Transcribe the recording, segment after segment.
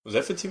Was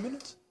that 15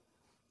 minutes?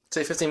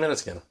 Say 15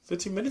 minutes again.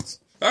 15 minutes?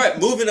 All right,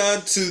 moving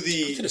on to the...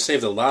 You could have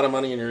saved a lot of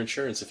money in your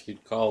insurance if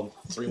you'd called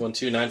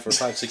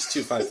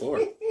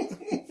 312-945-6254.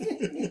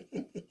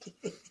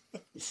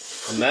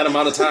 In that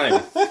amount of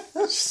time.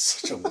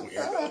 Such a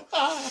weirdo.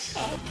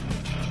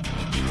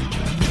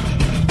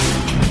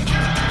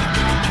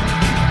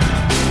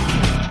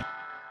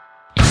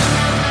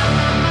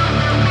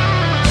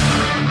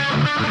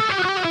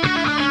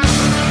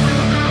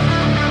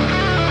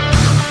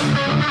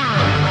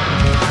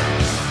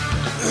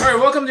 Alright,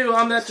 welcome to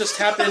That Just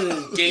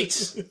Happened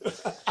Gate.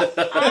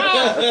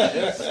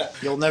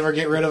 You'll never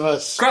get rid of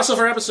us.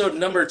 Crossover episode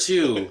number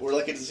 2. We're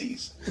like a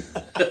disease.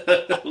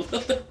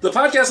 The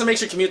podcast that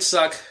makes your commute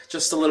suck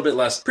just a little bit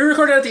less.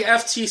 Pre-recorded at the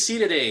FTC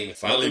today.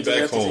 Finally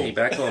back home.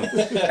 Back home.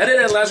 Edited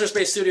at Lazarus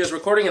Bay Studios,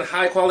 recording in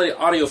high-quality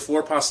audio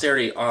for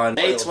posterity on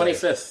May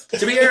 25th.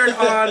 To be aired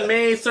on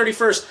May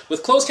 31st.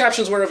 With closed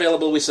captions where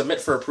available, we submit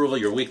for approval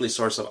your weekly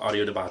source of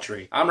audio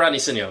debauchery. I'm Rodney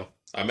Sinio.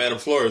 I'm Adam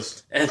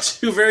Flores. And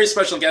 2 very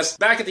special guests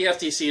back at the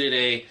FTC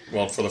today.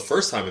 Well, for the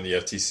first time in the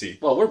FTC.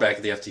 Well, we're back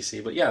at the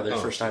FTC, but yeah, their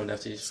first time in the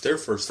FTC. It's their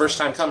first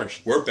time comers.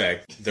 We're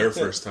back. Their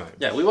first time.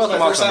 Yeah, we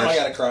welcome all First time comers.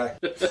 I gotta cry.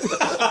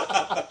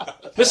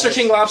 Mr.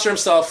 King Lobster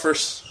himself,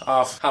 first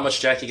off, how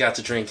much Jackie got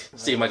to drink?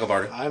 Steve Michael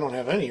Barta. I don't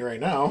have any right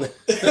now.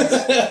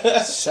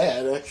 It's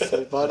sad,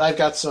 actually, but I've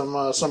got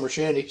some summer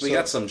shandy. We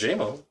got some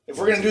JMO. If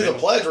we're gonna do the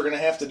pledge, we're gonna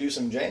have to do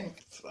some Jane.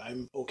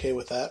 I'm okay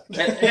with that.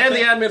 And the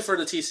admin for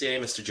the TCA,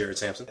 Mr. Jared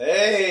Sampson.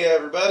 Hey,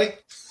 everybody.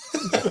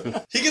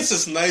 He gets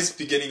this nice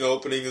beginning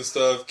opening and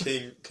stuff.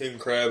 King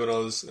Crab and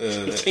all this.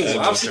 King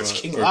Lobster. It's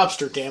King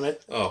Lobster, damn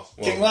it. Oh,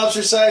 well. King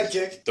Lobster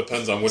sidekick.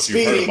 Depends on what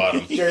you heard about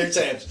him. Jared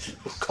Sampson.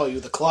 We'll call you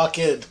the Claw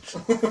Kid.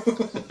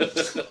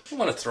 I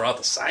want to throw out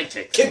the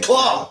sidekick. Kid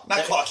Claw, not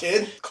Claw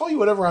Kid. Call you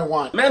whatever I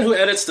want. The man who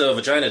edits the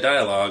vagina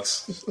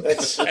dialogues.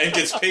 That's And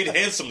gets paid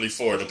handsomely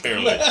for it,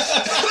 apparently.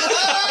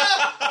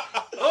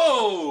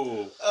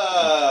 Oh!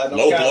 no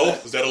Low comment. blow?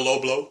 Was that a low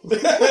blow?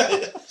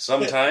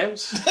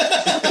 Sometimes.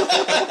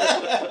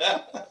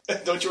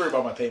 Don't you worry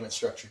about my payment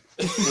structure.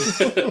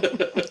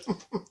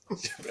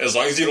 As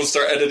long as you don't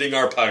start editing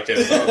our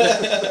podcast.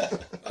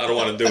 I don't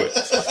want to do it.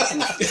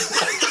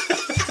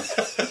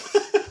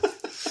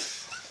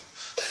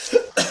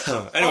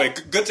 Anyway,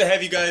 good to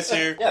have you guys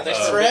here. Yeah, thanks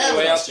Thanks for for making your having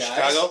way out us, to guys.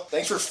 Chicago.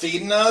 Thanks for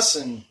feeding us,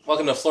 and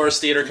Welcome to Flores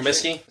Theater,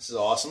 Comiskey. this is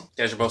awesome.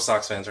 You guys are both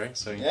Sox fans, right?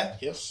 So Yeah,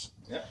 Yes.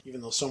 Yeah.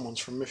 Even though someone's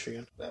from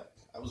Michigan.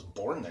 I was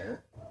born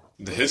there.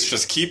 The hits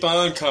just keep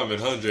on coming,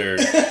 huh,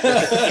 Jared?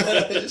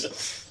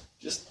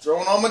 Just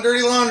throwing all my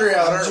dirty laundry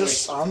out,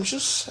 aren't I'm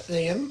just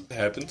saying. It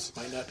happens.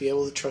 Might not be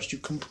able to trust you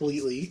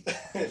completely.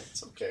 we?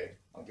 It's okay.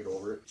 I'll get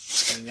over it.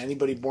 I mean,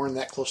 anybody born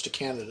that close to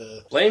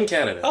Canada. blame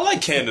Canada. I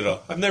like Canada.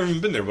 I've never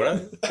even been there,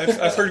 but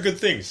I've heard good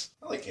things.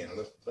 I like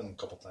Canada. Been a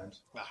couple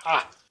times.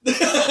 Aha!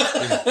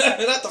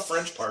 Not the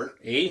French part.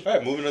 E? All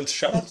right, moving on to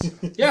shout-outs.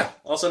 Yeah.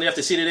 Also on the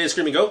FTC today,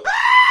 Screaming Goat.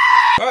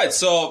 All right,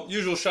 so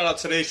usual shout-out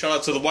today.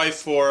 Shout-out to the wife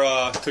for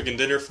cooking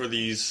dinner for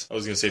these, I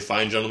was going to say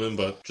fine gentlemen,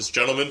 but just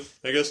gentlemen,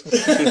 I guess.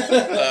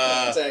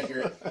 That's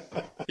accurate.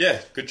 Yeah,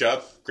 good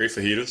job. Great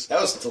fajitas.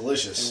 That was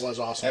delicious. It was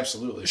awesome.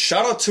 Absolutely.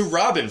 Shout out to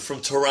Robin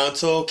from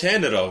Toronto,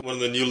 Canada. One of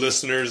the new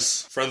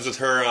listeners, friends with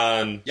her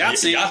on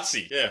Yahtzee.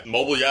 Yahtzee. Yeah,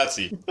 mobile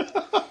Yahtzee.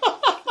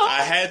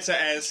 I had to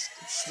ask.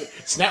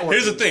 It's networking.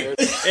 Here's the thing.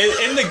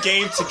 In the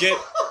game, to get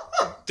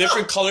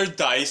different colored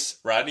dice,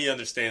 Rodney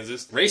understands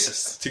this.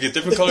 Racist. To get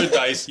different colored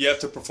dice, you have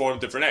to perform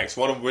different acts.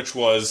 One of which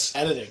was...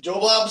 Editing. Joe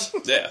Blobs?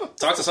 Yeah.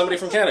 Talk to somebody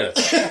from Canada.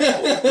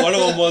 One of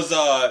them was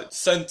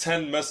send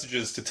 10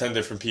 messages to 10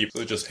 different people.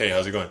 So just, hey,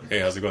 how's it going? Hey,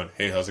 how's it going?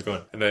 Hey, how's it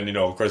going? And then,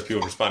 of course,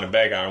 people responded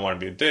back, I don't want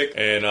to be a dick.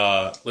 And,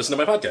 Listen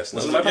to my podcast.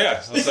 Listen to my yeah,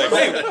 podcast. I was like,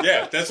 hey,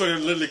 yeah, that's what it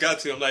literally got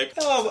to. I'm like,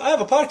 oh, I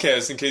have a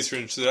podcast in case you're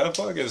interested. I have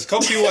a podcast. A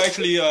couple people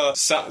actually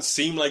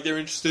seem like they're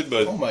interested,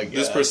 but Oh my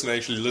this God. person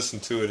actually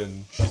listened to it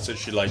and she said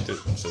she liked it.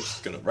 So she's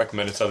going to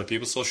recommend it to other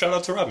people. So shout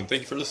out to Robin.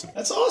 Thank you for listening.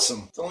 That's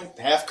awesome. It's only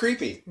half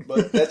creepy,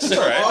 but that's All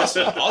right,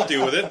 awesome. I'll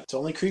deal with it. It's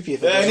only creepy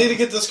if it Yeah, I doesn't. need to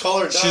get this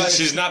color dye.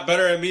 She's not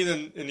better at me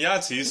than in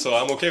Yahtzee, so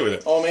I'm okay with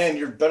it. Oh man,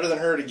 you're better than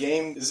her at a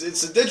game.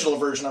 It's a digital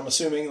version, I'm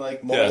assuming,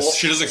 like mobile. Yes,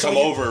 she doesn't come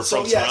over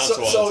from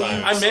Toronto all the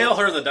time. I mail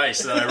her the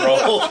dice that I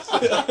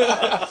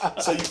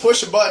roll. So you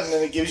push a button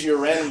and it gives you a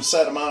random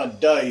set amount of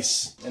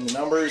dice and the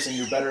numbers, and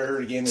you're better at her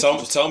at a game.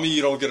 Tell me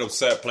you don't get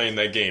upset playing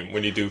that game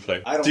when you do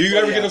play. I don't Do you play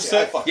ever get Yahtzee.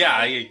 upset? I fucking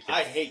Yeah, hate-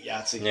 I hate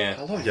Yahtzee. Yeah.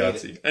 I love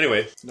Yahtzee.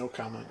 Anyway, No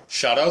comment.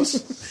 shout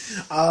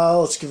outs.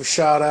 Let's give a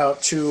shout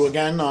out to,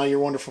 again, your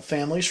wonderful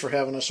families for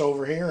having us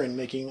over here and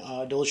making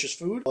delicious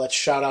food. Let's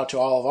shout out to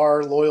all of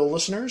our loyal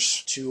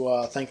listeners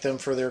to thank them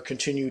for their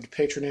continued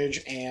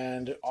patronage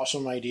and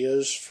awesome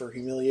ideas for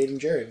humiliating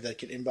Jared that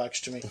get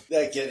inboxed to me.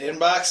 That get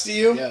inboxed to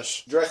you?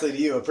 Yes. Directly to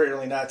you,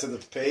 apparently not to the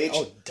page.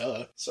 Oh,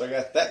 duh. So I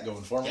got that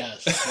going for me.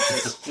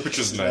 Yes. Which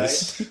is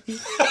nice.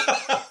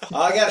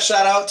 I got a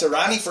shout out to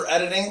Rodney for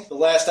editing the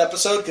last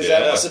episode, because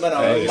that Yeah. must have been a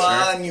Thank you, sir.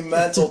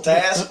 monumental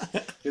task.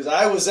 Because because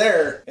I was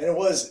there, and it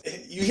was.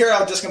 You hear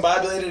how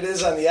discombobulated it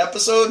is on the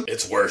episode?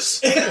 It's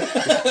worse. So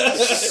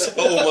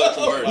much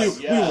worse.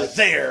 We were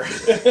there.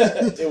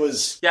 It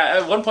was. Yeah,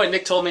 at one point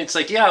Nick told me, it's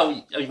like,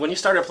 yeah, when you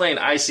started playing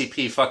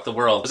ICP, Fuck the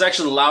World, it was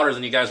actually louder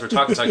than you guys were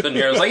talking, so I couldn't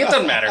hear. I was like, it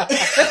doesn't matter.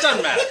 It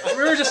doesn't matter.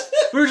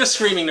 We were just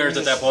screaming nerds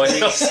at that point. You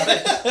know?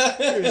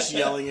 We were just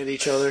yelling at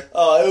each other.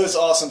 Oh, it was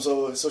awesome.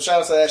 So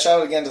shout out to that. Shout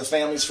out again to the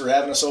families for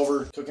having us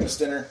over, cooking us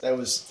dinner. That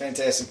was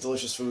fantastic,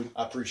 delicious food.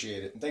 I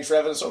appreciate it. And thanks for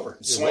having us over.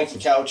 Swanky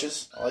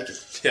couches. I like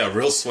it. Yeah,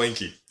 real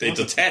swanky. They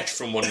detach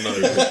from one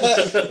another.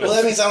 Well,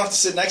 that means I don't have to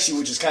sit next to you,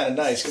 which is kind of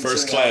nice.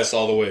 First class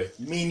all the way.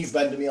 You mean you've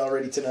been to me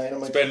already tonight? I'm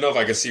like, It's bad enough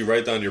I can see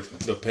right down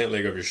the pant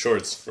leg of your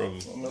shorts from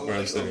where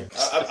I'm sitting.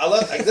 I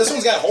love this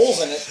one's got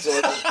holes in it. So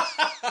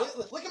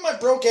look at my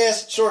broke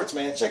ass shorts,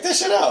 man. Check this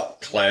shit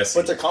out. Classy.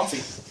 But they're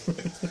comfy.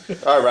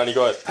 All right, Ronnie,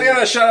 go ahead. I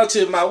got a shout out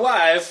to my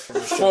wife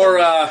for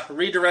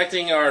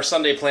redirecting our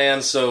Sunday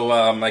plans so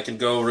I can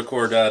go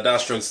record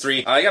Das Drugs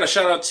 3. I got a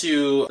shout out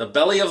to The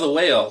Belly of the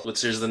Whale,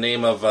 which is the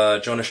name of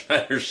Jonah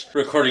Schneider's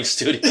recording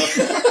studio.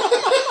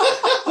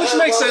 Which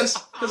makes sense,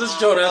 because it's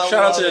Jonah.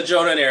 Shout out to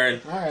Jonah and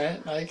Aaron. All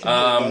right, I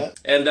can do that.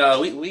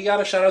 And we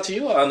got a shout out to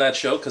you on that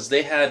show, because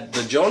they had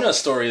the Jonah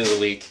story of the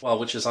week, well,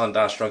 which is on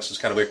Das Drunks, which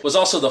is kind of weird, was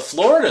also the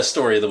Florida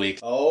story of the week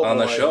on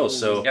the show.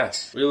 So, yeah,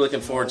 really looking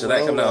forward to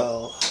that coming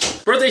out.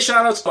 Birthday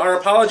shout-outs. Our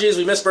apologies.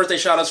 We missed birthday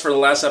shout-outs for the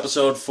last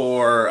episode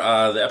for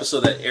the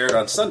episode that aired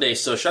on Sunday.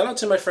 So shout out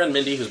to my friend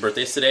Mindy, whose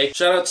birthday is today.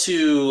 Shout out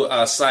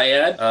to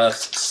Syed.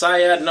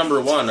 Syed number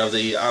 1 of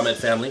the Ahmed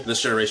family,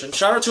 this generation.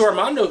 Shout out to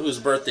Armando, whose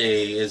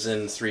birthday is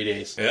in 3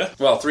 days. Yeah?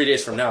 Well, 3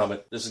 days from now,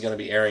 but this is going to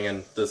be airing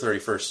in the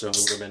 31st, so it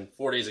would have been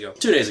 4 days ago.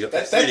 2 days ago.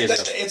 3 days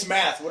ago. It's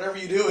math. Whatever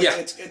you do,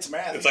 it's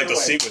math. It's like the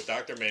scene with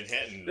Dr.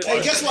 Manhattan.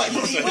 Hey, guess what?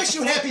 He wished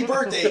you happy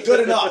birthday. Good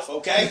enough,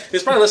 okay?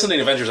 He's probably listening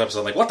to the Avengers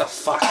episode like, what the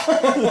fuck?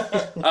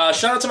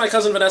 Shout out to my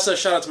cousin Vanessa.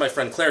 Shout out to my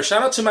friend Claire.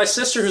 Shout out to my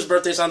sister whose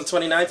birthday's on the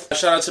 29th.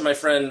 Shout out to my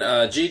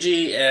friend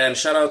Gigi. And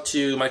shout out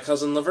to my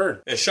cousin Laverne.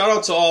 And shout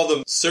out to all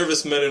the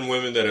servicemen and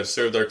women that have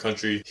served our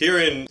country. Here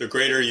in the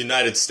greater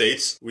United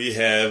States, we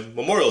have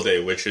Memorial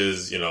Day, which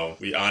is,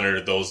 we honor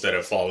those that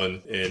have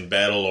fallen in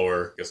battle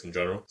or, I guess, in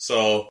general.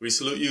 So we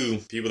salute you,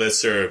 people that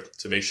serve,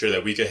 to make sure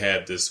that we could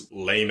have this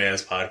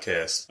lame-ass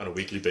podcast on a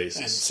weekly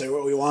basis. And say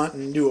what we want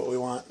and do what we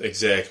want.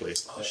 Exactly.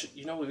 Oh,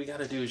 we got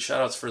to do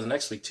shout-outs for the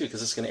next week, too,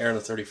 because it's going to air on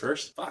the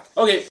 31st. Fuck.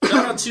 Okay,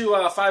 shout out to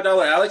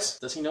 $5 Alex.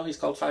 Does he know he's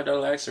called $5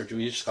 Alex, or do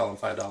we just call him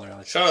 $5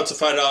 Alex? Shout out to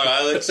 $5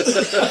 Alex.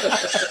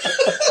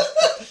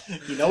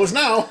 He knows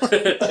now.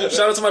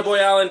 Shout out to my boy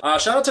Alan.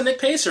 Shout out to Nick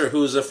Pacer,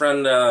 who's a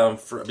friend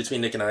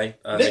between Nick and I.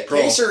 Nick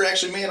Pacer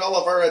actually made all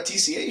of our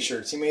TCA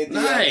shirts. He made the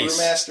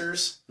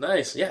Brewmasters.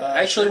 Nice. Yeah,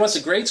 I actually went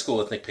to grade school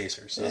with Nick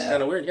Pacer, so it's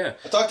kind of weird, yeah.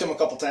 I talked to him a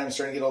couple times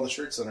trying to get all the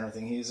shirts and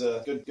everything. He's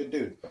a good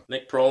dude.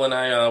 Nick Prohl and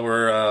I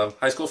were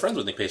high school friends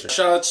with Nick Pacer.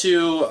 Shout out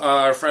to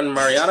our friend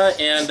Mariana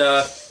and...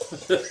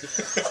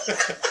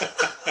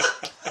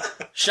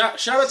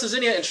 Shout out to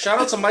Zinnia and shout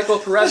out to Michael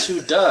Perez,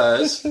 who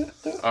does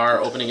our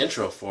opening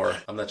intro for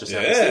I'm Not Just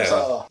Having Sleep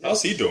Song.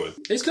 How's he doing?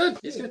 He's good.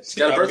 He's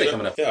got a birthday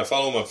coming up. Yeah, I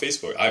follow him on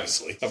Facebook,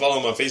 obviously. I follow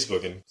him on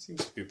Facebook and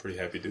seems to be a pretty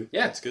happy dude.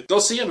 Yeah, it's good. Go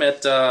see him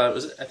at, I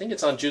think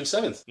it's on June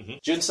 7th. Mm-hmm.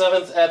 June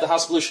 7th at the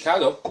House of Blues,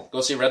 Chicago. Go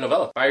see Red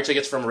Novella. Buy your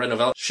tickets from Red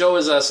Novella. Show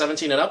is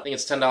 17 and up. I think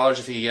it's $10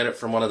 if you get it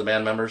from one of the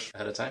band members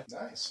ahead of time.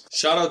 Nice.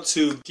 Shout out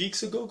to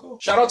Geeks A Go-Go.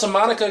 Shout out to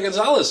Monica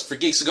Gonzalez for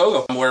Geeks A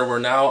Go-Go, where we're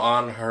now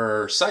on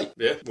her site.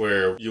 Yeah,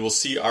 where you will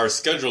see our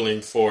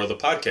scheduling for the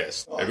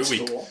podcast every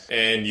week. Cool.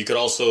 And you could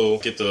also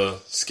get the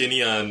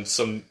skinny on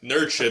some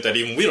nerd shit that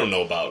even we don't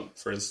know about.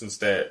 For instance,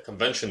 that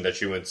convention that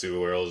you went to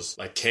where it was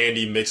like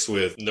candy mixed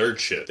with nerd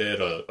shit. They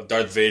had a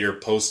Darth Vader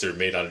poster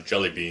made out of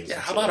jelly beans. Yeah,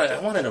 how about I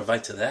want an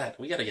invite to that.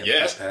 We got to get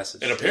press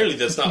passes. And apparently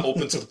that's not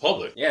open to the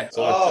public. Yeah. It's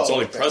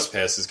only press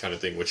passes kind of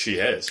thing, which she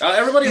has.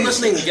 Everybody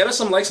listening, get us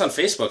some likes on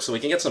Facebook so we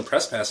can get some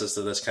press passes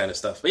to this kind of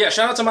stuff. But yeah,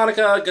 shout out to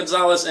Monica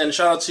Gonzalez and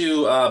shout out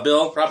to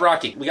Bill Rob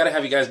Rocky. We got to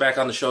have you guys back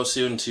on the show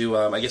soon to,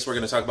 I guess we're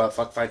going to talk about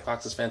Fuck Fight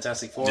Fox's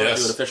Fantastic Four. Yes,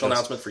 do an official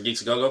announcement for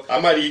Geeks A Go-Go. I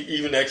might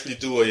even actually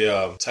do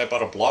a type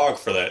out a blog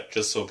for that,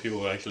 just so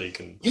people actually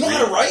can... You know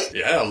how to write?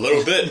 Yeah, a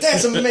little bit.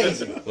 That's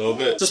amazing. A little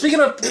bit. So speaking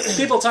of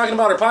people talking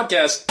about our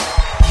podcast...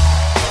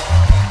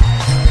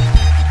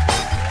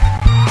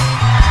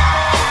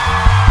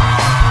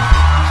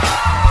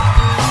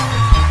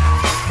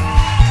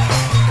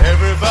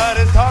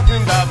 Everybody's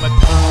talking about my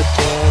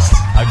podcast.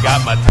 I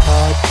got my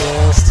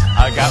podcast.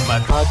 I got my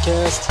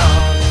podcast.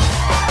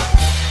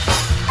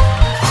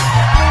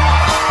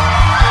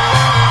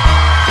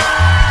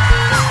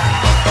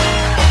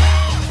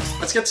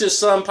 Let's get to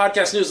some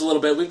podcast news a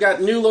little bit. We've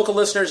got new local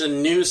listeners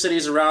in new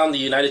cities around the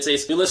United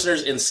States. New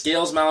listeners in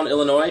Scales Mound,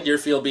 Illinois,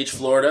 Deerfield Beach,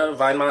 Florida,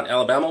 Vinemont,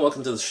 Alabama.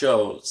 Welcome to the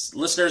show.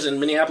 Listeners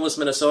in Minneapolis,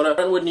 Minnesota,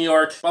 Brentwood, New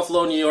York,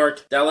 Buffalo, New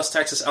York, Dallas,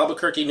 Texas,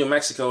 Albuquerque, New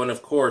Mexico, and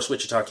of course,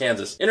 Wichita,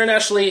 Kansas.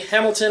 Internationally,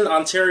 Hamilton,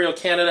 Ontario,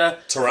 Canada.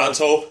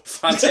 Toronto.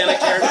 Fontana,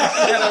 Canada.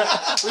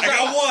 I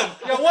got one.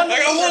 I got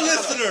one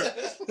listener.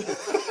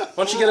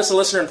 Why don't you get us a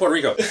listener in Puerto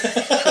Rico?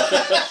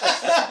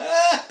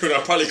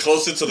 I'm probably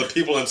closer to the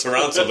people in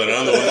Toronto than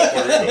I'm the one in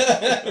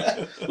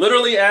Puerto Rico.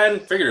 Literally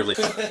and figuratively.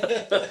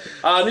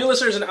 New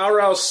listeners in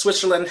Aarau,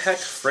 Switzerland, heck,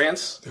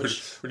 France.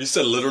 When you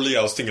said literally,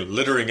 I was thinking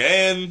littering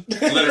and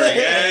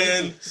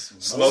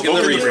Smoking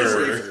the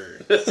reefer.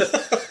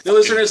 New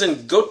listeners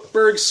in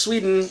Gothenburg,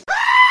 Sweden.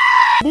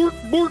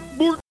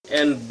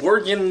 And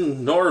Borgen,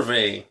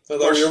 Norway. I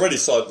thought we already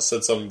said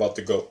something about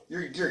the goat.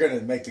 You're going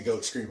to make the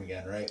goat scream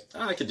again, right?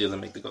 I could do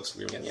them, make the goat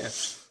scream again, yeah.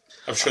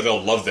 I'm sure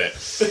they'll love that.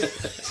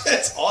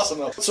 That's awesome,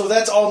 though. So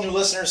that's all new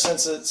listeners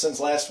since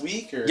last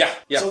week? Or? Yeah.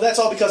 So that's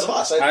all because of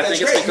us. I that's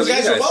think it's great. because you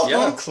guys of you are guys.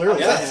 welcome. Yeah. Clearly,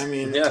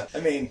 Yeah. I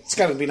mean, it's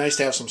got to be nice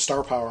to have some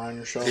star power on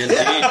your show.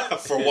 Indeed.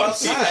 For one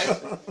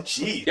time.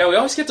 Gee. Yeah, we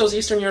always get those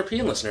Eastern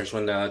European listeners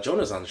when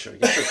Jonah's on the show.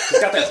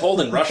 He's got that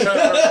hold in Russia.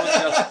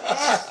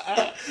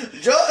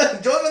 Jonah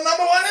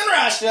number one in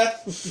Russia.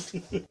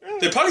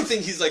 They probably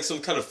think he's like some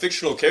kind of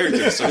fictional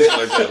character or something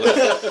like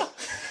that. Like,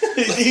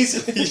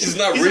 he's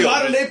not real. He's a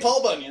modern day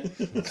Paul Bunyan.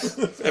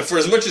 And for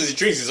as much as he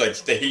drinks, he's like,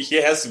 he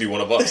has to be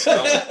one of us. I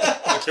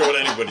don't care what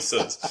anybody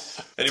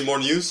says. Any more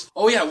news?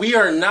 Oh, yeah, we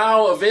are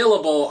now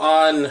available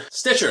on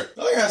Stitcher.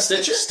 Oh, you're on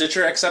Stitcher?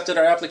 Stitcher accepted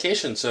our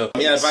application, so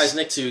I advise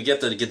Nick to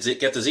get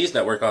the Z's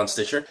Network on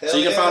Stitcher. Hell so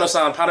you can yeah. find us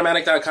on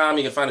Podomatic.com,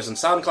 you can find us on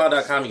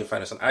SoundCloud.com, you can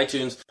find us on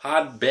iTunes,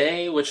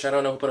 Podbay, which I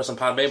don't know who put us on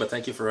Podbay, but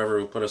thank you for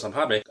whoever put us on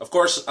Podbay. Of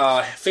course,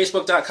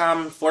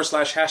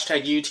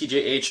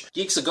 Facebook.com/#UTJH,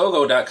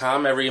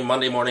 GeeksAgogo.com every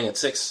Monday morning at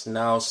 6,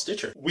 now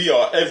Stitcher. We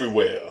are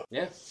everywhere.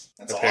 Yeah.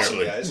 That's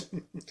Apparently.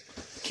 awesome, guys.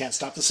 Can't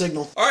stop the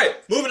signal. Alright,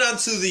 moving on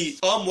to the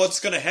What's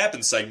Gonna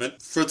Happen segment.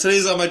 For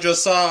today's I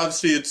Just Saw,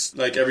 obviously it's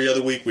like every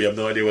other week. We have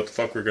no idea what the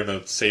fuck we're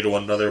gonna say to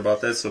one another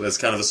about that, so that's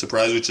kind of a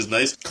surprise, which is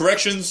nice.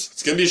 Corrections,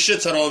 it's gonna be a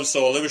shit ton of them,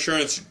 so Lim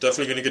Insurance, you're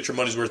definitely gonna get your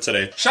money's worth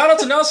today. Shout out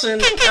to Nelson,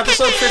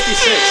 episode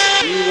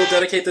 56. We will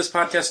dedicate this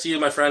podcast to you,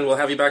 my friend. We'll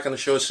have you back on the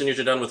show as soon as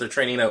you're done with your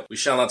training that we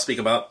shall not speak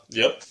about.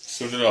 Yep,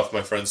 soon enough,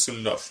 my friend, soon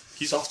enough.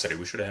 He's off today,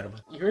 we should have had him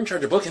on. You're in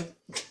charge of booking.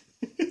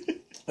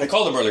 I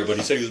called him earlier, but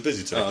he said he was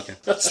busy today. Oh, okay.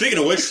 Speaking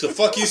of which, the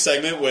Fuck You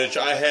segment, which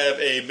I have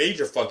a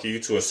major fuck you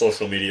to a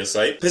social media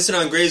site. Pissing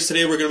on Graves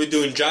today, we're going to be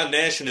doing John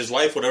Nash and his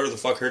wife, whatever the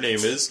fuck her name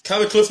is.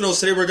 Comic Cliff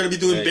Notes today, we're going to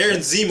be doing Baron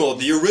Zemo,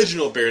 the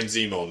original Baron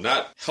Zemo,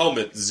 not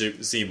Helmet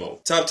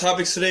Zemo. Top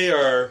topics today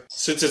are,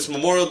 since it's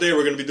Memorial Day,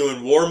 we're going to be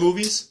doing war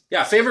movies.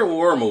 Yeah, favorite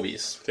war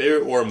movies.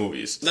 Favorite war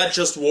movies. Not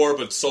just war,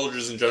 but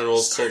soldiers in general.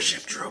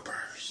 Starship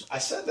Troopers. I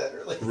said that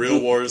earlier. Real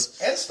wars.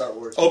 And Star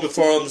Wars. Open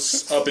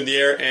forums, up in the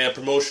air, and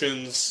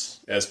promotions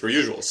as per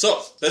usual.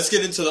 So, let's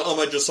get into the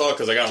I Just Saw,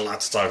 because I got a lot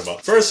to talk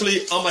about.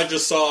 Firstly, I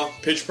Just Saw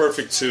Pitch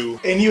Perfect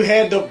 2. And you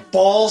had the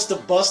balls to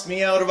bust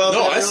me out about that?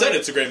 No, I really? said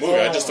it's a great movie.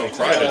 I just don't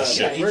cry at Yeah,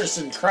 shit. he just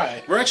didn't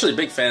cry. We're actually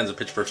big fans of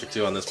Pitch Perfect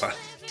 2 on this pod.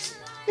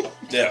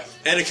 Yeah.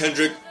 Anna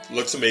Kendrick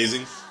looks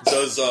amazing.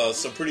 Does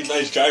some pretty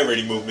nice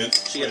gyrating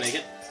movements. She get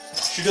naked?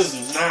 She does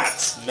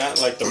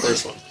not like the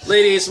first one.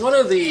 Ladies, one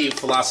of the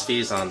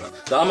philosophies on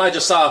the I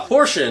Just Saw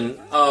portion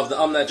of the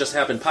That Just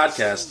Happened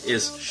podcast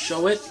is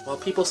show it while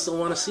people still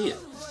want to see it.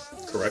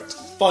 Correct.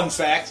 Fun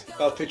fact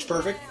about Pitch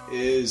Perfect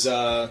is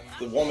the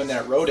woman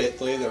that wrote it,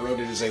 the lady that wrote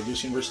it, is a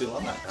Luce University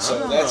alumni.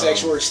 So that's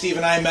actually where Steve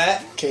and I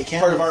met. Kay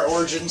Part of our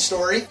origin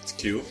story. It's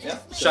cute. Yeah.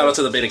 Shout out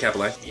to the Beta Kappa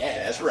Line.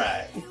 Yeah, that's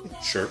right.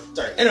 Sure.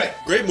 Sorry. Anyway.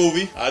 Great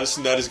movie.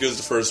 Obviously not as good as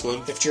the first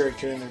one. If Jared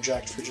could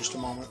interject for just a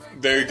moment.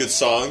 Very good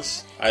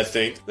songs, I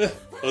think.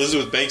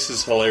 Elizabeth Banks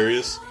is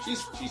hilarious.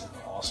 She's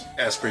awesome.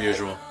 As per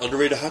usual.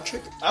 Underrated hot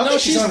chick? I don't No,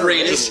 think she's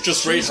underrated. rated.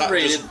 Just She's hot.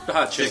 rated Just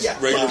hot chick. Yeah.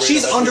 regular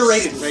She's rated.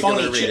 underrated Regular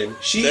funny chick.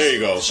 rated. There you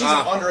go. She's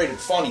an underrated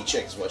funny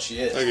chick is what she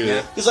is. I get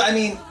it. Because, I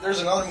mean, there's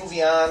another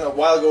movie on a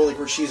while ago like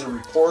where she's a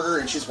reporter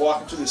and she's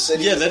walking through the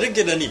city. Yeah, that didn't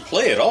get any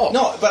play at all.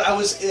 No, but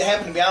it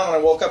happened to be on when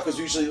I woke up because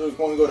usually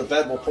when we go to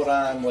bed we'll put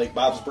on like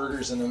Bob's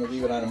Burgers and then we'll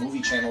leave it on a movie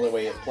channel, that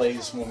way it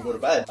plays when we go to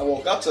bed. I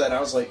woke up to that and I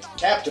was like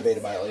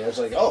captivated by it. Like, I was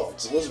like, oh,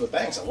 it's Elizabeth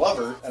Banks, I love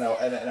her. And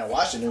I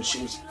watched it and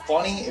she was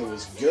funny, it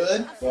was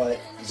good, but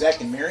Zack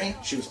and Miri,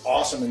 she was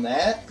awesome in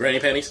that. Granny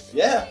panties.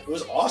 Yeah, it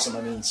was awesome.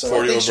 I mean, so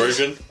 40-year-old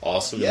version,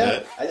 awesome in Yeah,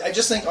 that. I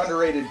just think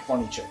underrated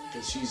funny chick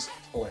because she's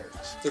hilarious.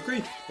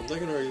 Agreed. I'm not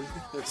gonna argue.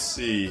 Let's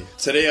see.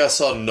 Today I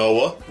saw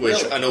Noah, which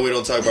Really? I know we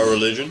don't talk about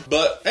religion,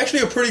 but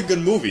actually a pretty good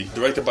movie.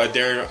 Directed by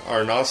Darren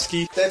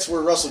Aronofsky. That's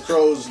where Russell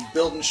Crowe's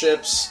building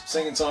ships,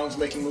 singing songs,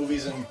 making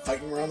movies, and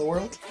Fighting around the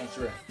world? that's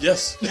right.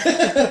 Yes.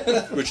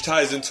 Which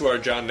ties into our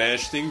John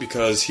Nash thing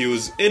because he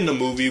was in the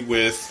movie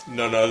with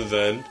none other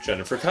than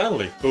Jennifer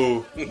Connelly,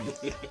 who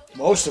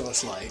Most of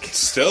us like.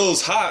 still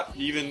is hot,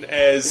 even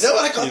as, Is that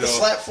what I caught the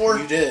slap for?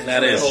 You did.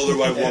 That an is. older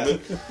white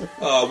woman.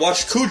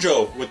 Watched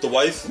Cujo with the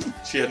wife.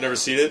 She had never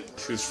seen it.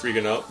 She was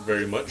freaking out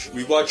very much.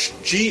 We watched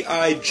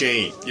G.I.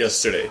 Jane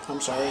yesterday,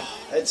 I'm sorry.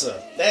 That's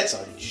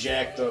a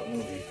jacked up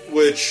movie.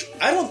 which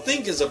I don't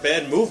think is a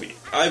bad movie.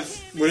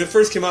 when it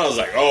first came out, I was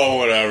like, oh,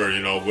 whatever,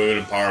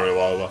 women empowerment,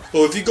 blah, blah, blah.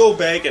 But if you go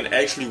back and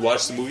actually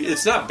watch the movie,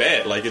 it's not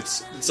bad. Like,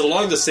 it's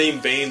along the same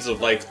veins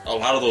of, like, a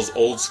lot of those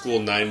old school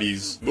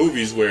 90s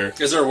movies where...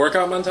 Is there a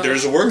workout montage?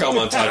 There's a workout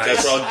montage.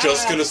 That's what I was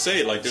just gonna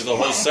say. Like, there's a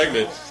whole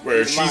segment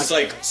where she's,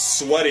 like,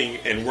 sweating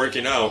and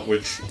working out,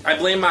 which... I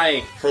blame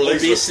my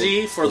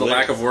obesity for the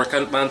lack of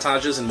workout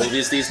montages in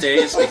movies these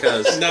days,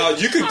 because... Now,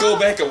 you could go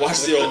back and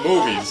watch the old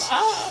movies.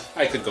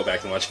 I could go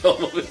back and watch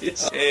old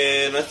movies.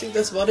 And I think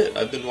that's about it.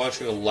 I've been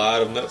watching a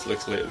lot of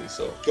Netflix lately,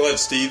 so... Go ahead,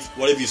 Steve.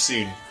 What have you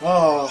seen?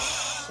 Oh,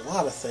 a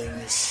lot of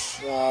things.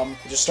 I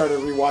just started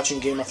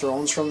rewatching Game of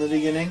Thrones from the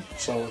beginning,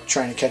 so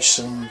trying to catch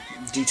some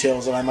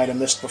details that I might have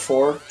missed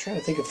before. Trying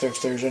to think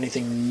if there's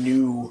anything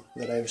new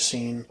that I've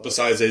seen.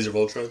 Besides Age of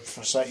Ultron?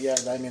 Yeah,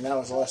 I mean, that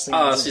was the last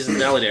thing. Season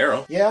finale to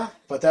Arrow. Yeah,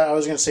 but I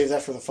was going to save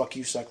that for the Fuck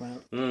You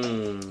segment.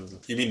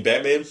 You mean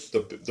Batman?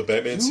 The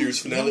Batman series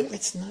finale? No,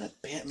 it's not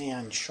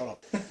Batman. Shut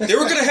up. They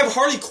were going to have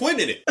Harley Quinn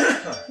in it.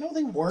 No,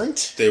 they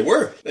weren't. They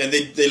were. And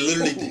they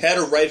literally had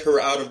to write her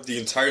out of the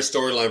entire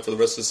storyline for the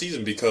rest of the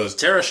season because...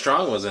 Tara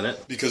Strong was in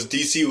it. Because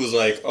DC was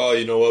like, oh,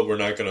 you know what?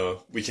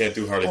 We can't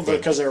do Harley Quinn.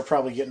 Because they were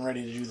probably getting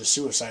ready to do the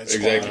Suicide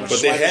Squad. Exactly.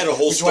 But they had a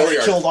whole story arc.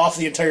 They killed off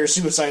the entire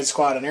Suicide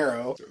Squad in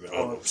Arrow,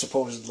 or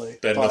supposedly.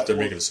 Bad enough they're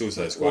making a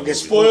Suicide Squad movie.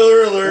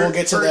 Spoiler alert. We'll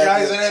get to for that.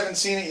 guys that haven't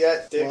seen it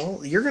yet, Dick.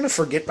 Well, you're going to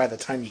forget by the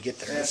time you get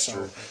there. That's so.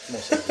 true.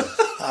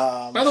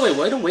 By the way,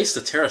 why don't waste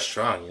the Tara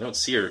Strong? You don't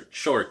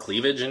show her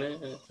cleavage in it?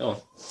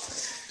 Oh.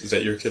 Is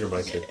that your kid or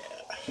my kid?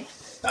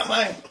 Not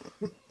mine.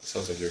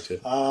 Sounds like your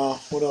kid.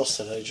 What else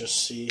did I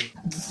just see?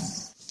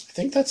 I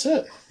think that's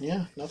it.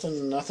 Yeah,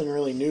 nothing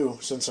really new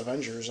since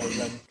Avengers. I've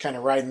been kind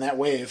of riding that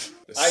wave.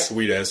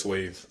 Sweet ass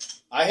wave.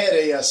 I had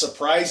a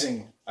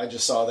surprising. I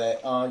just saw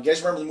that. You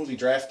guys remember the movie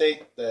Draft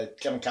Day, the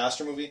Kevin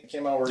Costner movie that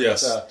came out? Where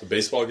yes, it's, the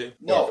baseball game?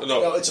 No,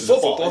 it's a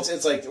football.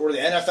 It's like where the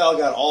NFL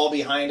got all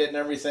behind it and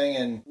everything.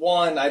 And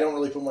one, I don't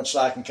really put much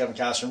stock in Kevin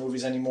Costner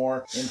movies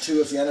anymore. And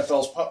two, if the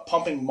NFL's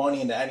pumping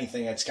money into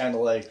anything, it's kind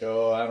of like,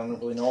 oh, I don't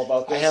really know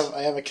about this.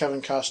 I have a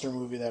Kevin Costner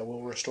movie that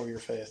will restore your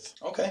faith.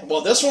 Okay.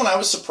 Well, this one I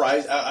was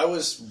surprised. I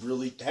was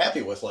really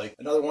happy with. Like,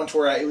 another one to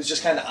where it was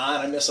just kind of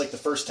on. I missed like the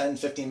first 10,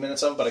 15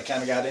 minutes of it, but I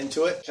kind of got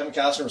into it. Kevin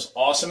Costner was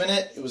awesome in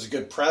it. It was a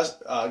good premise.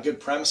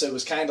 It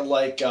was kind of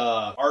like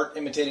art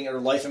imitating or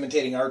life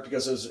imitating art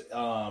because it was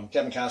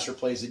Kevin Costner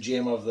plays the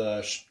GM of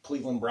the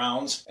Cleveland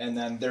Browns, and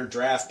then their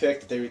draft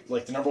pick, the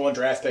number one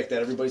draft pick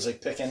that everybody's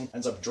like picking,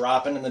 ends up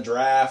dropping in the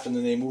draft, and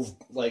then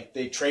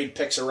they trade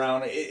picks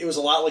around. It was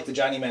a lot like the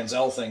Johnny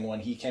Manziel thing when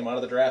he came out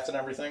of the draft and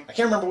everything. I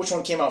can't remember which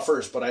one came out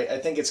first, but I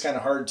think it's kind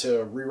of hard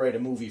to rewrite a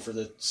movie for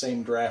the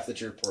same draft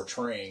that you're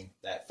portraying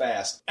that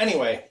fast.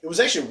 Anyway, it was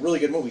actually a really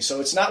good movie,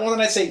 so it's not one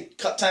that I'd say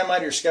cut time out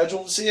of your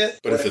schedule to see it,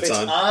 but if it's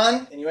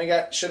on and you ain't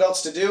got shit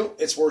else to do,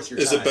 it's worth your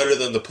time. Is it better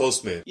than The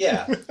Postman?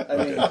 Yeah. I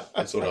mean,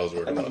 that's what I was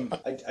worried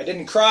about. I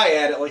didn't cry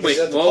at it like I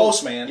said The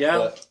Postman. Yeah.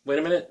 But... Wait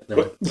a minute.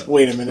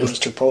 Wait a minute,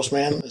 Mr.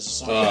 Postman.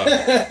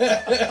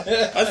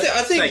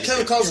 I think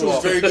Kevin Costner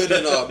was very good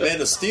in Man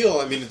of Steel.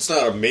 I mean, it's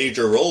not a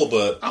major role,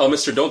 but... Oh,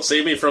 Mr. Don't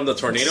Save Me from the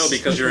Tornado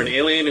because you're an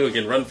alien who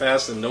can run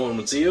fast and no one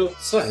would see you?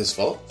 It's not his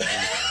fault.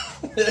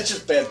 That's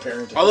just bad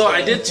parenting. Although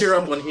I did tear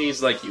up when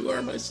he's like, "You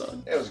are my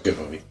son." It was a good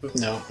movie.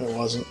 No, it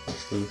wasn't.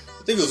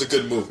 I think it was a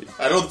good movie.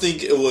 I don't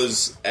think it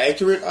was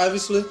accurate,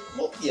 obviously.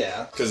 Well,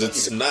 yeah. Because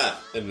it's not.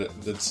 And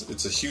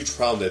it's a huge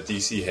problem that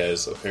DC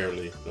has,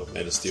 apparently.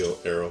 Man of Steel,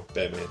 Arrow,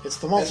 Batman. It's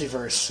the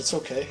multiverse. It's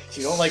okay. If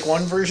you don't like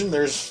one version,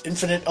 there's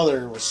infinite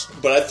others.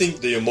 But I think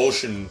the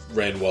emotion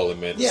ran well in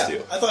Man of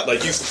Steel. I thought...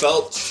 Like, you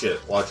felt shit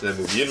watching that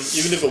movie.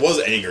 Even if it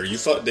was anger, you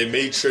felt they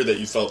made sure that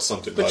you felt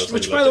something.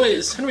 Which by the way,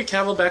 is Henry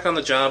Cavill back on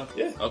the job?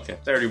 Yeah. Okay.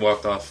 They already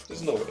walked off.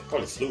 There's no way.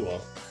 Probably flew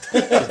off.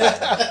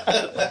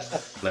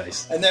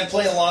 Nice. And then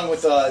playing along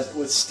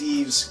with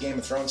Steve's Game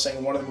of Thrones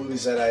thing, one of the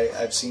movies that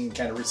I've seen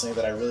kind of recently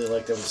that I really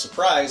liked that was a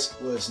surprise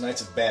was Knights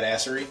of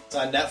Badassery. It's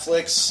on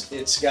Netflix.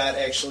 It's got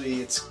guy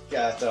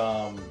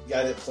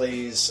that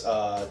plays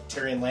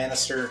Tyrion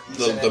Lannister.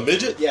 The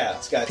midget? Yeah,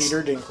 it's got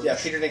Peter Dinklage. Yeah,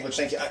 Peter Dinklage.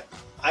 Thank you.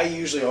 I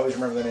usually always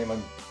remember the name.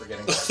 I'm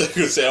forgetting. I was going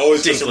to say, I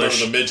always just remember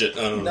the midget.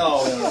 I don't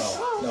know.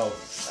 No.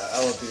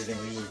 I love Peter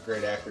Dinklage. He's a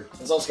great actor.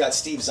 It's also got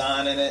Steve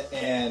Zahn in it,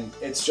 and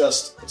it's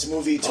a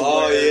movie to where...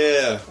 Oh,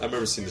 yeah. I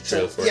remember seeing the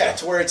trailer for it. Yeah,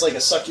 to where it's like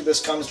a succubus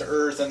comes to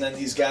Earth, and then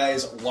these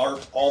guys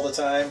LARP all the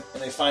time,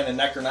 and they find a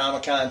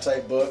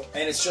Necronomicon-type book,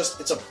 and it's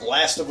a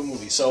blast of a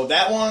movie. So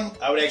that one,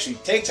 I would actually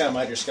take time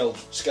out of your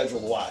schedule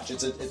to watch.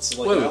 It's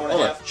like an hour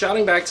and a half.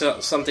 Shouting back to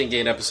Something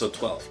Gate episode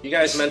 12. You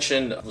guys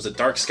mentioned, was it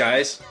Dark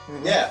Skies?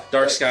 Mm-hmm. Yeah.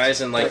 Dark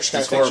Skies and like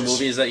these horror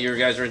movies that you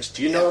guys are into.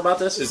 Do you know about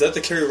this? Is that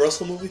the Kerry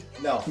Russell movie?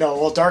 No. No,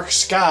 well, Dark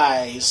Sky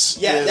Skies.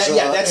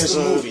 That's is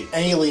the a movie.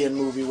 Alien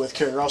movie with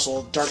Kerry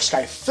Russell. Dark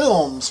Sky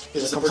Films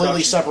is a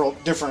completely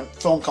separate, different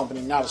film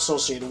company, not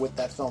associated with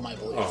that film, I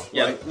believe. Oh,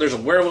 yeah, there's a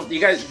werewolf. You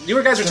guys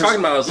are talking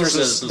about. I was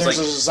listening to there's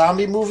a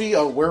zombie movie,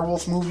 a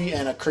werewolf movie,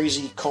 and a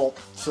crazy cult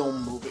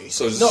film movie.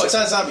 So it's not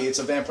zombie. It's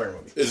a vampire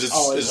movie. Is it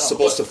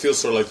supposed to feel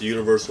sort of like the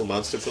Universal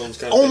monster films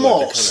kind of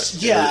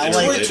Almost, thing?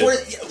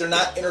 Like they're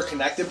not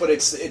interconnected, but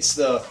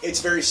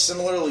it's very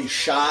similarly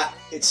shot.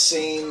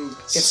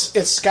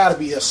 It's got to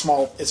be a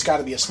small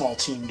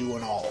team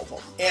doing all of them.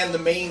 And the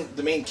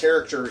main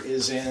character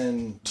is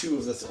in two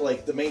of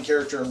the main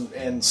character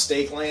in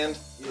Stakeland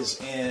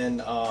is in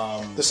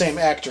the same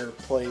actor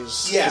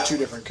plays the two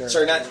different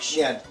characters.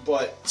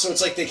 But so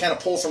it's like they kind of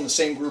pull from the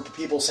same group of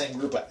people, same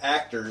group of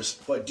actors,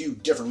 but do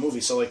different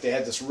movies. So like they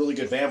had this really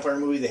good vampire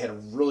movie, they had a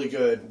really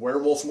good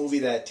werewolf movie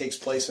that takes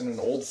place in an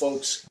old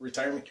folks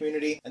retirement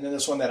community, and then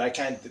this one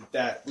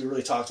that we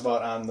really talked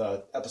about on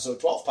the episode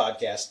 12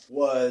 podcast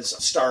was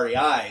Starry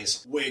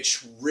Eyes,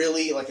 which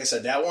really, like I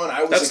said, that one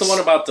That's the one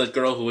about the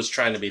girl who was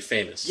trying to be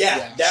famous.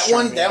 That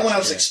one I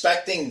was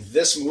expecting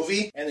this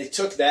movie, and they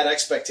took that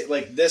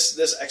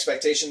this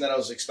expectation that I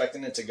was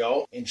expecting it to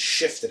go and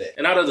shifted it.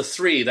 And out of the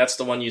three, that's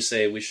the one you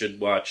say we should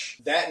watch.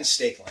 That and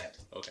Stakeland.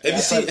 Okay.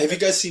 Have you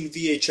guys seen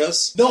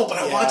VHS? No, but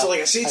I want to.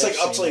 I see it's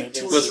up to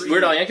 2 or 3. Was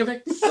Weird Al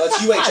Yankovic? That's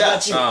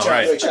UHF. Oh,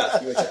 right.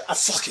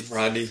 UHF. Fucking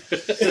Rodney.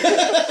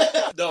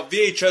 No,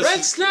 VHS.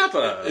 Red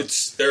Snapper.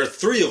 There are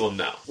 3 of them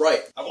now. Right.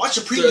 I watched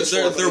the previous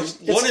one.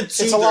 They're 1 and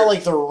 2. It's a lot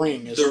like The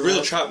Ring. The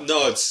real chop.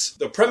 No, it's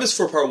the premise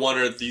for part 1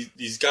 are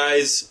these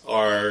guys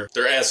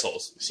they're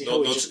assholes.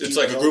 It's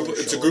like a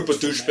group of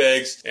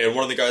douchebags, and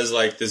one of the guys is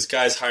like, this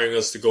guy's hiring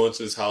us to go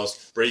into this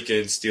house, break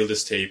in, steal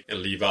this tape,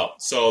 and leave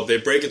out. So they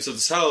break into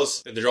this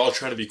house, and they're all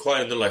trying to be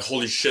quiet, and they're like,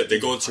 holy shit. They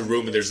go into a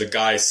room, and there's a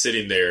guy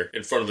sitting there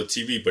in front of a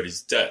TV, but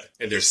he's dead.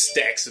 And there's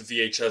stacks of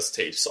VHS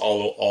tapes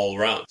all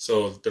around.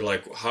 So they're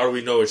like, how do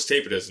we know which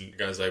tape it is? And the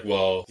guy's like,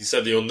 well, he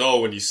said you'll know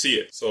when you see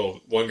it.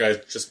 So one guy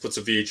just puts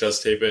a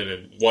VHS tape in,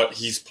 and what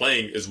he's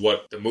playing is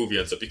what the movie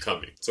ends up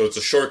becoming. So it's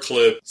a short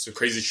clip, some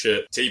crazy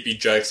shit, tape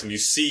ejects, and you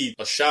see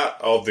a shot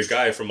of the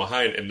guy from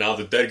behind, and now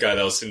the dead guy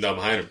that was sitting down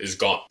behind him is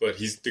gone. But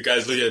the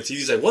guy's looking at the TV,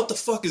 he's like, what the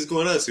fuck is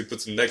going on? So he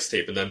puts the next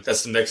tape, and then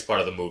that's the next part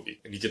of the movie.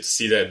 And you get to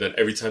see that, and then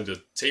every time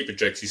the tape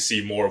ejects, you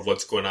see more of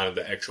what's going on in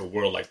the actual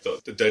world, like the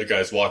dead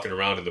guy's walking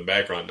around in the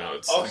background now.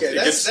 That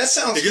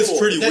sounds It gets cool.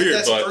 pretty weird,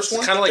 that's but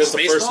it's kind of like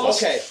Spaceballs.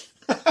 Okay.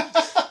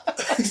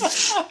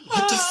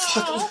 What the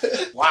fuck?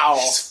 Wow.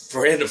 It's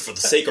random for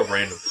the sake of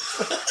random.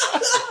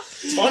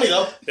 It's funny,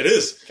 though. It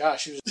is.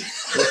 Gosh.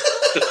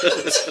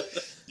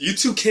 You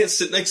two can't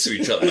sit next to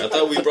each other. I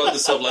thought we brought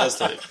this up last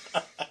time.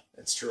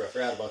 That's true. I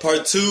forgot about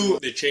Part 2,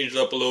 they changed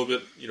it up a little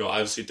bit.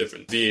 Obviously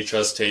different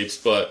VHS tapes,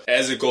 but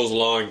as it goes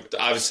along,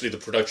 obviously the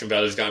production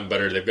value's gotten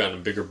better. They've gotten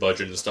a bigger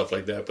budget and stuff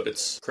like that, but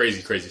it's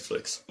crazy, crazy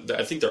flicks.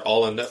 I think they're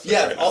all on Netflix.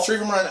 Yeah, right all now. 3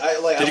 of them are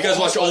on. Did you guys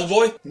watch Old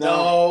Boy?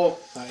 No.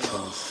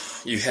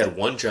 You had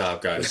one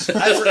job, guys.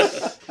 I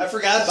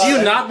forgot about it. Do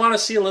you not want to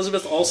see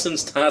Elizabeth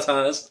Olsen's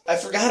tatas? I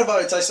forgot about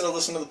it until I started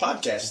listening to the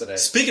podcast today.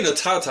 Speaking of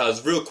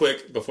tatas, real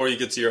quick, before you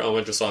get to your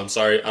elementary song, I'm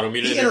sorry, I don't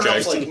mean to He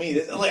interject. interrupts like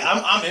me.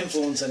 I'm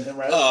influencing him,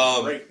 right?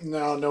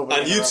 No,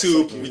 nobody. On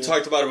YouTube, we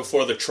talked about it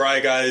before, the Try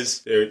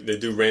Guys, they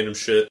do random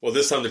shit. Well,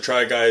 this time the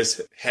Try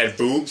Guys had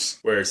boobs,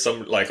 where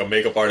a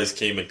makeup artist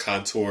came and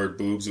contoured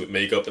boobs with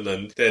makeup, and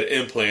then they had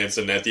implants,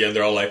 and at the end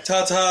they're all like,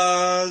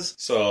 tatas!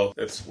 So,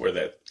 that's where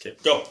that came.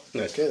 Go.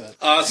 Okay, then.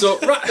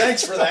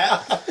 Thanks for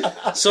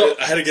that. So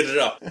I had to get it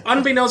up.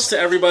 Unbeknownst to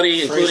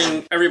everybody,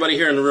 including everybody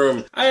here in the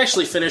room, I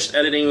actually finished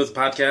editing with the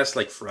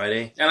podcast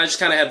Friday, and I just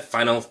kind of had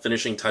final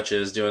finishing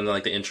touches, doing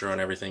the intro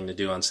and everything to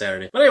do on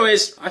Saturday. But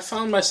anyways, I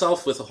found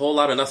myself with a whole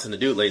lot of nothing to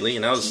do lately,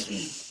 and I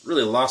was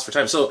really lost for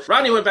time. So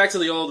Rodney went back to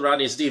the old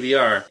Rodney's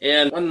DVR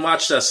and went and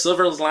watched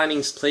Silver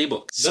Linings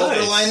Playbook.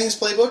 Silver Linings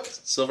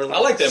Playbook? I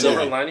like that movie.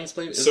 Silver Linings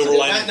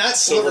Playbook? Not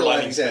Silver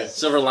Linings.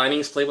 Silver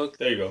Linings Playbook?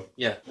 There you go.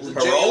 Yeah.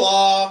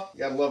 J-Law. You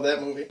gotta love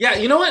that movie. Yeah,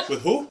 you know what?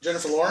 With who?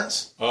 Jennifer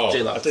Lawrence. Oh,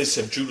 J-Law. I thought you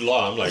said Jude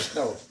Law. I'm like,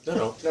 No,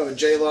 no.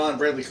 J-Law and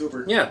Bradley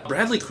Cooper. Yeah,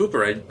 Bradley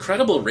Cooper.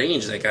 Incredible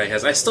range that guy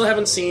has. I still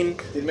haven't seen...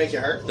 Did he make you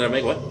hard? Did I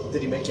make what?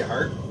 Did he make you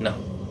hard? No.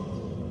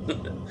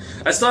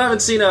 I still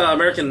haven't seen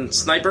American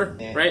Sniper,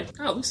 Yeah. right?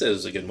 Oh, Luke said it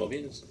was a good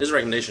movie. His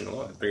recommendation,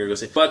 I figured go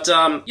see. But,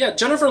 yeah,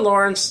 Jennifer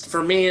Lawrence,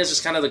 for me, is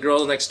just kind of the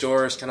girl next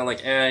door. It's kind of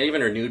like,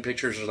 even her nude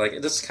pictures are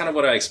like, this is kind of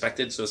what I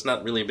expected, so it's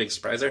not really a big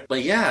surprise there.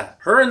 But yeah,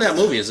 her in that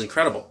movie is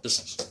incredible.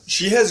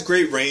 She has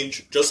great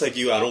range. Just like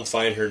you, I don't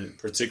find her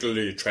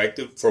particularly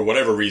attractive for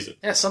whatever reason.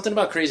 Yeah, something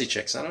about crazy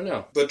chicks. I don't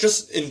know. But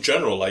just in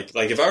general, like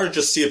if I were to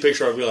just see a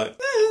picture, I'd be like,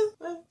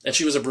 And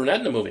she was a brunette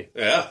in the movie.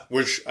 Yeah,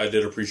 which I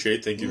did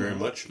appreciate. Thank you very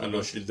much. I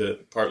know she did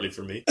that partly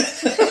for me.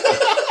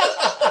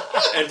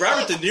 And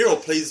Robert De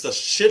Niro plays the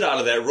shit out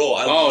of that role.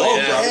 I love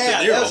Robert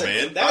De Niro,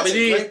 man. That's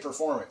a great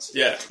performance.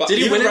 Yeah. Did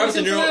he win Robert De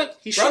anything for Niro? that?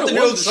 He Robert De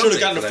Niro should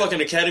have gotten a for that.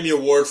 fucking Academy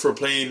Award for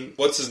playing,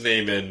 what's his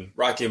name, in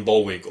Rocky and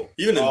Bullwinkle.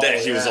 Even in that,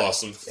 he was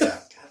awesome. Yeah.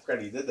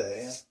 God, he did that,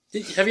 yeah.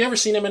 Have you ever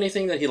seen him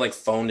anything that he like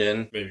phoned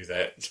in? Maybe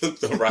that.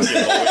 The Rocky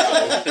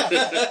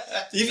Horror.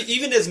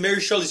 Even as Mary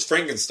Shelley's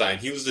Frankenstein,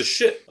 he was the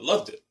shit. I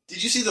loved it.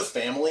 Did you see The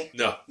Family?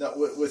 No.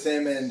 With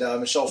him and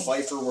Michelle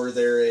Pfeiffer, where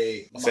they're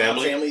a mob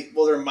family.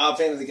 Well, they're a mob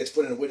family that gets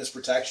put into witness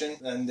protection,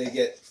 and they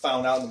get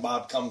found out, and the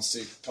mob comes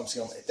to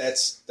kill them.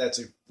 That's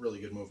a really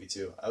good movie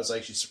too. I was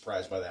actually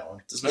surprised by that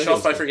one. Does Michelle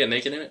Pfeiffer get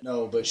naked in it?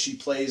 No, but she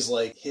plays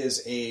like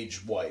his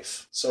age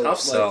wife. So, how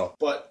so?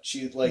 But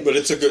she like. But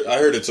it's a good. I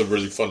heard it's a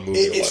really fun movie.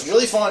 It's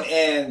really fun,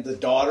 and the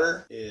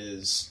daughter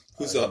is.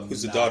 Who's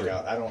the daughter?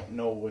 Out. I don't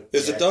know what.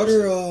 Is the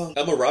daughter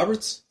Emma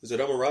Roberts? Is it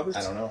Emma Roberts?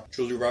 I don't know.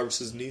 Julia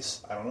Roberts'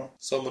 niece? I don't know.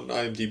 Someone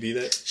IMDb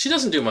that. She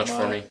doesn't do much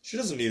for me. She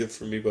doesn't need it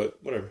for me, but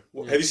whatever.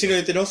 Have you seen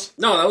anything else?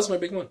 No, that was my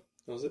big one.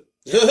 That was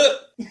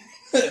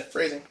it?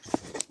 Phrasing.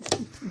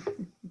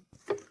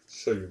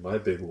 Show you my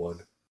big one.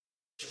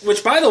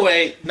 Which, by the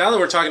way, now that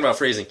we're talking about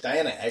phrasing,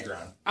 Diana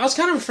Agron. I was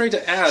kind of afraid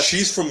to ask.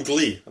 She's from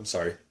Glee. I'm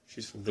sorry.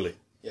 She's from Glee.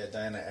 Yeah,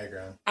 Diana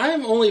Agron.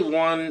 I'm only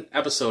one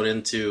episode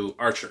into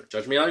Archer.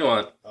 Judge me all you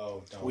want.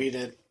 Oh, don't. We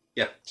did.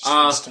 Yeah.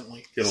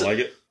 Instantly. You don't like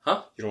it?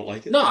 Huh? You don't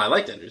like it? No, I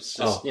liked it. It's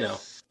just,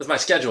 with my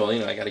schedule,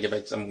 I got to get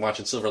back. I'm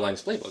watching Silver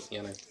Linings Playbook,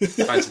 and I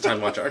find some time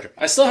to watch Archer.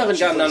 I still haven't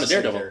gotten down to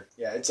Daredevil.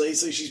 Yeah, it's like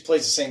she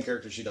plays the same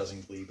character she does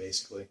in Glee,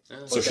 basically.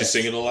 So she's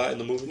singing a lot in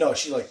the movie? No,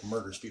 she like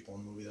murders people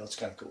in the movie. That's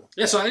kind of cool.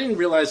 Yeah, so I didn't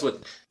realize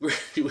what we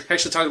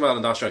actually talking about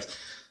in Nostradamus.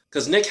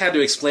 Because Nick had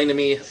to explain to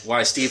me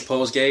why Steve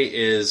Posgay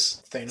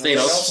is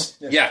Thanos.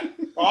 Yeah.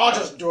 I'll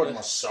just do it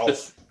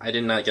myself. I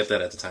did not get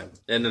that at the time.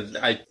 And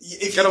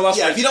if you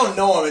don't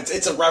know him,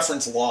 it's a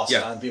reference lost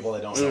on people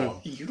that don't know him.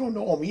 You don't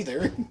know him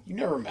either. You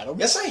never met him.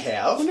 Yes, I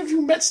have. When have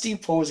you met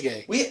Steve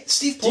Posgay?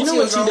 Steve Posgay. Do you know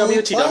what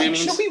TW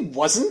means? No, he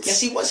wasn't.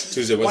 Yes, he was.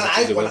 Tuesday, when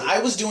I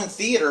was doing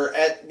theater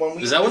when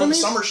we were doing the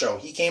summer show,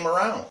 he came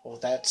around. Well,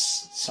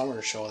 that's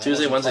summer show. That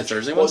Tuesday, Wednesday,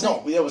 Thursday, Wednesday?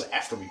 Well, no, that was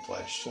after we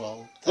pledged.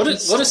 Well, what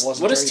does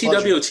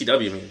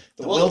TWTW mean?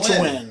 The will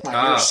to win.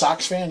 You're a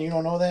Sox fan? You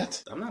don't know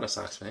that? I'm not a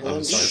Sox fan. I'm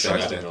a Sox fan.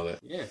 I didn't know that.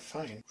 Yeah.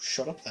 Fine.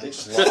 Shut up then. They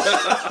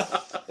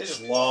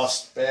just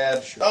lost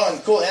bad. Oh,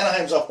 and cool.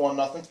 Anaheim's up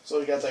 1-0, so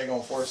we got that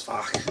going for us.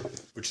 Fuck.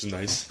 Which is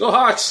nice. Go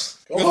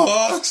Hawks! Go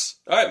Hawks!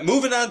 All right,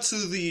 moving on to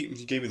the.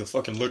 You gave me the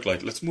fucking look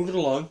like. Let's move it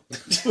along.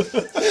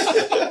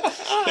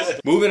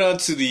 Moving on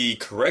to the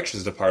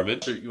corrections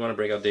department. So you want to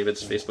break out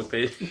David's Facebook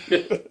page?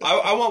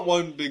 I want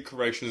one big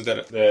correction is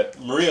that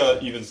Maria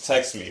even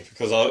texted me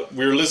because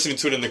we were listening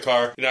to it in the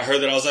car and I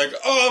heard that I was like,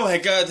 oh my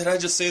god, did I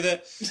just say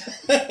that?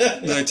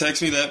 Then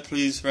text me that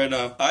please right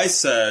now. I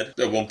said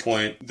at one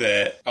point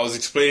that I was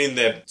explaining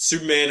that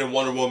Superman and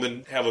Wonder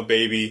Woman have a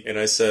baby and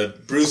I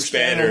said Bruce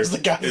Banner is the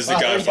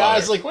Godfather. Yeah, I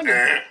was like,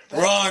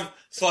 wrong.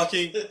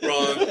 Fucking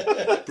wrong.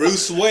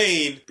 Bruce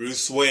Wayne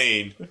is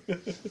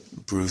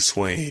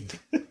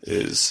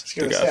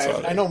the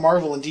Godfather. I know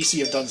Marvel and DC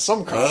have done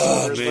some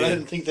crossovers, but I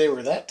didn't think they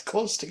were that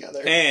close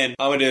together. And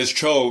Amadeus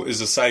Cho is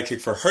the sidekick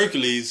for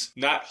Hercules,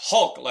 not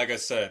Hulk, like I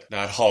said.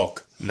 Not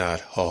Hulk.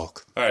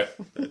 Alright,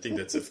 I think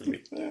that's it for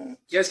me. You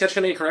guys catch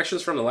any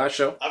corrections from the last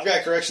show? I've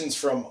got corrections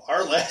from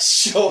our last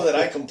show that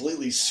I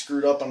completely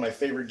screwed up on my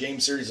favorite game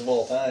series of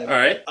all time.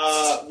 Alright.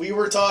 We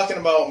were talking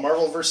about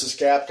Marvel vs.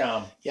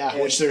 Capcom.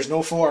 Yeah, which there's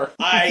no 4.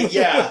 I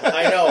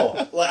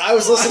know. Like, I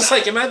was listening. I was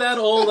like, am I that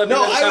old? I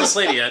haven't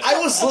played it yet. I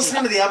was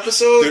listening to the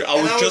episode. Dude,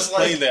 I was just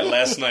playing that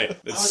last night.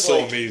 It's so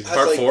amazing.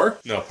 Part 4?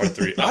 No, part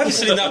 3.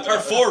 Obviously not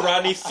part 4,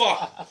 Rodney.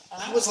 Fuck.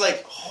 I was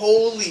like,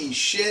 holy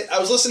shit. I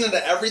was listening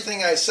to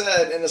everything I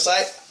said, and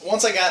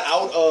once I got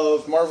out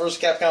of Marvel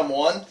vs. Capcom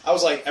 1, I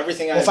was like,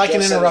 everything I if I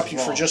can interrupt you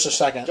wrong. for just a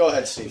second. Go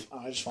ahead, Steve.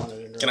 I just wanted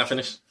to interrupt. Can I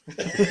finish?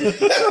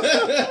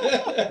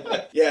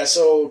 Yeah,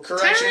 so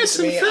corrections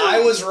to me.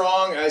 I was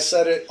wrong. I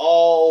said it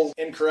all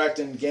incorrect,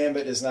 and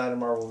Gambit is not in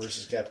Marvel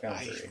vs. Capcom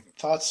 3. I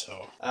thought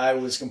so. I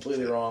was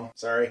completely wrong.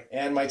 Sorry.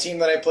 And my team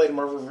that I played in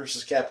Marvel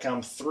vs.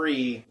 Capcom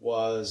 3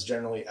 was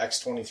generally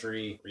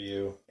X-23,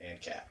 Ryu, and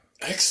Cap.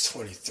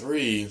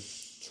 X-23.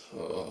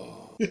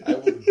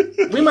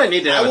 We might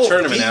need to have a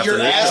tournament after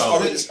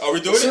this. Are we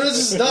doing it? As soon as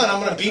this is done,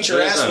 I'm going to beat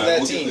your ass with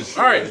that team.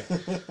 All right.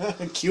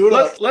 Cue it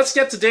up. Let's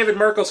get to David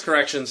Merkel's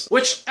corrections,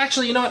 which,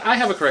 actually, you know what? I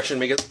have a correction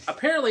because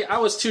apparently I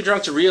was too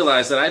drunk to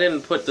realize that I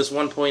didn't put this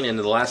one point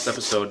into the last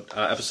episode,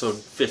 episode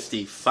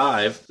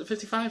 55. Is it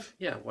 55?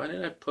 Yeah, why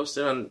didn't I post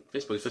it on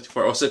Facebook? It's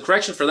 54. Oh, so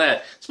correction for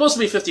that. It's supposed to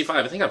be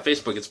 55. I think on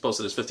Facebook it's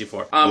posted as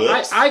 54.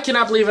 I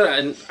cannot believe it,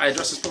 and I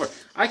addressed this before.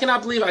 I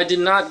cannot believe I did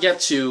not get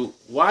to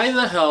why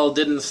the hell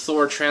didn't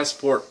Thor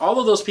transport all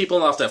of those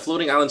people off that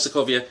floating island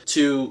Sokovia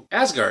to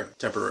Asgard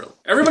temporarily?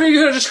 Everybody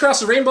could have just crossed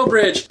the Rainbow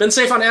Bridge, been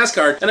safe on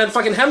Asgard, and then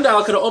fucking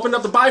Heimdall could have opened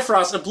up the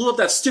Bifrost and blew up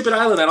that stupid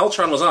island that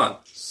Ultron was on.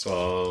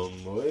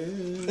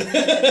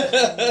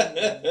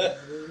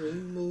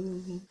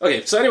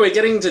 Okay, so anyway,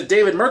 getting to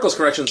David Merkel's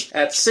corrections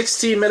at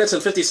 16 minutes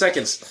and 50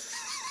 seconds.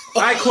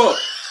 I quote,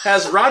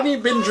 has Rodney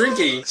been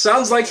drinking?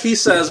 Sounds like he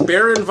says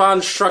Baron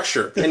von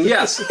Structure. And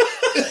yes,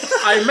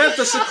 I meant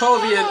the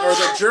Sokovian, or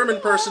the German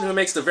person who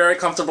makes the very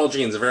comfortable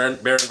jeans, Baron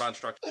von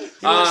Struck. He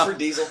works for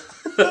Diesel.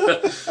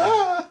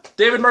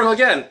 David Merkel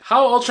again.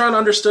 How Ultron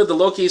understood the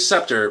Loki's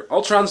scepter.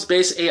 Ultron's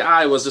base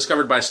AI was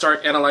discovered by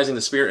Stark analyzing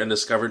the spear and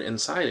discovered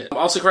inside it.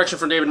 Also, correction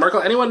from David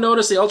Merkel. Anyone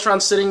notice the Ultron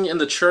sitting in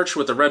the church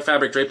with the red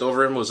fabric draped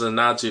over him was a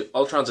nod to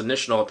Ultron's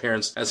initial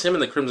appearance as him in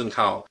the Crimson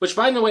Cowl? Which,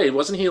 by the way,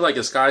 wasn't he like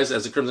disguised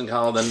as the Crimson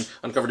Cowl, then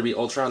uncovered to be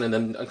Ultron, and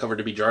then uncovered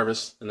to be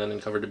Jarvis, and then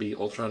uncovered to be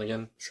Ultron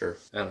again? Sure.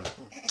 I don't know.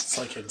 It's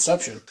like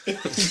Inception.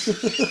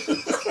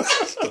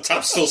 The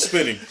top's still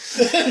spinning.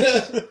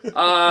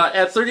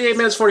 At 38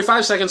 minutes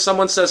 45 seconds,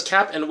 someone says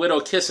Cap and Widow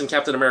kiss in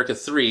Captain America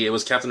 3. It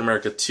was Captain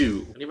America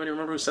 2. Anybody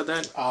remember who said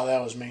that? Oh,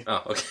 that was me.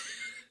 Oh, okay.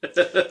 I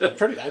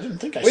didn't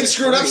think I Way said to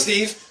screw it up, 3.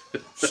 Steve.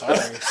 Sorry.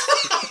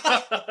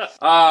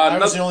 I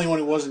was the only one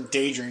who wasn't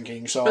day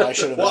drinking, so I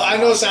should have. Well, I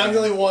know I'm the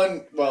only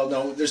one. Well,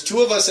 no, there's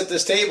two of us at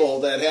this table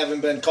that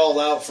haven't been called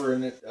out for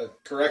a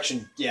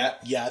correction yet.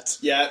 Yet.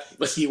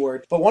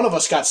 Keyword. But one of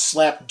us got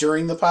slapped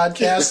during the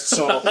podcast,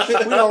 so we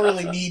don't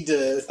really need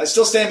to. I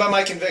still stand by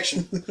my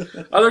conviction.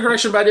 Other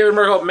correction by David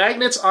Merkel.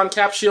 Magnets on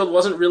Cap Shield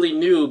wasn't really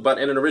new, but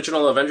in an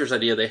original Avengers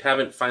idea, they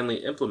haven't finally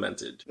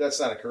implemented.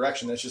 That's not a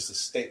correction. That's just a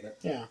statement.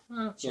 Yeah.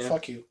 So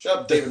fuck you. Shut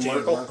up, David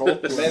Merkel.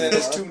 Man, that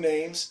has two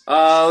names.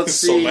 Let's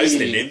see. So nice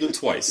they named him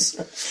twice.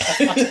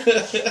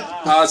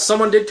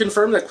 Someone did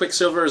confirm that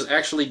Quicksilver is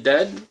actually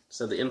dead.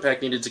 Said the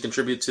impact needed to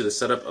contribute to the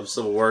setup of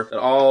Civil War. That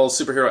all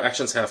superhero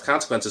actions have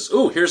consequences.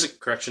 Ooh, here's a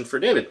correction for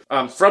David.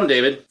 From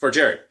David for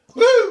Jared.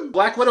 Woo!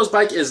 Black Widow's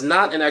bike is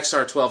not an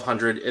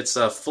XR1200. It's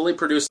a fully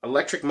produced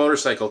electric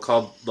motorcycle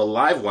called the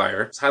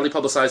Livewire. It's highly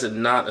publicized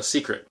and not a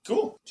secret.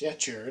 Cool. Yeah,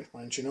 Jared.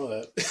 Why didn't you know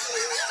that?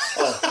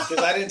 Oh, because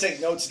I didn't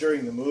take notes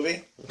during the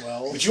movie.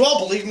 Well, But you all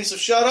believe me, so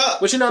shut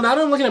up. Which, now that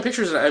I'm looking at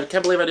pictures, I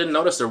can't believe I didn't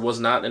notice there was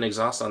not an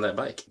exhaust on that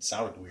bike. It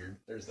sounded weird.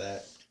 There's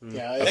that.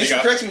 yeah. Thanks for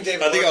correcting me,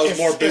 David. I think I was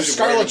more busy. If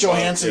Scarlett worrying about-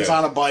 Johansson's yeah.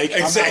 on a bike, I'm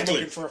not Exactly.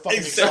 looking for a fucking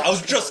Exactly. I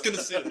was just gonna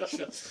say that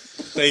shit.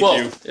 Thank Well,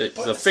 you. it's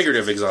a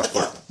figurative exhaust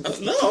port.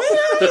 No,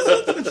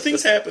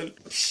 things happen.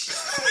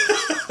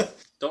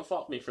 Don't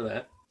fault me for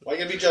that. Why you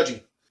gotta be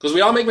judgy? Because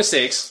we all make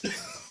mistakes.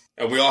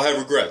 And we all have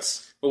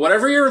regrets. But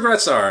whatever your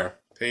regrets are,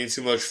 Paying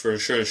too much for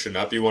insurance should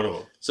not be one of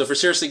them. so for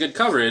seriously good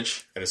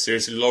coverage, At a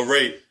seriously low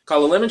rate,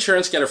 call Limb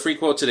Insurance, get a free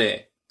quote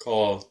today.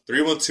 call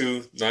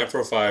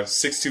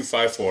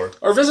 312-945-6254.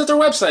 Or visit their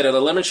website at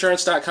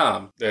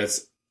aliminsurance.com.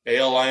 That's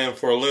ALIM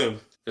for a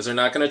limb. Because they're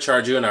not going to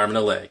charge you an arm and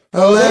a leg.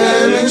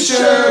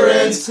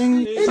 insurance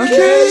in case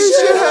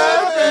it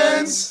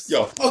happens.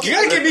 Yo, you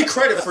gotta give me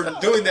credit for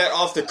doing that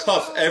off the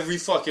cuff every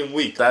fucking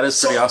week. That is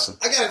pretty awesome.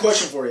 I got a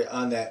question for you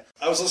on that.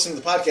 I was listening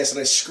to the podcast and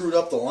I screwed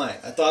up the line.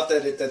 I thought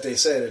that they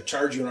said to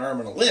charge you an arm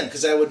and a limb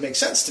because that would make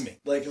sense to me.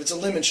 Like if it's a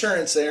limb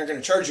insurance, they aren't going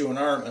to charge you an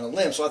arm and a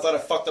limb. So I thought I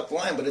fucked up the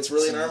line, but it's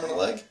really an arm and a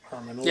leg.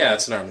 Arm and a Yeah, limb.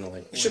 it's an arm and a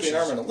leg. It should be an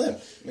arm and a limb.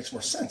 Makes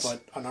more sense.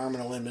 But an arm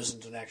and a limb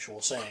isn't an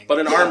actual saying. But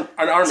an arm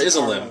is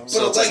a limb. But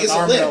So a it's leg like, is a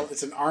arm limb.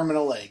 it's an arm and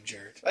a leg,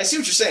 Jared. I see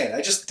what you're saying.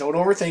 I just Don't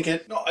overthink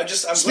it. I'm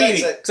Speedy.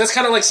 glad that. 'cause that's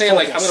kind of like saying,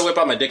 like, I'm Focus. going to whip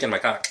out my dick and my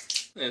cock.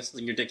 Yeah, it's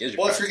like your dick is your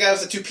Well, cock. if you're a guy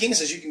with the two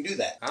penises, you can do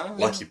that.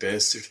 Lucky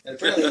bastard. And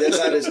apparently, that's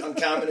not as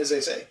uncommon as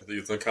they say. I think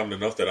it's uncommon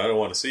enough that I don't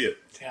want to see it.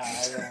 Yeah,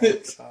 I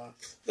don't.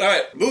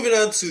 Alright, moving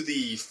on to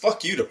the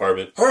fuck you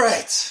department.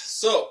 Alright,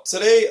 so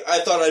today I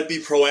thought I'd be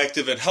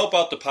proactive and help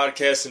out the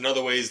podcast in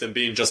other ways than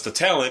being just a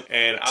talent,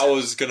 and I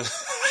was gonna...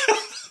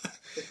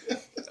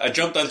 I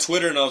jumped on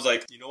Twitter and I was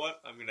like, you know what?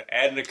 I'm going to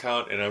add an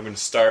account and I'm going to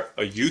start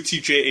a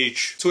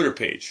UTJH Twitter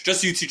page.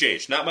 Just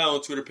UTJH. Not my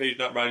own Twitter page,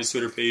 not Ronnie's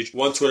Twitter page.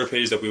 One Twitter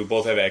page that we would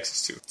both have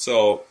access to.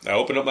 So I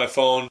open up my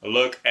phone, I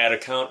look, add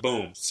account,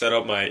 boom. Set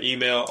up my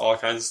email, all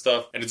kinds of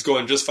stuff. And it's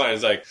going just fine.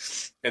 It's like...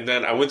 And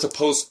then I went to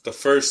post the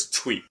first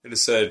tweet, and it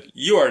said,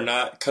 you are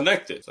not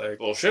connected. It's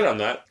like, well, shit, I'm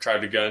not.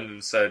 Tried again, and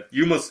it said,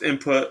 you must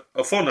input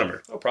a phone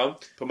number. No problem.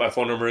 Put my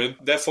phone number in.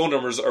 That phone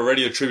number is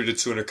already attributed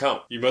to an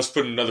account. You must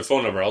put another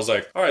phone number. I was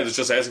like, all right, it's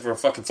just asking for a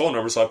fucking phone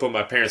number, so I put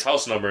my parents'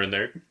 house number in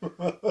there,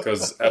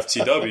 because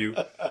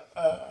FTW.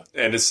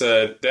 And it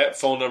said, that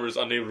phone number is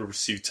unable to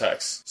receive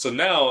text. So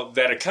now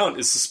that account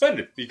is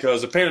suspended,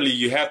 because apparently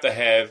you have to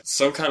have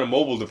some kind of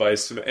mobile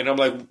device. And I'm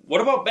like, what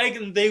about back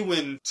in the day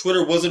when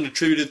Twitter wasn't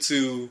attributed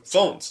to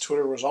phones?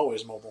 Twitter was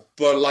always mobile.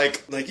 But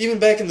like even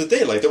back in the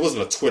day, like there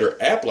wasn't a Twitter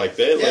app like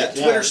that. Yeah, Like,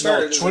 Twitter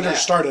started as an Twitter app.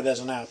 started as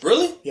an app.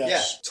 really?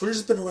 Yes.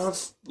 Twitter's been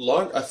around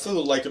long. I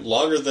feel like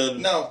longer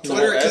than No,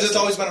 Twitter, because it's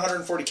always been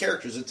 140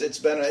 characters. It's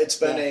been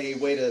a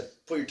way to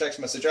put your text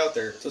message out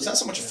there. So it's not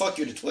so much a fuck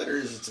you to Twitter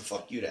as it's a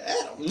fuck you to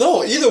Adam.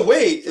 No, either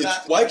way,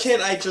 not- why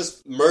can't I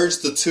just merge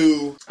the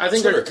two? I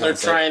think Twitter they're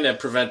accounts, trying to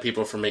prevent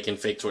people from making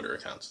fake Twitter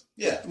accounts.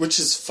 Yeah. which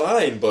is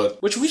fine,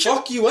 but Which we should-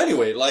 fuck you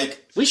anyway.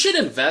 Like, We should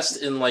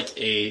invest in like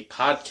a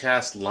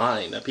podcast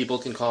line that people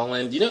can call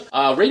in. You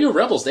know, Radio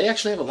Rebels, they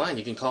actually have a line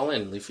you can call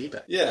in and leave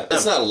feedback. yeah,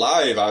 it's not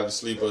live,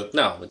 obviously, but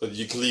No.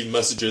 you can leave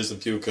messages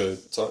and people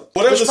could talk.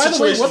 Whatever Which, the by the way,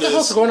 situation what the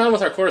hell's is. going on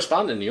with our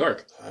correspondent in New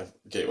York?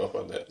 Gave up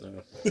on that.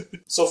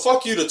 So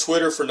fuck you to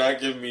Twitter for not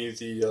giving me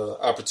the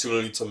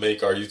opportunity to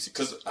make our YouTube,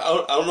 because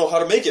I don't know how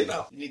to make it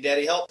now. You need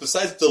daddy help?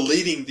 Besides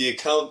deleting the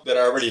account that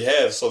I already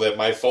have so that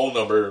my phone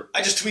number...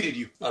 I just tweeted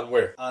you. On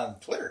where? On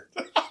Twitter.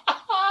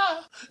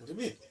 What do you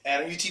mean?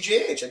 Adam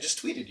UTJH. I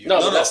just tweeted you.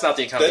 No, that's not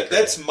the account.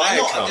 That's my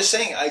account. I'm just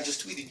saying, I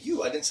just tweeted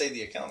you. I didn't say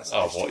the account.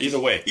 Either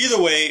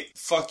way,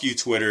 fuck you,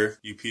 Twitter,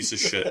 you piece of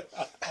shit.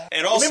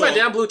 And also, give me my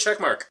damn blue check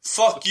mark.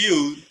 Fuck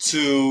you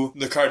to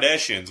the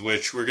Kardashians,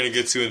 which we're gonna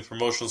get to in the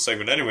promotional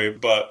segment anyway.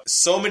 But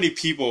so many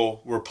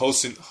people were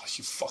posting, "Oh,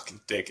 you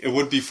fucking dick." It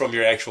would be from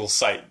your actual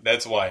site.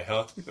 That's why,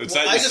 huh? It's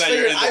well, not, I just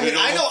figured.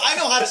 I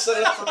know how to set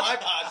it up for my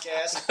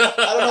podcast.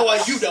 I don't know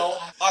why you don't.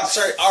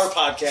 Sorry, our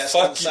podcast.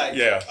 Fuck on the site.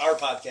 Yeah, our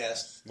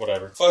podcast.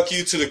 Whatever. Fuck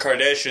you to the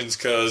Kardashians,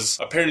 because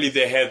apparently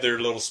they had their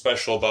little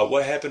special about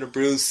what happened to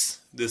Bruce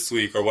this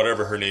week, or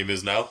whatever her name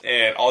is now.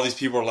 And all these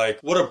people are like,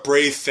 what a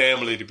brave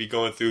family to be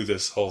going through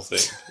this whole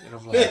thing. And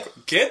I'm like,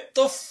 get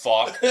the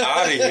fuck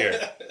out of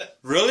here.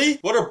 Really?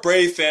 What a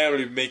brave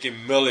family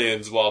making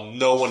millions while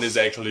no one is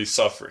actually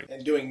suffering.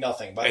 And doing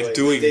nothing, by the way.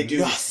 Doing they do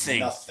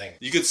nothing.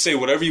 You could say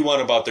whatever you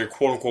want about their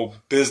quote-unquote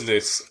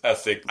business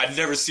ethic. I'd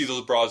never see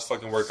those broads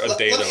fucking work a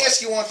day. Let me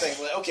ask you one thing.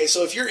 Okay,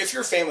 so if you're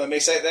a family that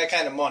makes that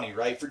kind of money,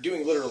 right, for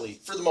doing literally,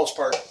 for the most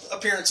part,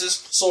 appearances,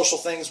 social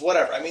things,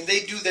 whatever. I mean, they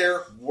do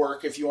their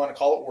work, if you want to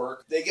call it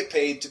work. They get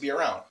paid to be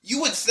around.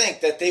 You would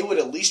think that they would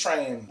at least try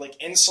and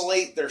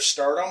insulate their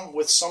stardom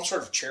with some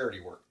sort of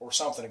charity work or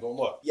something to go,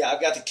 look, yeah,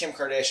 I've got the Kim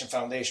Kardashian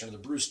Foundation or the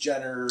Bruce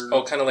Jenner.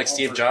 Oh, kind of like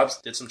Steve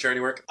Jobs did some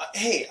charity work?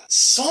 Hey,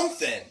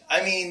 something.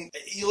 I mean,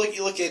 you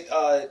look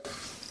at...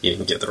 You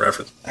didn't get the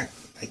reference. I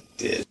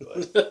did,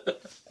 but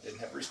I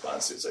didn't have a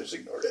response to it, so I just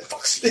ignored it.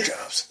 Fuck Steve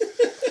Jobs.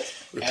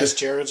 As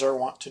Jared's are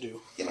wont to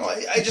do. You know,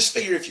 I just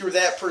figured if you were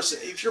that person,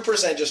 if you're a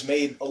person that just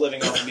made a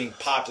living off of being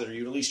popular,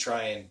 you'd at least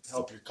try and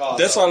help your cause.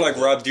 That's why I like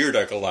Rob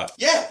Dyrdek a lot.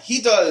 Yeah,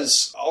 he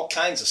does all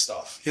kinds of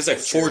stuff. He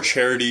has 4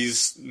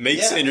 charities,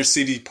 makes inner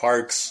city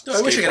parks. No,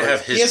 I wish I could have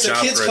his job. He has the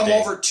kids come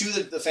over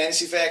to the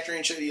Fantasy Factory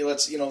and he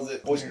lets,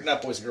 the boys,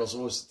 not boys and girls,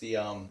 what was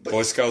it, the...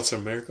 Boy Scouts of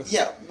America?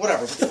 Yeah,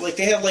 whatever. But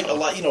they have a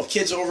lot,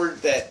 kids over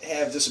that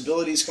have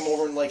disabilities come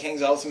over and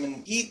hangs out with him,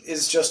 and he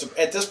is just,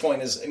 at this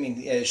point,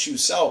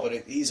 shoes sell, but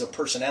he's a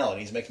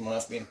personality. He's making money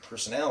off being a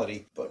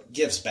personality, but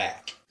gives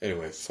back.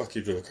 Anyway, fuck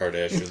you to the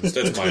Kardashians.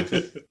 That's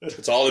mine.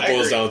 That's all it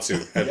boils down to.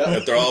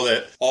 After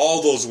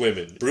all those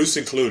women, Bruce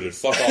included,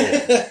 fuck all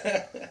of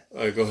them.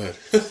 All right, go ahead.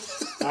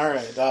 All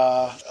right,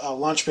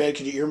 Launchpad,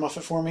 could you earmuff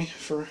it for me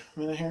for a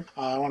minute here?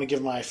 I want to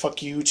give my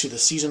fuck you to the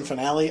season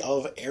finale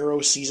of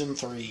Arrow Season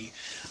 3.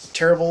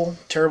 Terrible,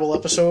 terrible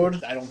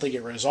episode. I don't think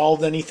it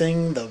resolved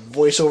anything. The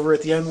voiceover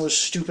at the end was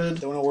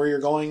stupid. Don't know where you're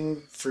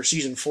going for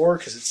Season 4,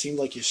 because it seemed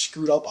like you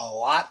screwed up a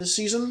lot this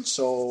season.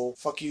 So,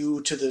 fuck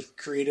you to the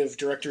creative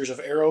directors of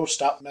Arrow.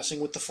 Stop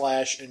messing with the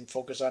Flash and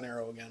focus on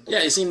Arrow again. Yeah,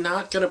 is he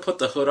not going to put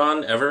the hood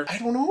on ever? I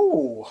don't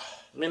know.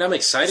 I mean, I'm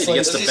excited. He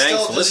gets to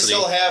bang Felicity. Does he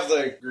still have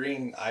the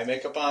green eye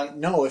makeup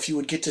on? No, if you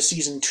would get to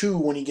Season 2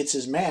 when he gets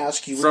his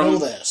mask, you would know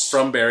this.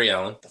 From Barry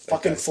Allen. The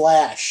fucking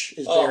Flash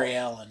is Barry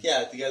Allen.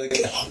 Yeah, the guy that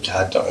gets... Oh,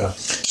 God, don't know.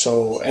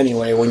 So,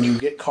 anyway, when you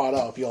get caught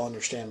up, you'll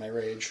understand my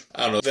rage.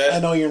 I don't know.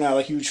 I know you're not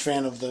a huge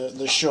fan of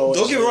the show.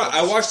 Don't get me wrong,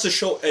 I watch the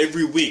show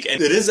every week,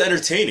 and it is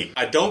entertaining.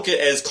 I don't get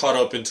as caught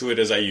up into it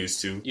as I used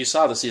to. You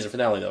saw the season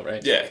finale, though,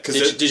 right? Yeah.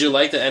 Did you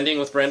like the ending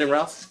with Brandon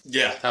Routh?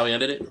 Yeah. How he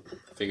ended it?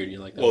 I figured you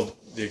liked that. Well,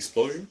 the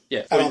explosion?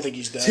 Yeah. I don't think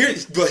he's dead.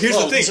 Here's the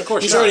thing. Of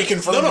course he's already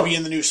confirmed to be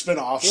in the new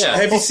spinoff. Yeah.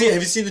 Have you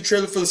seen the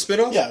trailer for the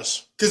spinoff?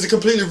 Yes. Because it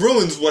completely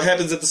ruins what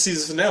happens at the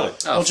season finale.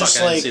 Oh, well,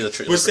 just I didn't see the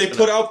trailer. Which they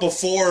put out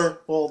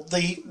before. Well,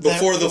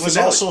 before the it was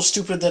finale. also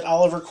stupid that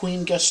Oliver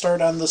Queen guest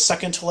starred on the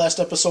second to last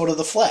episode of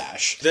The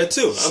Flash. That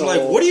too. I'm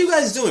like, what are you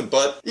guys doing?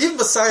 But even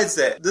besides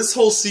that, this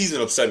whole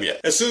season upset me.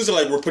 As soon as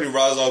we're putting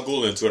Ra's al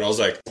Ghul into it, I was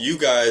like, you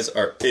guys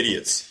are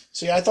idiots.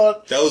 See, I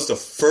thought... That was the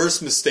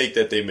first mistake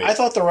that they made. I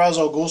thought the Ra's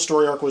al Ghul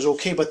story arc was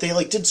okay, but they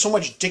did so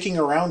much dicking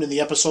around in the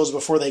episodes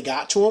before they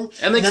got to him,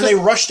 and then they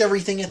rushed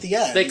everything at the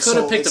end. They could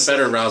have picked a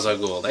better Ra's al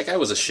Ghul. That guy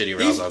was a shitty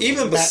Ra's al Ghul.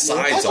 Even besides all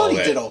that. I thought he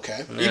did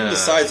okay. Even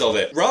besides all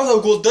that. Ra's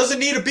al Ghul doesn't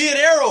need to be an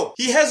Arrow.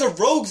 He has a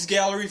rogues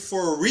gallery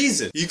for a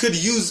reason. You could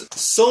use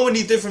so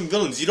many different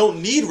villains. You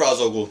don't need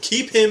Ra's al Ghul.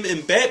 Keep him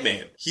in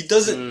Batman. He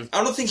doesn't...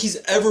 I don't think he's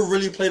ever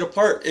really played a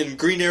part in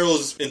Green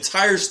Arrow's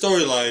entire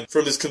storyline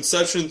from his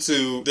conception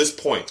to this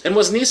point. And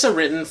was Nisa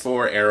written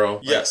for Arrow?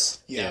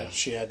 Yes. Yeah,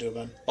 she had to have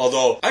been.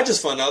 Although, I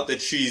just found out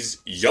that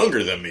she's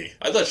younger than me.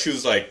 I thought she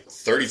was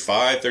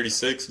 35,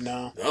 36.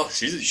 No. No,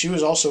 she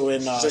was also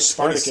in Spartacus,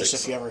 26.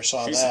 If you ever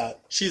saw that.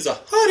 She's a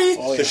hottie.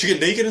 Oh, yeah. Does she get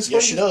naked in Spartacus?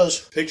 Yes, she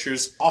does.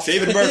 Pictures.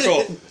 David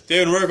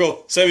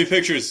Merkel, send me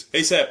pictures.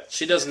 ASAP.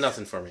 She does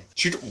nothing for me.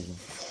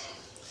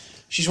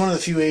 She's one of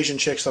the few Asian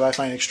chicks that I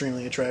find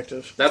extremely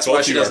attractive. That's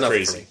why she does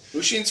nothing for me.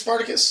 Who's she in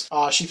Spartacus?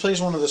 She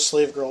plays one of the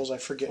slave girls. I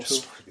forget who.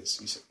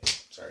 Spartacus.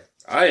 Sorry.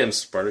 I am You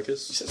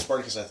Spartacus. said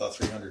Spartacus, I thought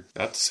 300.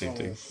 Not the same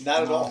thing.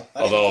 Not at all.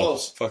 Not even Although,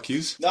 close. fuck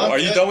yous? No, Are I'm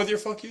you good. done with your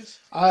fuck yous?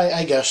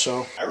 I guess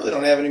so. I really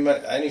don't have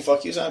any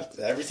fuck yous on.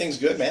 Everything's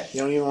good, man.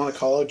 You don't even want to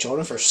call out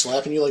Jonah for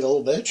slapping you like a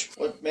little bitch?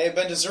 What may have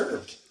been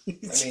deserved. I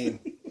mean,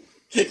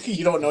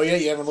 You don't know yet?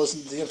 You haven't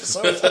listened to the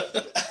episode?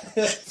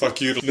 Fuck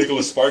you to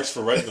Nicholas Sparks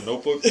for writing the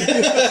Notebook.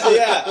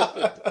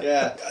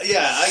 yeah.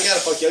 I gotta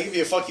fuck you. I'll give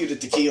you a fuck you to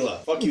tequila.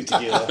 Fuck you,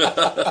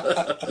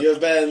 tequila. You have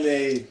been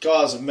the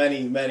cause of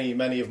many, many,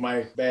 many of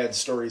my bad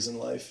stories in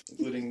life,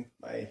 including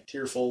my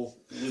tearful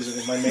losing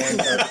of my man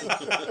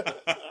card.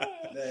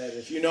 That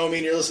if you know me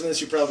and you're listening to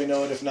this, you probably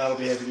know it. If not, I'll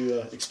be happy to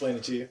explain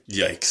it to you.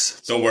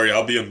 Yikes. Don't worry,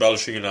 I'll be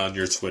embellishing it on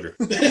your Twitter.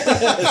 You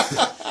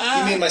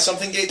mean my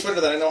something gay Twitter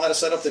that I know how to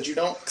set up that you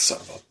don't? Son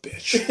of a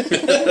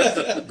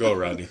bitch. Go,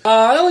 Rodney.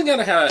 I only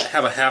gotta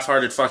have a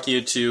half-hearted fuck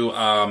you to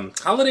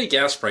holiday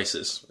gas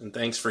prices, and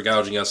thanks for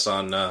gouging us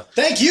on.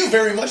 Thank you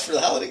very much for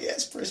the holiday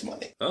gas price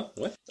money. Oh,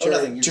 what? Oh,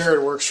 nothing.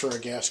 Jared works for a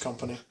gas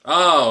company.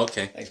 Oh,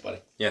 okay. Thanks, buddy.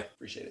 Yeah,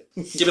 Appreciate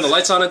it. keeping the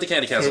lights on at the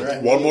Candy Castle.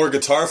 Right. One more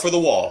guitar for the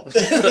wall.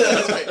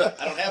 That's right.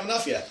 I don't have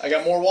enough yet. I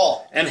got more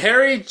wall. And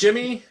Harry,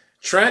 Jimmy,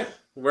 Trent,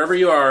 wherever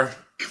you are,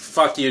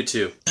 fuck you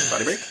too.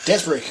 Body break.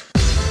 Dance break.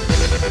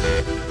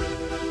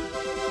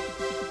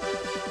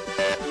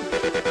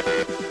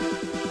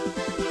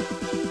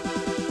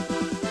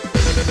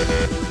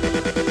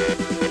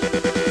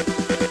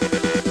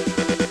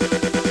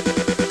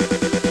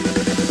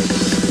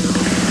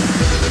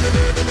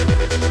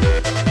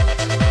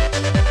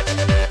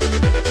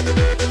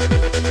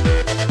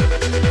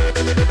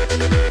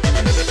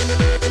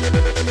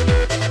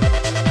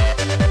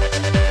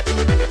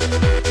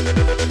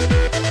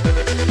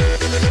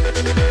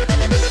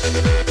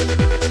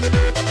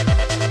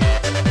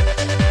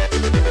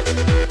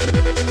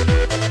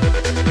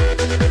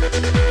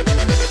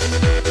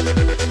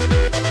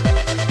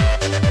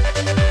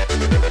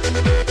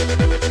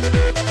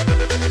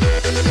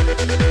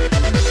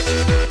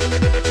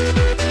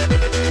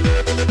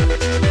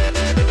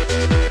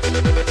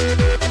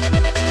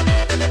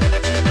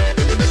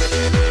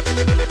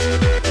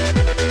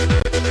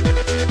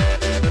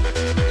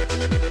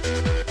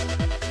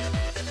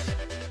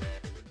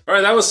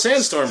 That was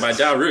Sandstorm by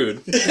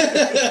Darude.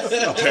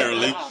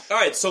 Apparently.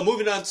 Alright, so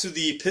moving on to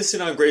the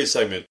Pissing on Grave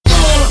segment.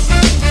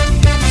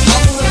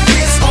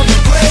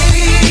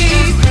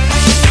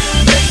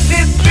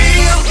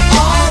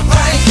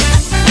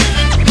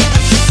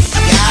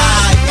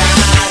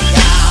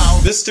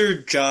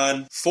 Mr.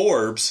 John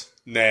Forbes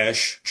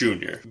Nash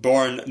Jr.,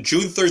 born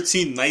June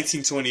 13,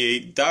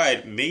 1928,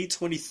 died May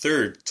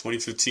 23rd,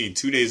 2015,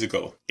 2 days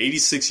ago.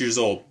 86 years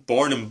old.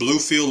 Born in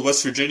Bluefield,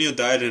 West Virginia,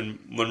 died in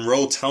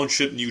Monroe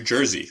Township, New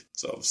Jersey.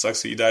 So,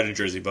 sucks that you died in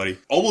Jersey, buddy.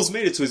 Almost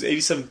made it to his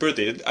 87th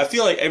birthday. I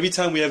feel like every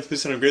time we have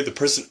Pissing on Grave, the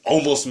person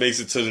almost makes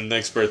it to the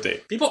next birthday.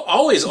 People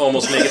always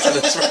almost make it to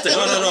this birthday.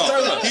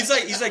 No. He's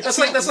like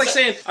That's like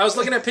saying I was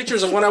looking at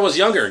pictures of when I was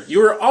younger.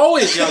 You were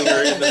always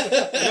younger.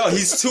 No,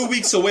 he's 2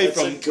 weeks away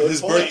from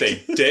his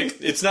birthday, dick.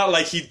 It's not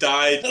like he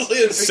died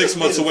 6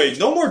 months away.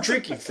 No more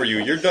drinking for you.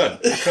 You're done.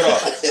 You're cut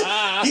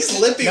off. He's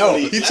limping. No.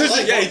 When He turns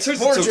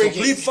into a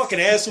complete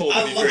fucking asshole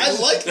when he drinks.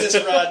 I like this,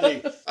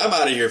 Rodney. I'm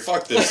out of here.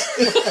 Fuck this.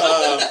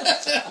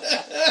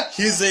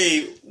 He's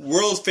a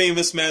world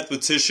famous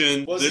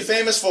mathematician. What was he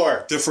famous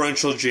for?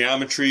 Differential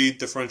geometry,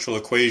 differential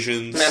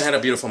equations. Man had a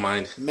beautiful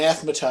mind.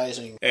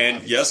 Mathematizing.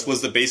 And yes,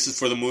 was the basis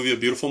for the movie A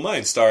Beautiful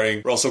Mind,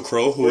 starring Russell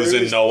Crowe, who was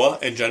in Noah,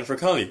 and Jennifer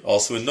Connelly,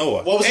 also in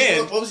Noah. What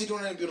was he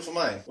doing in A Beautiful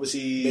Mind? Was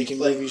he Making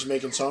movies,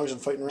 making songs, and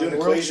fighting around doing the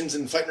world? equations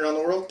and fighting around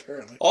the world?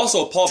 Apparently.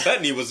 Also, Paul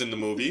Bettany was in the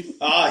movie,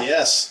 Ah,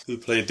 yes. who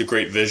played the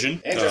Great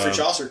Vision. And Geoffrey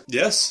Chaucer.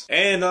 Yes.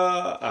 And,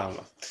 I don't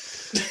know.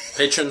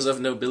 Patrons of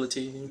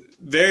nobility.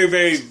 Very,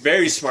 very,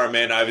 very smart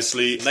man,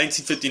 obviously.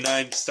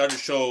 1959, started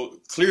to show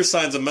clear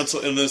signs of mental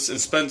illness and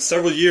spent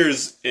several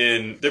years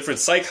in different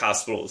psych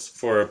hospitals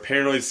for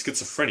paranoid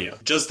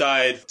schizophrenia. Just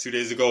died 2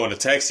 days ago in a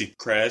taxi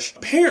crash.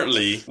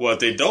 Apparently, what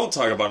they don't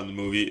talk about in the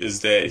movie is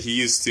that he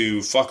used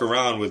to fuck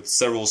around with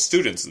several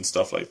students and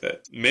stuff like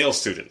that. Male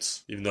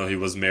students, even though he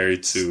was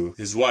married to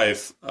his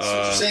wife. So what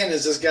you're saying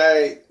is this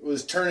guy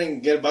was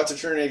about to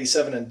turn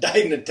 87 and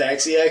died in a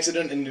taxi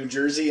accident in New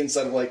Jersey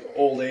instead of like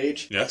old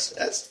age? Yes.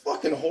 That's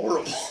fucking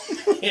horrible,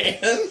 man.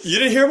 You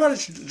didn't hear about it?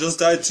 He just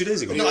died 2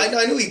 daaz ago. No,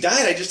 I knew he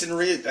died. I just didn't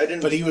read. I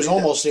didn't. But he was read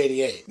almost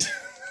 88.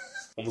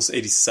 Almost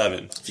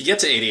 87. If you get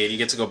to 88, you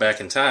get to go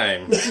back in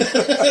time.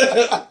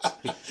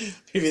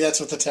 Maybe that's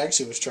what the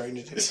taxi was trying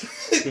to do.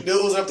 that.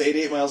 Bill was up to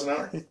 88 miles an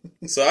hour.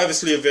 So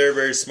obviously a very,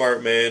 very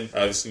smart man.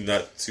 Obviously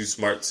not too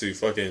smart to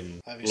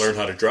fucking learn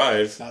how to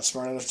drive. Not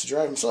smart enough to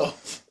drive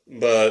himself.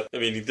 But, I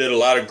mean, he did a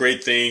lot of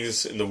great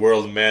things in the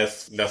world of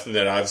math. Nothing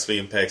that obviously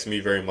impacts me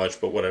very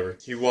much, but whatever.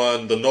 He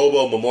won the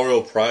Nobel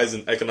Memorial Prize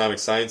in Economic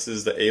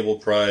Sciences, the Abel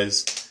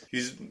Prize.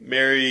 He's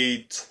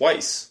married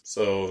twice,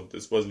 so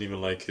this wasn't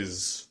even like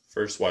his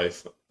first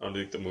wife. I don't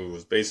think the movie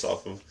was based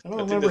off of. I don't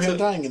remember him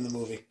dying in the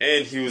movie.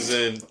 And he was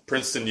in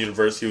Princeton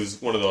University. He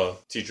was one of the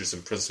teachers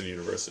in Princeton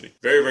University.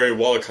 Very, very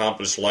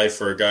well-accomplished life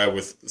for a guy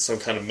with some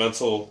kind of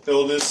mental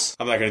illness.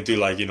 I'm not going to do,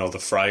 like, the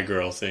Fry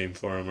Girl theme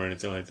for him or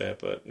anything like that,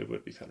 but it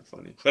would be kind of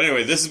funny. But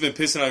anyway, this has been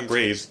Pissing on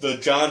Graves, the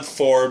John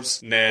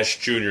Forbes Nash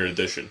Jr.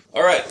 edition.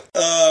 All right,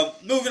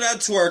 moving on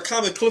to our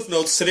comic cliff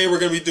notes. Today we're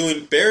going to be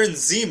doing Baron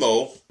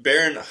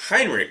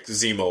Heinrich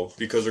Zemo,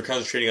 because we're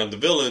concentrating on the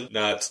villain,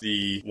 not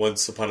the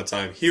once upon a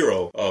time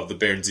hero of the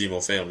Baron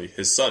Zemo family,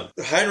 his son.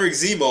 Heinrich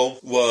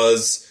Zemo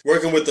was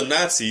working with the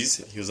Nazis.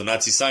 He was a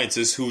Nazi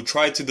scientist who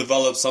tried to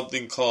develop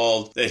something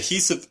called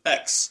adhesive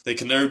X that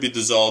can never be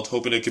dissolved,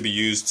 hoping it could be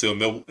used to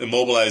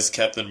immobilize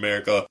Captain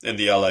America and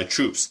the Allied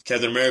troops.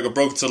 Captain America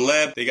broke into the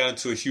lab, they got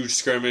into a huge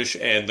skirmish,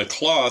 and the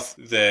cloth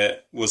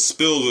that was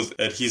spilled with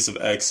adhesive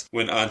X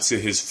went onto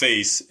his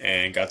face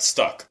and got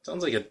stuck.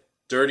 Sounds like a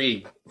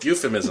dirty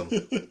euphemism.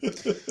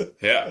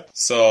 Yeah.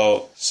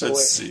 So let's wait,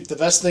 see. The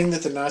best thing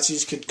that the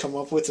Nazis could come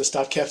up with to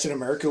stop Captain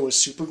America was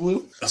super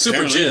glue?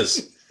 Super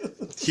jizz.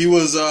 He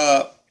was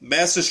a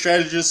master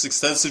strategist,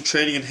 extensive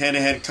training in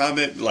hand-to-hand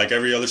combat, like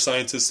every other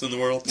scientist in the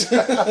world.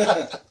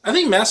 I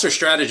think master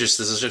strategist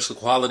is just a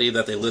quality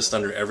that they list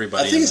under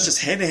everybody. I think it's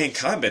just hand-to-hand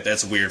combat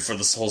that's weird for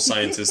this whole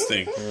scientist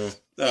thing.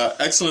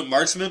 Excellent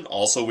marksman,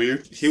 also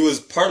weird. He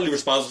was partly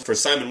responsible for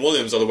Simon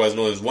Williams, otherwise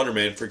known as Wonder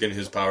Man, for getting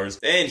his powers.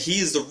 And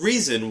he's the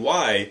reason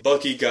why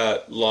Bucky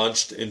got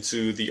launched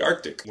into the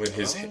Arctic when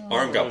his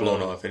arm got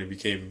blown off and he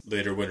became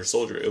later Winter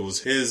Soldier. It was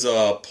his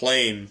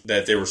plane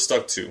that they were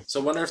stuck to. So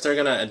I wonder if they're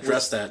going to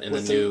address that in the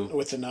new...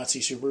 With the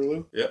Nazi super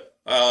glue? Yep.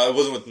 It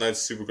wasn't with the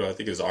Nazi Supergirl. I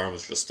think his arm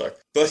was just stuck.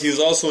 But he was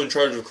also in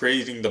charge of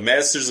creating the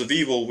Masters of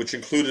Evil, which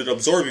included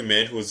Absorbing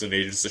Man, who was in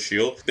Agents of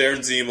S.H.I.E.L.D., Baron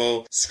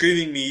Zemo,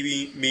 Screaming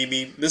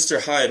Mimi,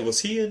 Mr. Hyde.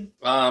 Was he in?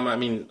 I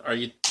mean,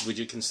 would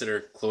you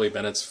consider Chloe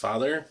Bennett's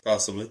father?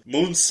 Possibly.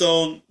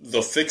 Moonstone,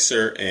 The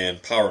Fixer,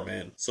 and Power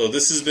Man. So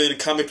this has been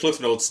Comic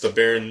Cliff Notes, the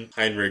Baron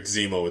Heinrich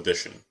Zemo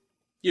edition.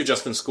 You've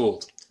just been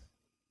schooled.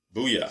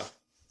 Booyah.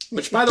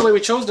 Which, by the way, we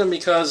chose him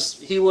because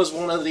he was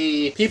one of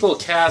the people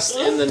cast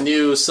in the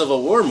new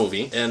Civil War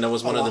movie, and that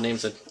was one of the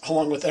names that...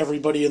 Along with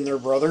everybody and their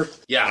brother.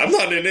 Yeah. I'm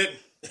not in it.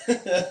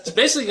 It's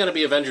basically going to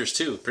be Avengers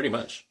 2, pretty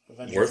much.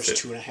 Avengers Worth it.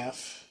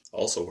 2.5.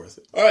 Also worth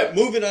it. All right,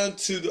 moving on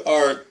to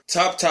our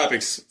top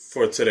topics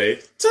for today.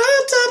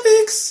 Top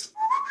topics!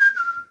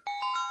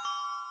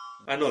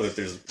 I know that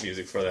there's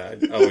music for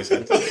that. I always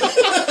had to. We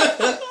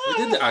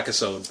did the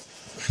episode.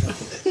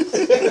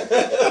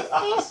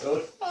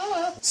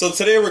 So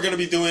today we're going to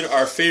be doing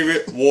our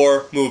favorite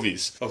war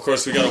movies. Of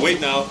course, we got to wait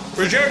now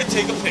for Jared to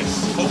take a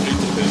piss. Hopefully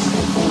it's a piss.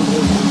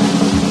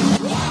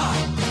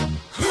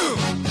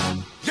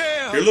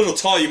 You're a little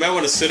tall. You might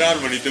want to sit down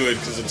when you do it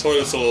because the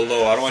toilet's a little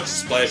low. I don't want you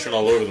splashing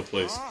all over the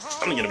place.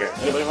 I'm going to get a beer.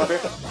 Anybody want a beer?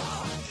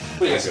 What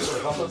do you guys do? Is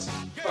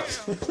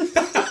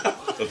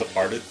that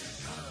departed?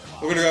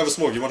 We're going to grab a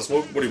smoke. You want to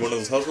smoke? What are you, one of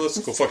those housewives?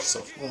 Go fuck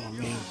yourself. Oh,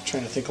 man. I'm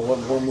trying to think of what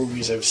war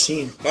movies I've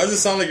seen. Why does it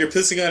sound like you're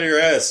pissing out of your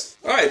ass?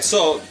 Alright,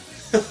 so,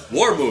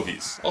 war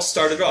movies. I'll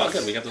start it off. Oh,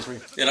 good. We got this right.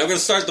 And I'm going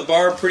to start the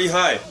bar pretty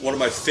high. One of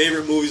my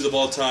favorite movies of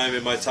all time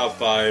in my top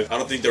 5. I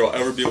don't think there will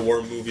ever be a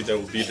war movie that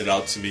will beat it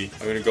out to me.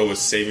 I'm going to go with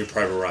Saving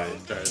Private Ryan.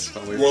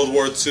 World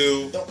War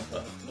II. Nope.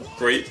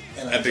 Great.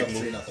 And Epic I'm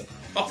movie. 3-0.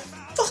 Oh,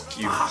 fuck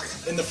you.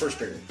 In the first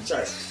period.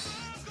 Sorry.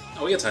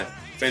 Oh, we got time.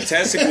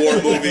 Fantastic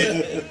war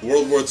movie.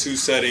 World War II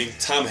setting.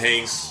 Tom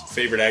Hanks,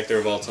 favorite actor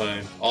of all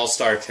time.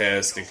 All-star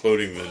cast,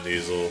 including Vin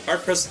Diesel.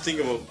 Hard pressed to think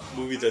of a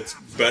movie that's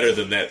better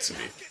than that to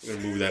me. I'm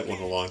going to move that one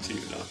along to you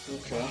now.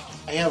 Okay.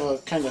 I have a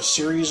kind of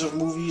series of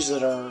movies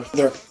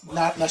they're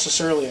not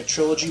necessarily a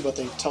trilogy, but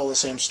they tell the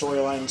same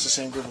storyline. It's the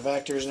same group of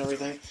actors and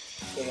everything.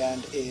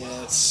 And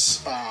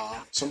it's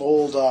some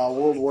old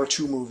World War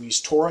II movies.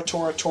 Tora,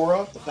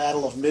 The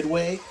Battle of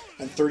Midway,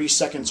 and 30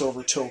 Seconds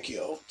Over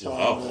Tokyo.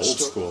 Old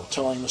school.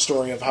 Telling the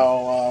story of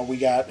how we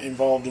got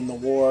involved in the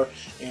war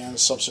and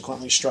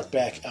subsequently struck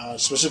back,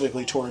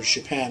 specifically towards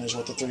Japan, is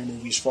what the 3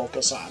 movies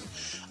focus on.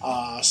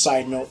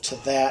 Side note to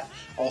that,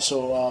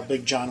 also a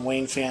big John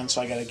Wayne fan,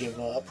 so I got to give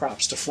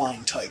props to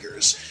Flying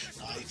Tigers.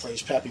 He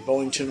plays Pappy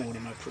Boyington, one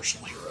of my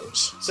personal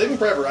heroes. Saving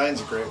Private Ryan's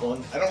a great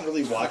one. I don't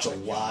really watch a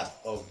lot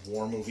of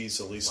war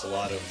movies, at least a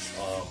lot of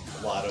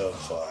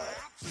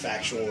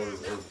factual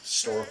or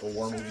historical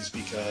war movies,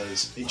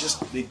 because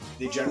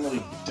they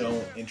generally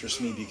don't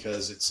interest me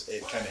because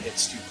it kind of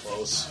hits too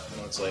close. You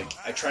know, it's like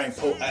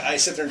I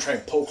sit there and try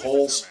and poke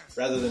holes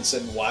rather than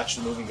sit and watch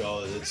the movie and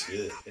go, this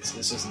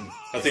isn't.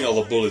 I think all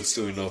the bullets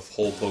do enough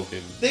hole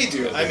poking. They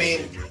do. I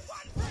mean.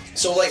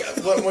 So, like,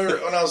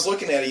 when I was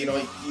looking at it, you know,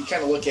 you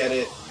kind of look at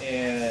it,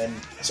 and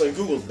so I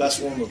googled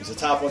best war movies. The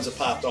top ones that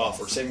popped off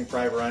were Saving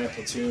Private Ryan,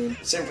 Platoon.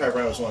 Saving Private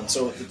Ryan was one.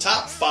 So the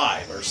top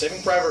 5 are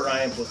Saving Private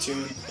Ryan,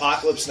 Platoon,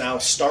 Apocalypse Now,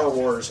 Star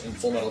Wars, and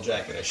Full Metal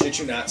Jacket. I shit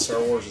you not,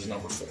 Star Wars is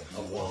number 4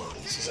 of war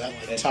movies. Is that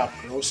like top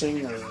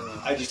grossing or?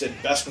 I just did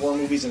best war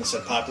movies and it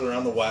said popular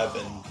on the web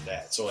and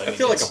that. So I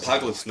feel like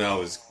Apocalypse Now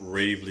is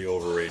gravely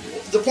overrated.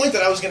 The point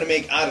that I was going to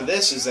make out of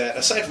this is that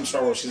aside from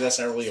Star Wars, because that's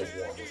not really a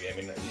war movie. I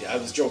mean, I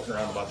was joking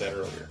around about that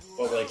earlier.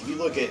 But like, if you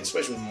look at,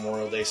 especially with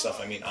Memorial Day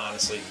stuff, I mean,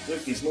 honestly, look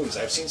at these movies.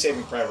 I've seen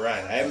Saving Private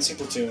Ryan. I haven't seen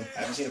Platoon. I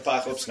haven't seen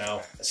Apocalypse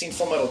Now. I've seen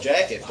Full Metal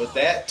Jacket. But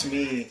that, to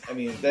me, I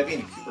mean, that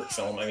being a Kubrick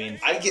film, I mean,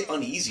 I get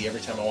uneasy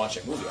every time I watch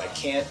that movie. I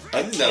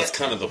think that's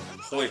kind of the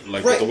point,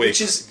 like right, the way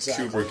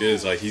exactly. Kubrick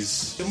is. Like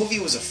the movie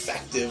was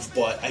effective,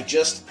 but I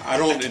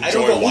don't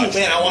enjoy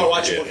watching. Man, I want to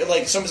watch it.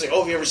 Like somebody's like,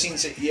 "Oh, have you ever seen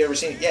it?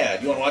 Yeah.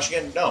 Do you want to watch it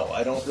again? No,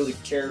 I don't really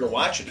care to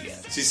watch it again.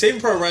 See,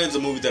 Saving Private Ryan is a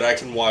movie that I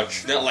can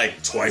watch not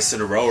like twice in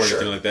a row or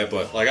anything like that,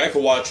 but like I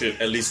could watch it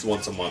at least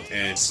once a month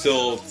and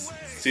still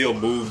feel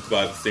moved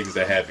by the things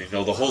that happen. You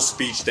know, the whole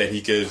speech that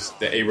he gives,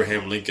 that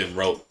Abraham Lincoln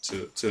wrote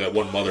to that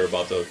one mother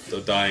about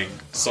the dying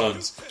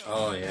sons.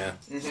 Oh, yeah.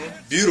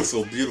 Mm-hmm.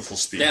 Beautiful, beautiful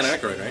speech. Dan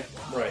Aykroyd, right?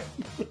 Right.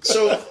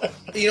 So,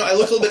 you know, I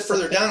look a little bit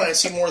further down and I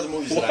see more of the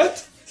movies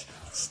that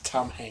It's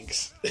Tom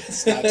Hanks.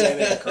 It's not Dan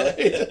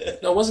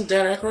Aykroyd. No, wasn't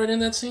Dan Aykroyd in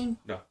that scene?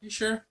 No. You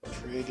sure?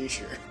 Pretty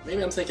sure.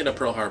 Maybe I'm thinking of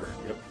Pearl Harbor.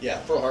 Yep. Yeah,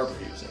 Pearl Harbor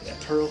he was in. Yeah.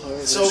 Pearl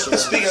Harbor. So,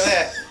 speaking of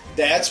that,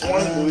 that's one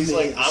of the movies,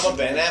 like, I'm a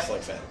Ben Affleck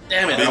fan.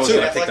 Damn it, Me I was too.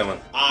 going to pick that one.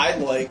 I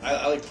like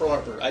Pearl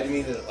Harbor. I didn't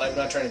mean to, I'm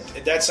not trying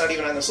to, that's not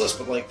even on this list,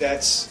 but, like,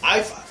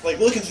 like,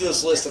 looking through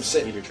this list of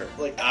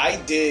like, I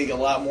dig a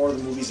lot more of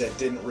the movies that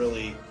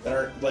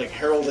aren't, like,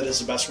 heralded as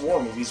the best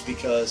war movies,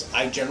 because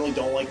I generally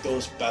don't like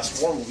those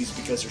best war movies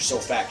because they're so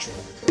factual.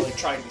 They're, like,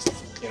 trying to be,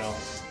 you know,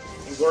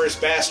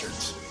 Inglourious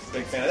Bastards.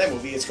 Big fan of that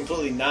movie. It's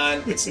completely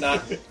it's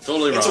not...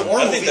 Totally wrong. It's a war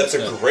movie. I think that's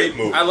a great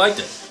movie. I liked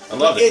it. I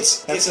loved it.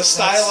 It's a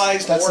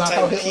stylized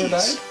wartime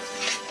piece.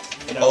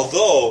 You know?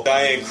 Although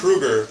Diane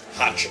Kruger,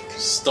 hot chick,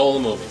 stole the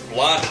movie.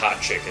 blonde hot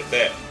chick at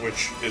that,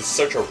 which is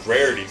such a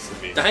rarity for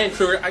me. Diane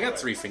Kruger, I got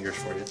 3 fingers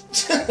for you. Give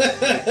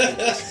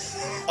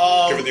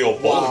her the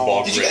old bowling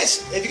ball. Have you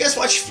guys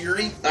watched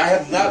Fury? I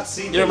have not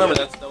seen. You remember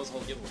that was the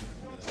whole giveaway.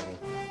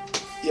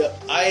 Yeah,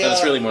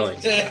 That's really more like.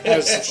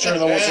 I'm sure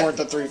those weren't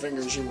the 3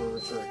 fingers you were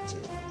referring to.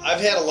 I've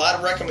had a lot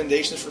of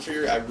recommendations for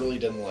Fury. I really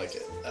didn't like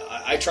it.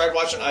 I tried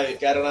watching. I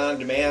got it on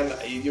demand.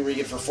 You read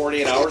it for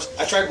 48 hours.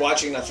 I tried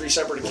watching it on 3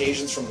 separate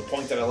occasions from the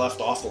point that I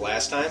left off the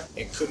last time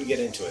and couldn't get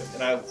into it.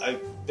 And I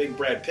big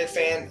Brad Pitt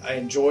fan. I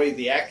enjoy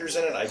the actors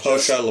in it.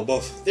 Shia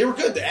LaBeouf. They were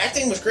good. The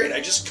acting was great.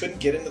 I just couldn't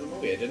get into the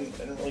movie. I didn't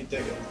really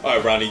dig it. All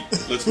right, Ronnie,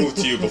 let's move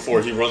to you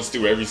before he runs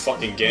through every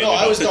fucking game.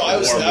 I was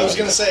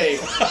gonna say.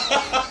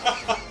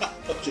 I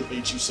fucking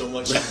hate you so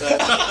much.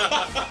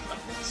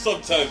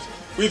 Sometimes.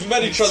 We've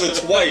met each other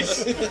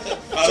twice. Out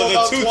of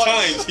the 2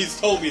 times he's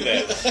told me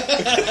that.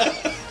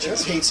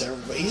 Just hates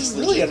everybody. He's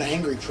really an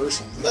angry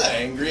person. I'm not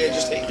angry. I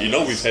just hate You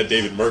know we've had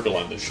David Merkel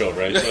on this show,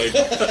 right? Like,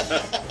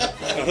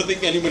 I don't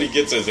think anybody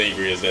gets as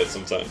angry as that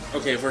sometimes.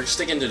 Okay, if we're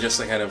sticking to just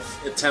the kind of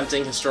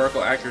attempting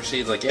historical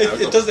accuracy, like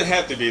it doesn't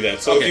have to be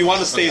that. So if you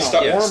want to stay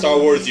Star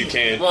Wars, you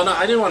can. Well, no,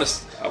 I didn't want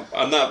to.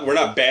 We're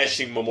not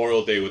bashing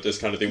Memorial Day with this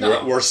kind of thing.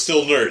 No. We're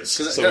still nerds,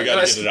 so we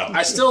got to get it out.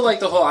 I still like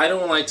the whole. I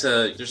don't like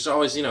to. There's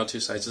always 2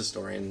 sides of the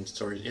story, and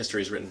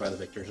history is written by the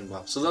victors and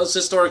blah. So those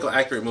historical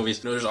accurate movies,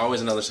 there's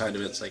always another side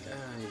of it. It's like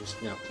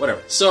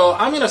whatever. So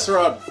I'm gonna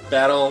throw out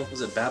Battle.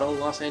 Was it Battle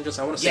Los Angeles?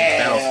 I want to say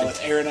Battlefield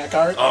with Aaron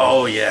Eckhart.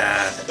 Oh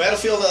yeah,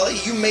 Battlefield LA.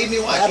 You made me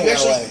watch. Battle you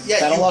actually, LA.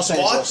 yeah, Battle you Los bought,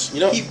 Angeles.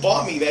 He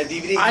bought me that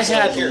DVD. I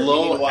had we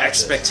low need to watch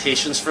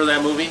expectations for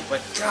that movie.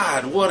 Like,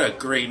 God, what a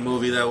great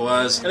movie that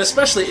was. And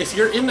especially if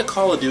you're into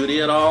Call of Duty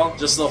at all,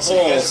 just the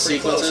whole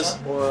sequences.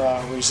 Or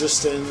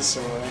Resistance,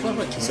 or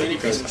any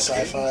crazy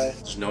sci-fi.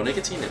 There's no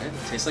nicotine in it. It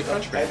tastes like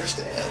Crunch I Berry.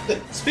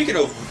 understand. Speaking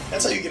of...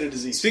 That's how you get a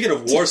disease. Speaking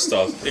of war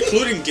stuff,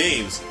 including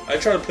games, I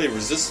tried to play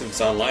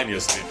Resistance online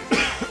yesterday.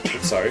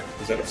 I'm sorry,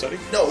 was that upsetting?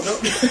 No.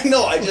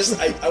 I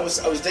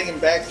was digging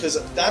back because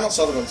Donald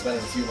Sutherland's been in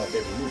a few of my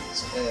favorite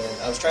movies,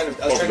 and I was trying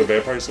to. The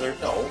Vampire Slayer?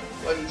 No,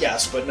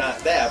 yes, but not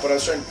that. But I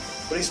was trying.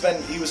 But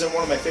he was in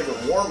one of my favorite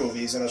war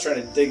movies, and I was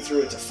trying to dig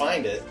through it to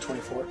find it.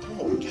 24.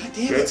 Oh, God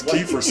damn it! That's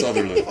Kiefer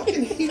Sutherland. I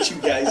fucking hate you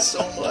guys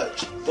so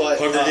much. But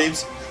Hunger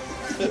Games?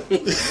 No.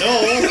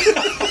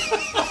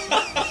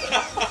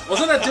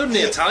 Wasn't that dude in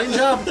the Italian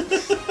Job?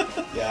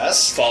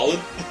 Yes. Fallen?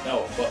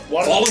 No, but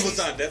Fallen was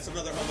on. That's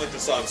another I like to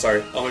saw. I'm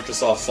sorry. I like to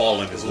saw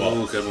Fallen as well.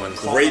 Ooh, good one.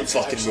 Great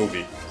fucking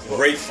movie.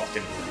 Great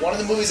fucking movie. One of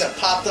the movies that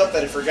popped up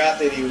that I forgot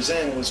that he was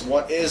in was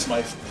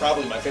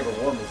probably my favorite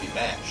war movie,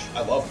 MASH.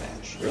 I love MASH.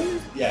 Really?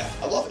 Yeah,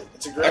 I love it.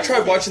 It's a great. I tried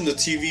movie. watching the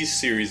TV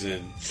series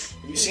in.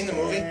 Have you seen the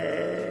movie?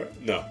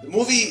 No.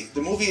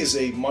 The movie is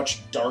a much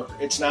darker.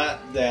 It's not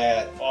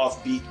that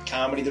offbeat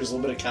comedy. There's a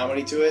little bit of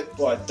comedy to it,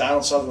 but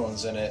Donald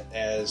Sutherland's in it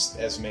as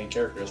the main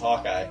character, as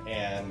Hawkeye,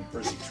 and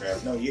where's he? Trevor?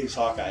 No, he is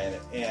Hawkeye in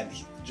it, and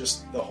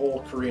just the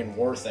whole Korean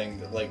War thing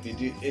that like they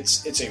do.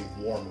 It's a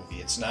war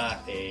movie. It's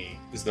not a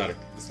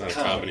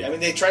comedy. I mean,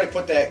 they try to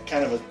put that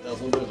kind of a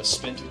little bit of a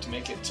spin to it to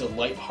make it to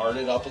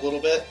lighthearted up a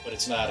little bit, but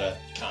it's not a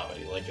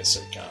comedy like a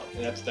sitcom.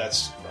 And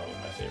that's probably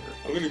my favorite.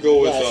 I'm gonna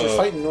go with. If you're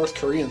fighting North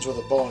Koreans with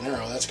a bow and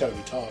arrow, that's got to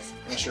be tough.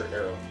 I'm sure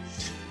arrow.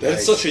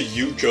 That's such a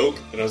you joke,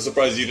 and I'm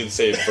surprised you didn't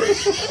say it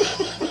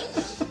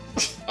first.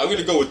 I'm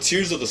gonna go with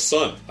Tears of the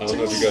Sun. I don't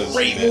know if you guys.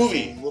 Great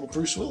movie. A little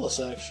Bruce Willis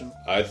action.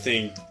 I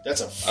think I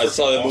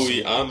saw that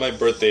movie on my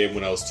birthday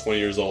when I was 20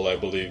 years old, I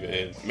believe,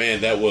 and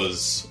man, that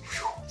was.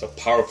 It's a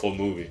powerful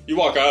movie. You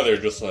walk out of there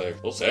just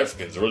like, those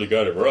Africans really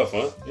got it rough,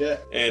 huh? Yeah.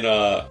 And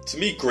to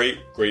me, great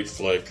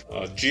flick.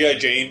 G.I.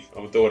 Jane,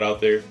 I'm gonna throw it out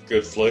there.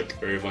 Good flick.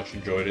 Very much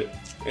enjoyed it.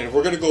 And if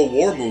we're gonna go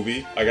war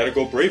movie, I gotta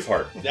go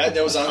Braveheart. That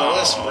was on the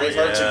list.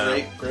 Braveheart's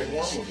a great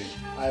war movie.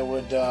 I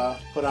would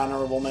put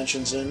honorable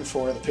mentions in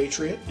for The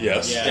Patriot.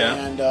 Yes. Yeah.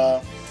 And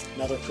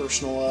another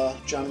personal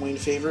John Wayne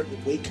favorite,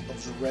 Wake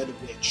of the Red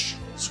Witch.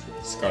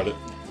 Scarlet.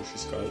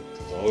 Scarlet.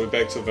 All the way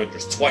back to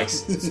Avengers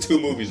twice. It's 2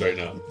 movies right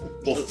now.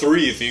 Well,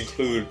 3 if you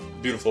include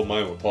Beautiful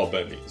Mind with Paul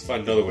Bettany. Let's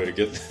find another way to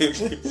get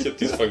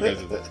these fucking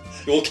guys in there.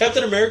 Will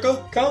Captain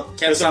America count?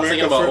 Can't stop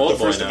thinking about Old the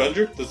Boy First now.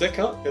 Avenger? Does that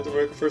count? Captain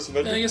America First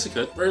Avenger? Yeah, I guess it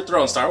could. We're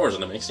throwing Star Wars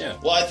in the mix, yeah.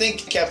 Well, I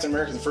think Captain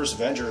America: The First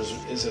Avenger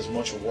is as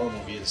much a war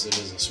movie as it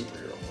is a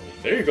superhero movie.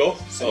 There you go.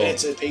 So I mean,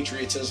 it's a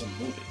patriotism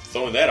movie.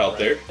 Throwing that out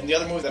there. And the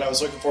other movie that I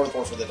was looking forward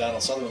for the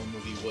Donald Sutherland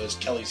movie was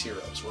Kelly's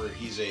Heroes, where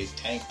he's a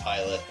tank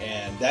pilot,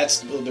 and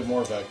that's a little bit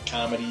more of a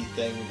comedy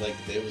thing. Like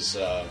it was.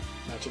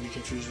 Not to be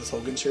confused with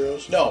Hogan's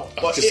Heroes. No,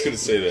 I was just going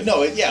to say that.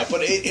 No,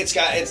 but it's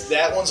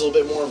that one's a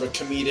little bit more of a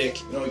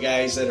comedic. You know,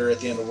 guys that are at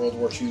the end of World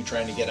War II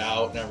trying to get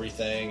out and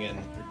everything, and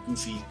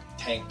goofy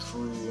tank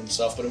crew and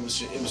stuff. But it was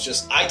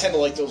just I tend to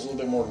like those a little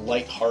bit more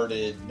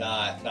lighthearted,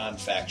 not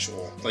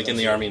non-factual. Like in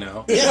the Army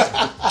now.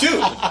 Yeah,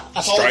 dude.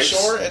 Pauly Stripes.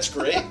 Shore, that's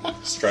great.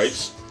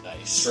 Stripes.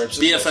 Nice. Stripes.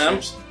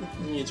 BFM?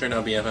 You turned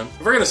out BFM. If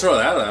we're going to throw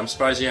that out, I'm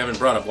surprised you haven't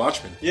brought up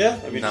Watchmen. Yeah,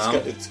 I mean,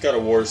 it's got a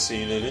war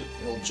scene in it.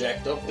 A little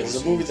jacked up.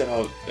 There's a movie that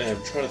I'm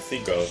trying to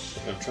think of.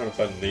 I'm trying to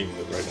find the name of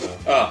it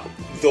right now.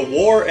 The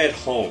War at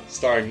Home,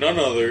 starring none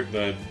other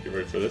than, get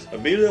ready for this,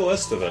 Emilio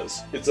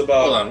Estevez. It's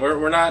about... Hold on,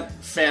 we're not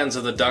fans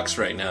of the Ducks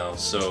right now,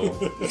 so...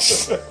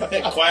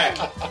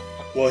 Quack.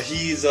 Well,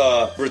 he's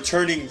a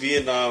returning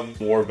Vietnam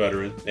War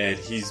veteran, and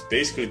he's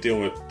basically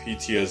dealing with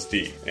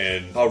PTSD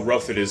and how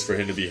rough it is for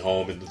him to be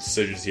home and the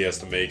decisions he has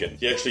to make. And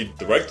he actually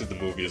directed the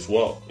movie as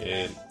well.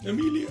 And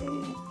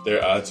Emilio,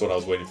 that's what I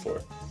was waiting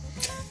for.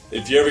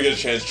 If you ever get a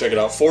chance, check it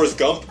out. Forrest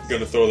Gump,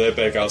 gonna throw that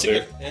back out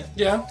there.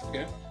 Yeah.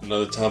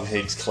 Another Tom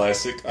Hanks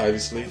classic,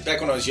 obviously.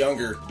 Back when I was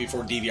younger,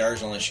 before DVRs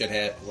and all that shit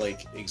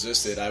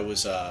existed, I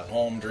was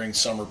home during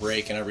summer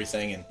break and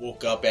everything, and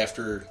woke up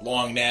after a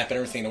long nap and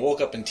everything. And I woke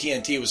up and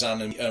TNT was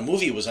on, and a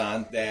movie was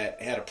on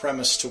that had a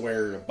premise to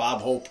where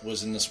Bob Hope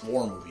was in this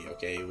war movie.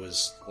 Okay, it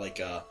was like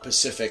a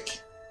Pacific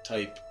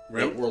type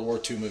World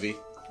War II movie.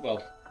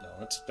 Well, no,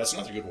 that's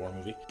another good war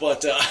movie,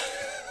 but.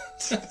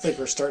 I think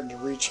we're starting to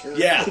reach here.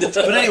 Yeah,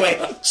 but anyway,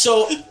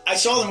 so I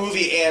saw the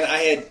movie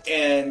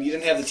and you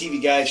didn't have the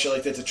TV guide, shit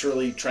like that, to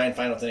truly try and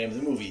find out the name of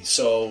the movie.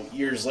 So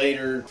years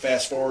later,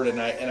 fast forward, and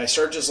I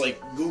started just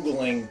like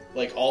Googling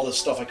like all the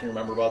stuff I can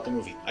remember about the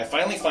movie. I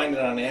finally find it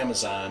on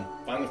Amazon.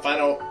 Finally find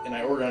out, and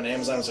I ordered it on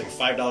Amazon. It was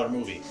like a $5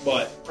 movie.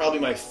 But probably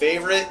my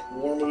favorite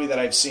war movie that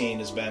I've seen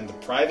has been The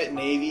Private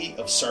Navy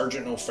of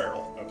Sergeant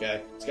O'Farrell.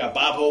 Okay, it's got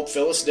Bob Hope,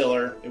 Phyllis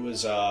Diller. It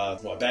was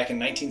back in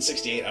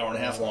 1968, hour and a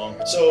half long.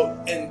 So,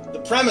 and the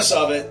premise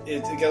of it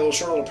got a little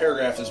short little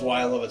paragraph is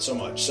why I love it so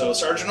much. So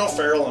Sergeant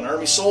O'Farrell, an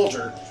Army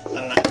soldier on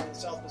an island in the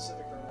South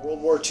Pacific during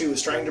World War II,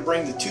 is trying to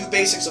bring the 2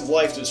 basics of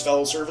life to his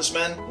fellow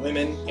servicemen: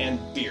 women and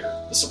beer.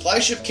 The supply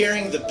ship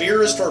carrying the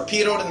beer is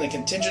torpedoed, and the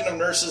contingent of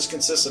nurses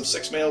consists of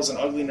 6 males and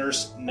ugly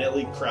nurse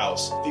Nellie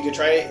Krause. If you could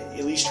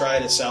at least try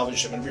to salvage a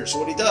shipment of beer. So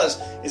what he does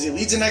is he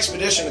leads an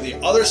expedition to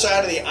the other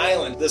side of the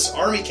island. This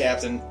Army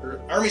captain, or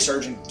Army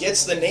sergeant,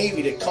 gets the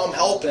Navy to come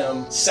help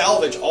him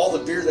salvage all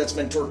the beer that's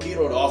been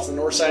torpedoed off the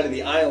north side of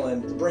the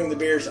island to bring the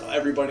beer to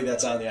everybody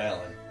that's on the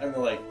island. I'm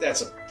like,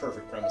 that's a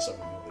perfect premise of a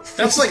movie.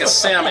 That's like a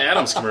Sam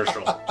Adams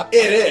commercial.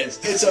 It is.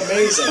 It's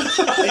amazing.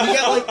 And you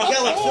got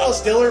like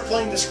Phyllis Diller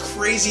playing this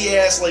crazy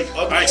ass like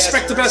ugly. I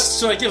expect the best,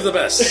 so I give the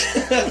best.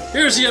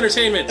 Here's the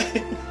entertainment.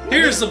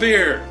 Here's the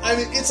beer. I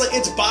mean,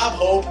 it's Bob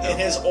Hope and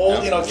his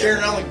old,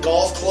 carrying around the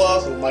golf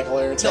club. Michael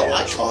Aird. No,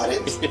 I caught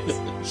it.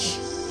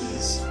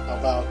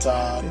 About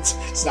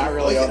it's not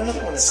really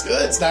another one. It's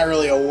good. It's not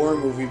really a war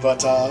movie,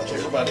 but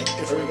everybody,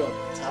 here we go.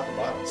 Top of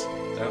bottles.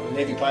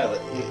 Navy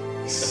pilot.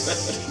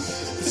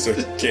 It's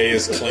the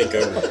gayest clink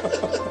ever.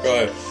 Go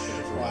ahead.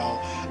 Wow,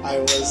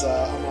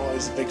 I'm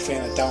always a big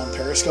fan of Down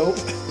Periscope.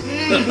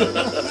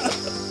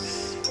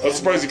 I'm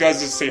surprised you guys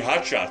didn't say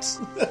Hot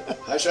Shots.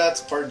 Hot Shots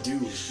Part 2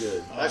 was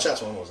good. Hot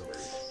Shots 1 wasn't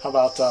very good. How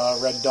about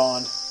Red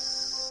Dawn?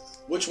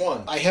 Which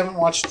one? I haven't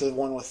watched the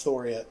one with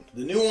Thor yet.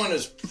 The new one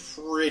is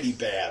pretty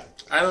bad.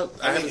 I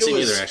haven't seen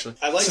either, actually.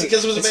 I liked it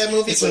because it was a bad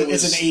movie. It's an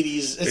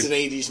 80s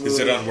movie. Is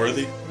it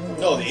unworthy?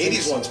 No, the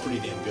 80s one's pretty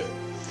damn good.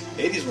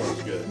 80s one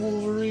was good.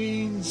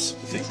 Wolverines.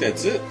 I think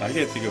that's it. I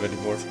can't think of any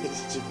more.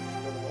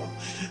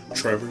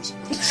 Trevor's.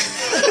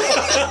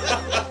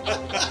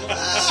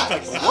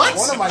 What?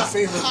 One of my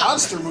favorite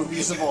monster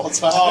movies of all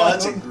time. Oh,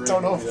 that's I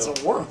don't know if it's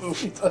a war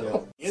movie,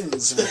 though.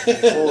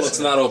 Let's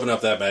not open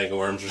up that bag of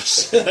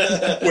worms.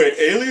 Wait,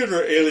 Alien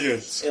or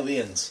Aliens?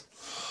 Aliens.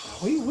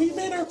 We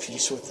made our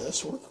peace with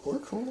this. We're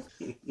cool.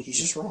 He's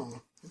just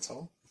wrong. That's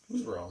all.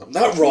 Who's wrong? I'm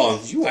not wrong.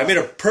 You I are. made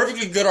a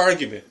perfectly good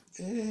argument,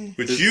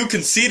 which you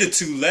conceded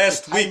to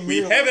last week.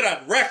 We have it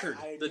on record.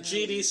 The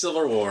GD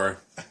Civil War,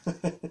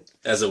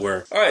 as it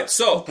were. All right,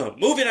 so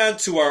moving on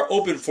to our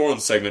open forum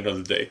segment of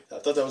the day. I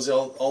thought that was the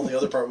only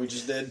other part we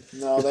just did.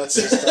 No, that's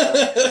just,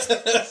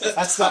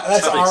 that's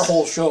our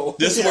whole show.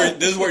 This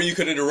is where you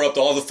can interrupt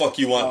all the fuck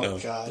you want Oh now.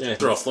 God! Yeah,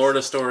 throw a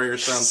Florida story or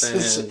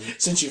something.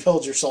 Since you've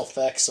held yourself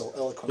back so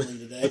eloquently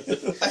today.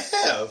 I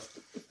have.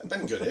 I've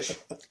been goodish.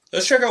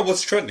 Let's check out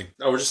what's trending.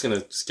 Oh, we're just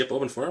gonna skip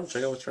open forum.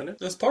 Check out what's trending.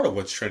 That's part of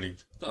what's trending.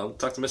 I'll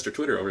talk to Mr.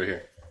 Twitter over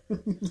here.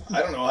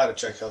 I don't know how to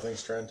check how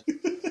things trend.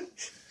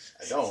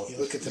 I don't. You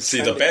look at the See,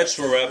 The trending.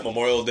 Bachelorette,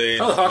 Memorial Day,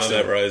 Oh, the Hawks None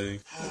of That did. Rising,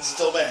 It's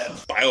still bad.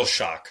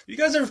 BioShock. You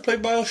guys ever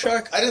played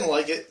BioShock? I didn't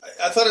like it.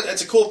 I thought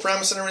it's a cool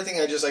premise and everything.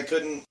 I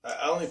couldn't.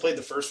 I only played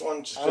the first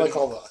one. Just I like couldn't.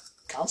 all the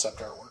concept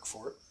artwork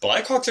for it.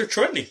 Blackhawks are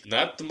trending,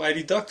 not the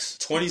Mighty Ducks.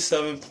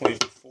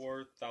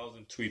 27.4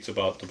 thousand tweets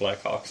about the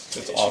Blackhawks.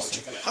 That's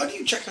awesome. How do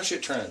you check how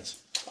shit trends?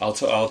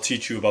 I'll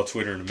teach you about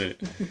Twitter in a minute.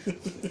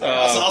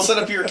 I'll set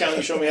up your account.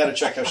 You show me how to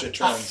check how shit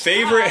trends.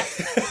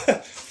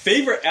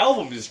 Favorite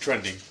album is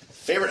trending.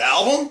 Favorite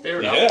album?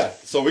 Favorite Yeah, album?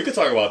 so we could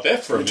talk about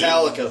that for a minute.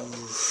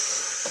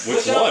 Metallica.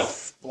 Which one?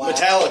 Black.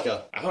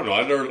 Metallica. I don't know.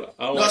 I don't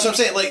No, that's what I'm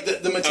saying. Like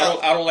the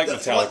Metallica. I don't like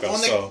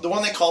Metallica, The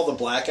one they call the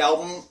Black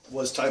Album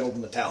was titled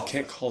Metallica.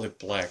 Can't call it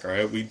black, all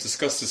right? We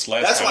discussed this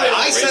last That's time. why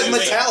I said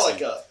Raising-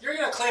 Metallica. You're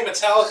gonna claim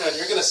Metallica and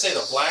you're gonna say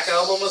the Black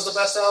Album was the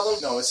best album?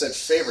 No, it said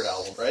favorite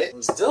album, right?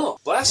 Still,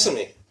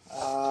 blasphemy.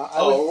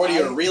 What are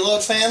you, a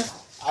Reload fan?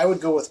 I would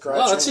go with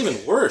Grudge. Oh, that's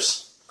even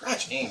worse.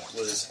 Grudge Inc.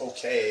 was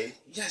okay.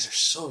 You guys are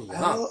so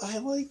young. I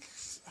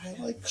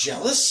like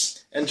Jealous?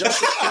 And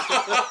Justice.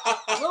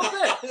 a little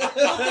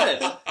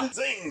bit.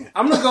 Zing.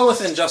 I'm gonna go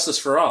with Injustice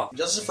for All.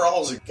 Justice for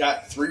All has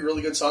got 3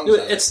 really good songs Dude,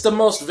 on it. it's the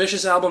most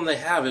vicious album they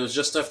have. It was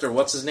just after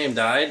what's his name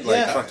died. Like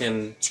Yeah.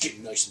 fucking. It's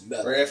getting nice and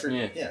metal. Right after,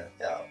 Yeah.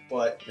 yeah.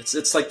 But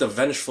It's like the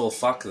vengeful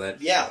fuck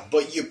that. yeah,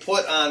 but you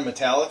put on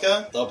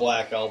Metallica, the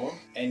Black Album,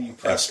 and you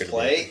press That's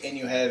gonna play, and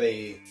you have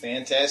a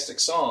fantastic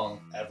song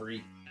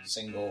every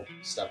single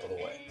step of the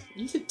way.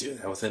 You could do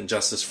that with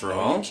Injustice for No,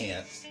 All. you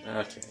can't.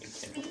 Okay, you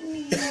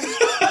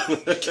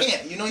can't. You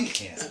can't. You know you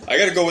can't. I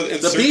gotta go with In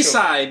The Search of-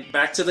 B-side,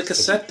 back to the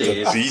cassette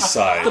days. The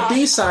B-side. The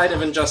B-side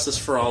of Injustice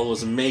for All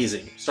was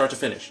amazing, start to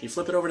finish. You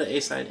flip it over to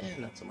A-side,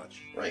 not so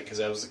much. Right, because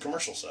that was the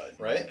commercial side,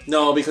 right?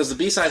 No, because the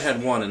B-side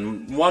had one,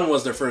 and one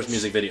was their first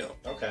music video.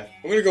 Okay.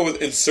 I'm gonna go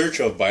with In Search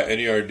of by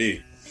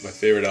NERD. My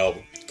favorite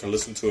album. Can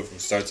listen to it from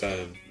start to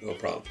end, no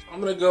problem. I'm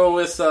gonna go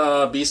with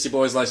Beastie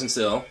Boys' License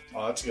to Ill.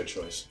 Oh, that's a good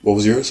choice. What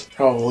was yours?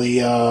 Probably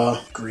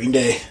Green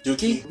Day.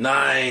 Dookie?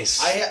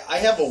 Nice. I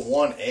have a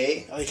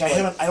 1A. Like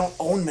I don't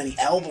own many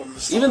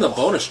albums. Even the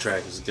bonus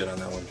track is good on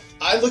that one.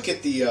 I look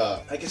at the,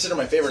 I consider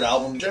my favorite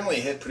album, generally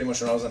a hit pretty much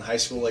when I was in high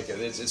school. Like,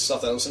 it's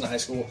stuff that I listened to in high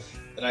school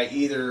that I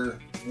either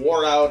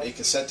wore out a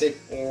cassette tape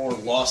or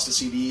lost a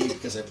CD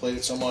because I played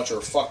it so much, or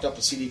fucked up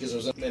a CD because it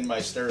was in my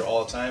stereo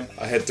all the time.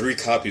 I had 3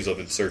 copies of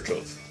In Search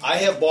of. I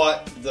have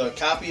bought the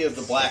copy of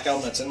the Black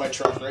Album that's in my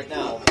truck right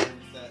now. That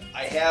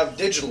I have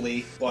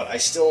digitally, but I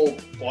still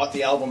bought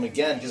the album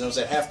again because I was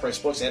at Half Price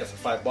Books. I had it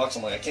for $5.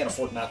 I'm like, I can't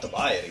afford not to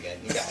buy it again.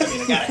 I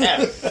gotta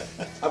have it.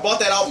 I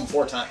bought that album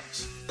 4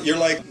 times. You're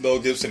like Mel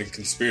Gibson in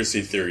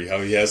Conspiracy Theory,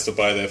 how he has to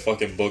buy that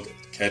fucking book,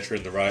 Catcher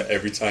in the Rye,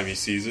 every time he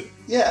sees it.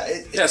 Yeah,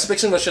 Yeah,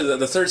 speaking of which,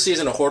 the third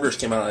season of Hoarders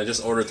came out, and I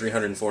just ordered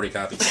 340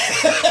 copies.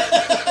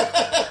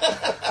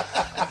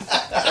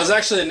 That was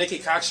actually a Nicky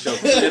Cox joke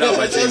put out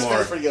by Jay That's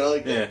Moore. pretty good. I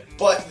like that. Yeah.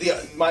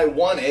 But my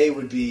 1A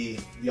would be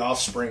The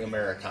Offspring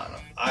Americana.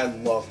 I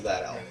love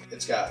that album.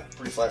 It's got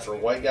Pretty Fly for a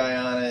White Guy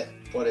on it,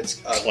 but it's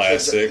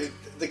Classic.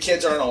 The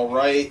kids aren't all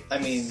right. I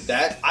mean,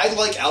 I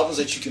like albums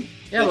that you can.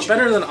 Yeah, but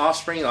better than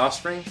Offspring.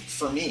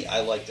 For me,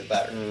 I liked it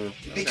better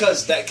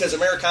because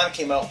Americana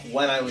came out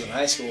when I was in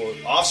high school.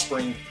 The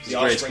Offspring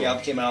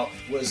album came out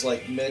was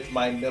like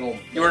my middle.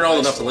 You weren't old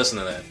enough to listen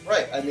to that.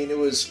 Right. I mean, it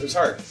was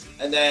hard.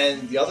 And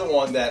then the other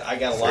one that I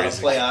got a lot of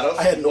play out of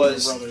I had no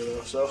was brother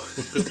though, so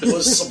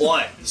was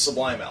Sublime, the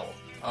Sublime album.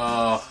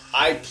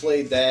 I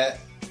played that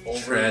over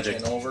Tragic.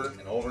 and over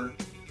and over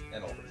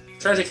and over.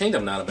 Tragic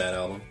Kingdom, not a bad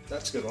album.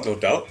 That's a good one. No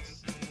doubt.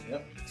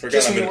 Yep. Forgot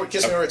Kiss I'm me in-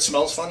 where it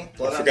smells funny.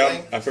 Blood I on forgot.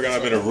 Thing. I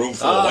forgot I'm in a room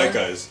full of white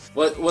guys.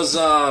 What was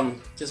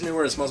Kiss Me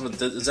Where It Smells?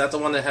 Is that the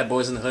one that had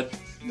Boys in the Hood?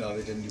 No,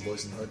 they didn't do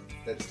Boys in the Hood.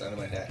 That's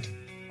Dynamite Hack.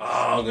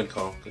 Oh, good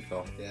call. Good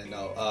call. Yeah,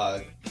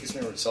 no. Just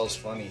remember, Itself's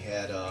Fun. He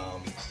had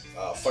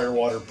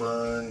Firewater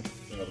Burn.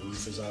 You know, the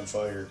roof is on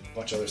fire. A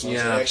bunch of other songs.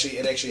 Yeah.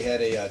 It actually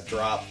had a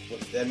drop.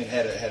 I mean, it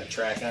had a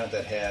track on it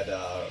that had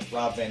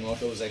Rob Van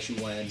Winkle. Was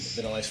actually when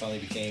Vanilla Ice finally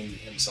became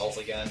himself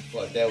again.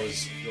 But that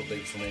was real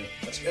big for me.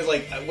 It's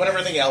like whenever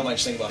I think of album, I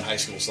just think about high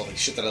school stuff, like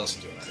shit that I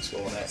listened to in high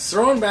school. And that.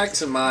 Throwing back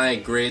to my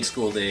grade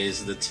school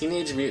days, the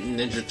Teenage Mutant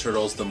Ninja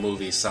Turtles the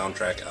movie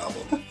soundtrack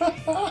album.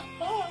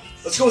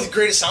 Let's go with the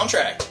greatest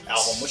soundtrack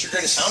album. What's your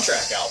greatest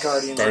soundtrack album?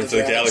 Guardians Guardians of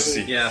the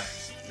Galaxy. Yeah.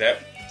 That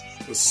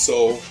was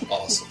so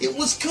awesome. It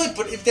was good,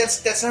 but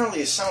that's not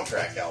really a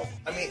soundtrack album.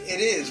 I mean, it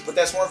is, but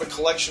that's more of a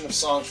collection of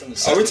songs from the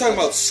 70s. Are we talking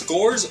about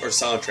scores or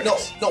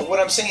soundtracks? No. What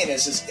I'm saying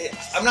is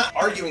I'm not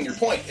arguing your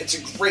point. It's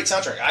a great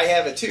soundtrack. I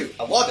have it too.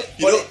 I love it.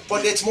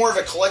 But it's more of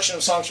a collection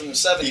of songs from the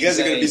 70s. You guys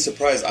are going to be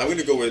surprised. I'm going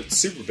to go with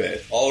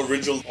Superbad. All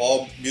original,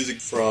 all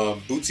music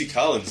from Bootsy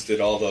Collins did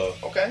all the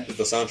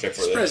the soundtrack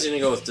for that. Surprised you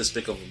didn't go with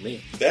Despicable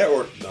Me. That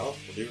or no,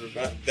 believe it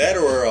or not. That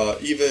or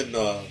even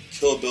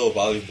Kill Bill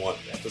Volume 1.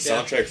 The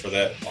soundtrack for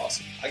that,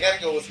 awesome. I gotta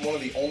go with one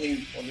of the only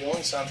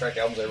soundtrack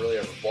albums I really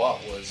ever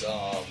bought was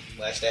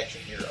Last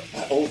Action Hero.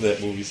 I own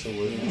that movie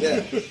somewhere.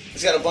 Yeah,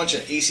 it's got a bunch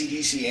of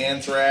AC/DC,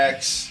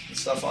 Anthrax and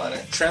stuff on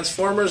it.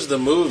 Transformers the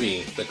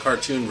movie, the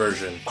cartoon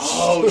version.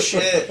 Oh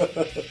shit!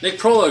 Nick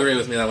Prola agreed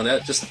with me on that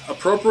one. Just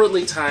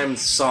appropriately timed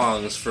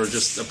songs for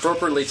just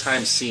appropriately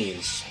timed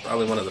scenes.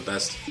 Probably one of the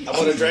best. How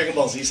about a Dragon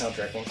Ball Z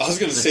soundtrack one? I was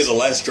going to say The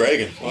Last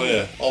Dragon. Oh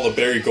yeah, all the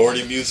Berry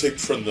Gordy music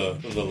from the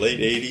late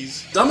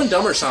 '80s. Dumb and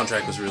Dumber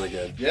soundtrack was really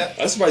good. Yeah,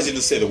 I'm surprised you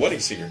didn't say The Wedding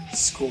Singer.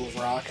 School of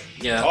Rock.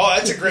 Yeah. Oh,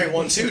 that's a great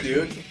one too,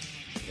 dude.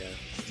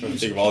 I'm trying to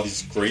think of all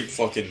these great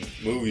fucking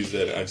movies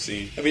that I've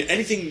seen. I mean,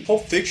 anything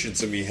Pulp Fiction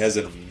to me has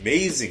an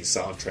amazing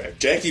soundtrack.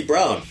 Jackie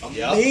Brown,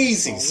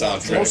 amazing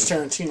soundtrack. Most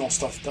Tarantino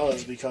stuff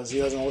does because he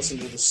doesn't listen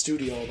to the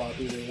studio about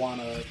who they want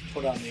to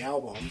put on the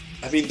album.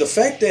 I mean, the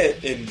fact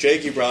that in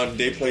Jackie Brown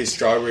they play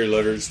Strawberry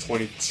Letter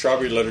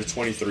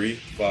 23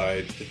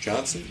 by the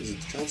Johnson. Is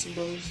it the Johnson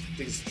Brothers? I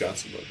think it's the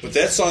Johnson Brothers. But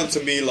that song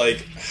to me,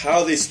 like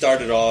how they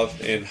started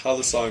off and how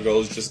the song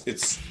goes, just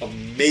it's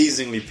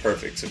amazingly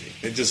perfect to me.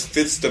 It just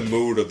fits the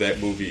mood of that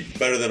movie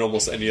better than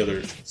almost any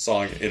other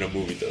song in a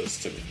movie does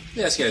to me.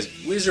 Yes, guys.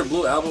 Weezer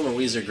Blue album or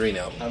Weezer Green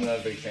album? I'm not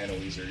a big fan of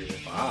Weezer either.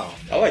 Wow.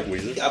 I like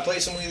Weezer. I play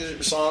some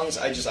Weezer songs.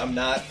 I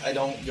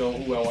don't go,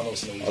 ooh, I want to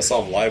listen to Weezer. I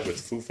saw him live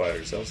with Foo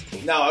Fighters. That was cool.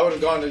 Now, I would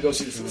have gone to go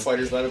see the Foo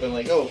Fighters, but I'd have been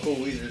like, oh, cool,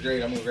 Weezer,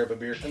 great, I'm going to grab a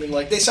beer. I mean,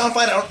 like, they sound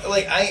fine.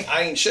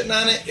 I ain't shitting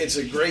on it. It's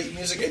a great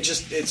music.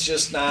 It's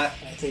just not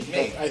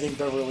me. I think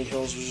Beverly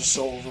Hills was just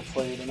so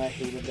overplayed, and I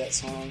hated that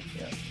song.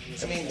 Yeah.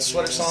 I mean,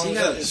 Sweater Song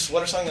is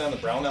Sweater Song on the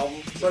Brown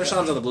album? Sweater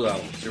Song's on the Blue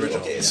album, the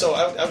original. Okay, so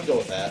I would go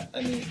with that.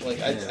 I mean,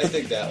 like, I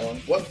dig that one.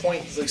 What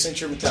point, like, since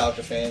you're a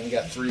Metallica fan, we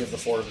got 3 of the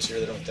 4 of us here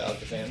that are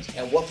Metallica fans,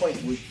 at what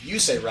point would you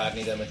say,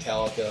 Rodney, that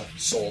Metallica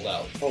sold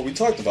out? Oh, we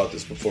talked about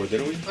this before,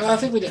 didn't we? I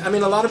think we did. I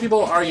mean, a lot of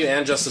people argue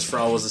And Justice for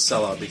All was a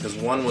sellout because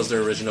one was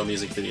their original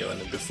music video, and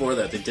then before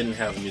that, they didn't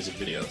have music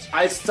videos.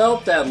 I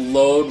felt that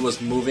Load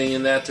was moving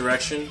in that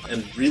direction,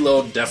 and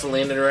Reload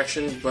definitely in the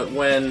direction, but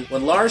when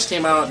Lars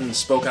came out and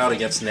spoke out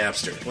against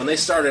Napster, when they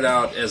started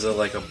out as a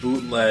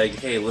bootleg,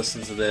 hey,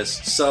 listen to this,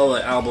 sell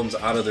the albums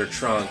out of their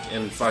trunk,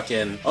 and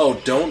fucking, oh,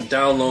 don't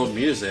download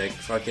music,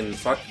 fucking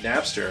fuck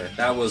Napster,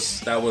 that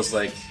was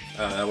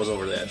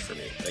over the edge for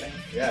me. Like,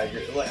 yeah, I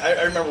agree. Like,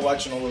 I remember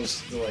watching all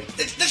those, like,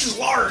 this is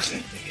Lars,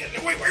 and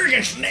we're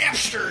against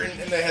Napster,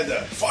 and they had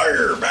the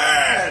fire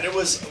bad. It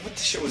was, what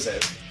the shit was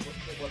that?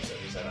 What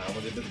website was that on?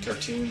 Where they did the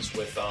cartoons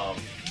with,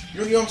 you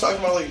know what I'm talking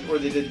about? Like, where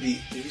they did have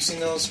you seen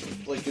those?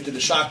 Like, they did the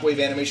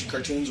Shockwave animation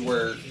cartoons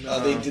where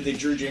they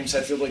drew James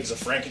Hetfield like as a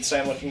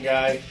Frankenstein-looking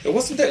guy.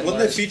 Wasn't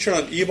that featured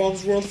on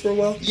E-Bomb's World for a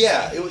while?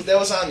 Yeah, that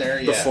was on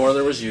there. Yeah. Before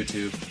there was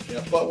YouTube.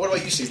 Yeah, but what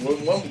about you, Steve?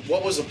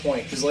 What was the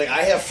point? Because like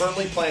I have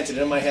firmly planted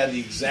in my head the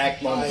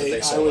exact moment that they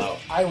sold out.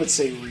 I would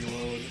say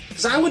Reload.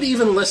 Because I would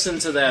even listen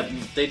to that.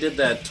 They did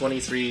that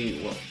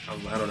 23. Well,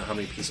 I don't know how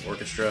many piece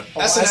orchestra.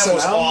 SNL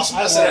was awesome.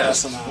 SNL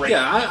was great.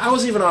 Yeah, I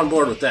was even on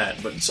board with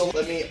that. But so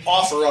let me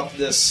offer up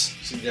this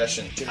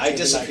suggestion. I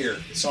Disappear,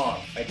 the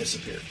song I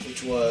Disappear,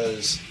 which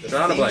was the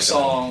theme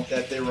song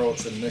that they wrote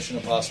for the Mission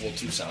Impossible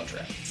 2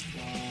 soundtrack.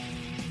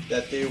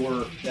 That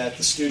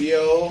the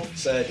studio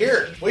said,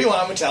 here, we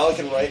want Metallica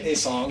to write a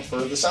song for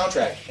the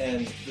soundtrack.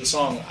 And the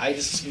song,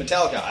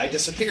 Metallica, I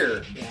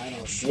Disappear,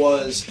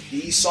 was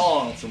the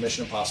song for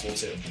Mission Impossible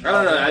 2. I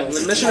don't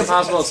know. Mission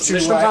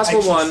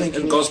Impossible 1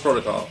 and Ghost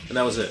Protocol, and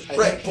that was it.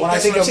 Right. When I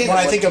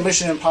think of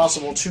Mission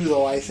Impossible 2,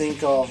 though, I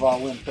think of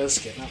Limp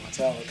Bizkit, not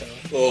Metallica.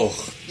 Oh.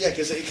 Yeah,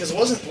 because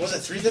was it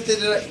 3 that they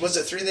did? Was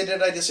it 3 they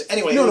did?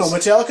 Anyway, no,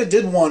 Metallica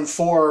did one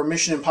for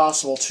Mission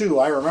Impossible 2.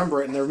 I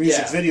remember it, and their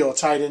music video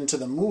tied into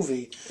the movie.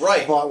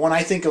 Right. But when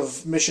I think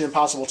of Mission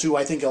Impossible 2,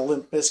 I think of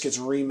Limp Bizkit's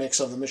remix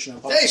of the Mission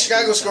Impossible. Hey,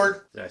 Chicago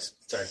scored. Nice.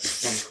 Sorry.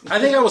 I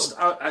think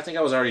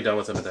I was already done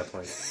with him at that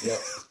point. Yep.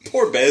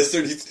 Poor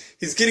bastard.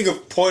 He's getting a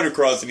point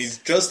across, and he's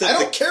just at I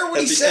don't care what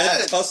he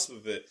said. Cusp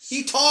of it.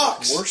 He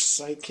talks. Worst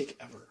sidekick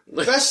ever.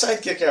 Best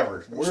sidekick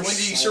ever. When do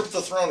you usurp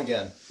the throne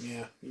again?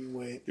 Yeah, you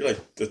wait. You're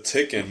like the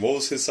Tick, and what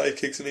was his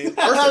sidekick's name?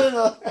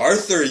 Arthur.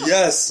 Arthur,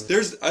 yes.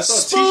 I saw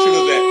a t-shirt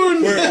of that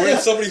where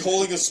it's somebody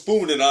holding a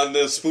spoon, and on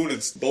the spoon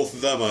it's both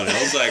of them on it.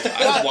 I was like,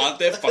 I want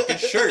that fucking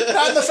shirt.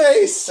 Not in the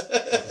face.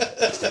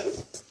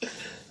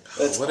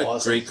 That's what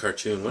awesome. a great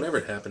cartoon. Whatever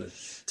happened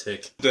to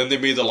Tick? Then they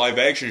made the live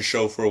action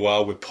show for a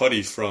while with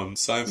Putty from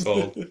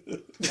Seinfeld.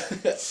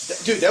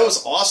 Dude, that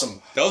was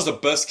awesome. That was the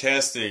best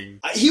casting.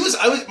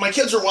 My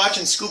kids were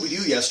watching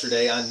Scooby-Doo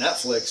yesterday on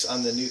Netflix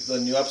on the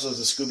new episodes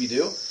of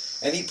Scooby-Doo,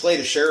 and he played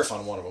a sheriff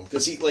on one of them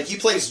because he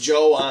plays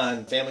Joe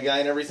on Family Guy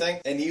and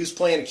everything, and he was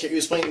playing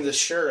the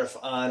sheriff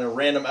on a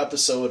random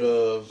episode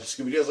of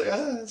Scooby-Doo. I was like,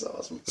 that's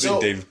awesome. I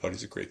think David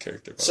Putty's a great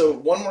character. So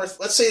one more.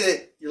 Let's say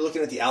that you're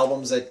looking at the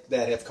albums that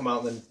have come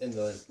out in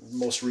the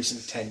most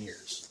recent 10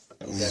 years.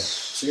 Okay,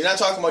 so you're not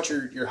talking about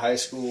your high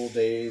school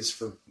days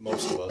for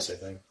most of us, I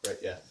think, right?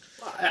 Yeah.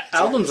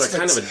 Albums are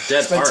kind of a dead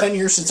It's been art. 10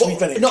 years since we've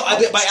been.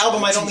 By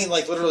album I don't mean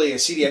like literally a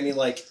CD. I mean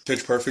like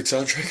Pitch Perfect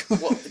soundtrack.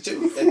 Well,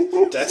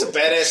 dude, that's a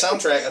badass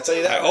soundtrack. I'll tell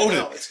you that. I own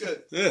now. it. It's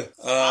good. Yeah.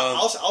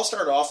 I'll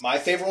start off. My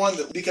favorite one,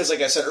 because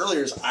like I said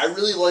earlier, is I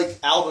really like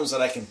albums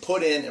that I can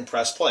put in and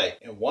press play.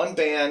 And one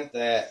band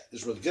that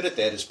is really good at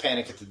that is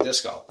Panic at the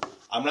Disco.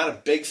 I'm not a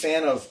big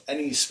fan of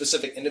any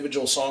specific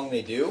individual song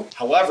they do.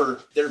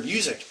 However, their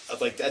music,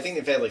 like I think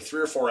they've had like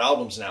 3 or 4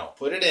 albums now.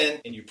 Put it in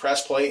and you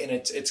press play, and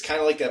it's kind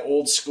of like that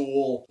old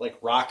school like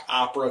rock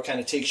opera, kind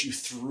of takes you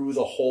through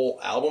the whole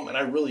album, and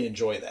I really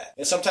enjoy that.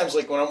 And sometimes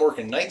like when I'm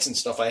working nights and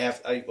stuff, I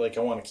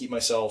want to keep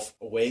myself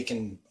awake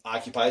and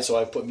occupied, so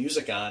I put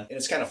music on, and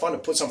it's kind of fun to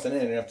put something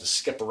in and have to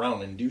skip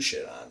around and do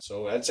shit on.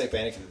 So I'd say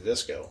Panic at the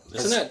Disco.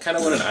 Isn't that kind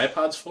of what an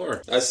iPod's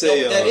for? I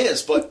say that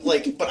is, but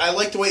I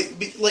like the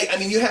way, I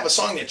mean, you have a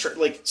song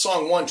that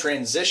song 1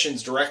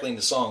 transitions directly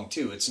into song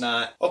 2. It's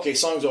not okay.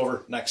 Song's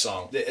over, next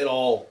song. It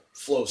all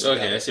flows together.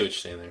 Okay, I see what you're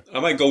saying there.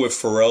 I might go with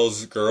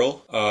Pharrell's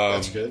Girl.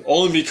 That's good.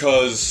 Only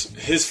because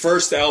his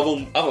first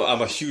album,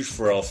 I'm a huge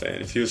Pharrell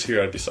fan. If he was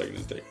here, I'd be sucking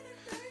his dick.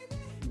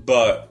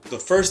 But the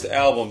first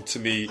album to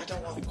me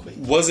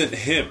wasn't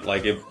him.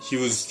 Like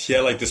he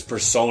had like this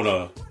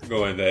persona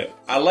going that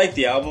I liked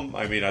the album.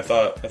 I mean, I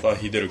thought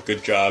he did a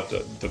good job.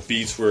 The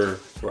beats were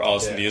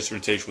awesome. Yeah. The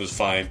instrumentation was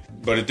fine,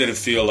 but it didn't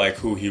feel like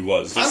who he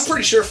was. I'm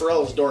pretty sure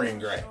Pharrell is Dorian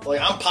Gray. Like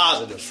I'm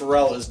positive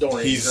Pharrell is Dorian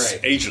Gray. He's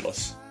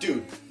ageless.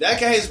 Dude, that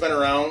guy has been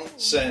around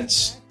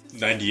since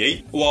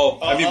 98. Well,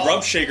 I mean,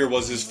 Rump Shaker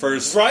was his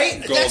first.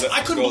 Right?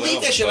 I couldn't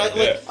believe that shit.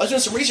 I was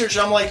doing some research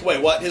and I'm like,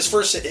 wait, what? His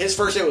first hit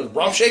was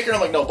Rump Shaker? I'm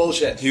like, no,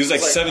 bullshit. He was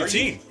like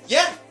 17.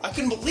 Yeah, I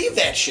couldn't believe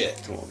that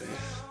shit. Come on, man.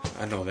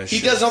 I know that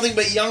shit. He does nothing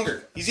but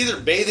younger. He's either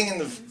bathing in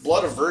the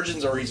blood of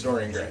virgins or he's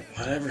Dorian Gray.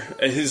 Whatever.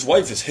 And his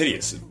wife is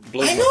hideous.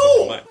 I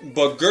know!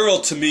 But Girl,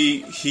 to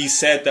me, he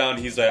sat down,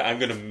 he's like, I'm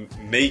gonna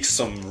make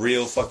some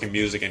real fucking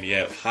music, and you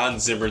have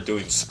Hans Zimmer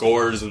doing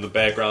scores in the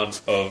background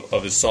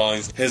of his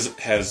songs.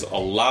 Has a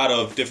lot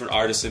of different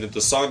artists in it. The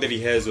song that he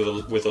has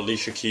with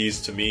Alicia Keys,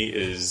 to me,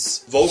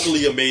 is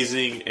vocally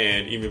amazing,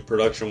 and even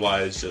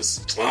production-wise,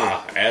 just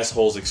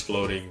assholes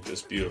exploding,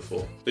 just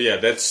beautiful. But yeah,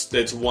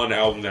 that's one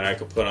album that I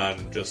could put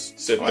on, just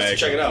sit back. Have to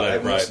check it out. I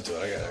haven't right. listened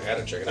to it. I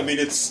gotta check it out. I mean,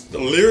 it's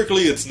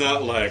lyrically, it's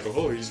not like,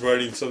 oh, he's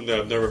writing something that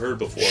I've never heard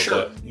before.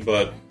 Sure.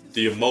 But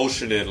the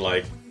emotion and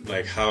like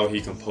how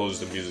he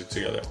composed the music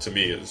together, to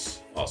me, is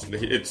awesome.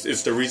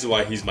 It's the reason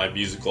why he's my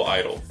musical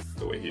idol,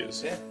 the way he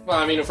is. Yeah. Well,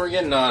 I mean, if we're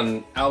getting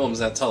on albums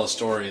that tell a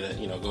story that,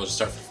 goes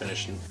start to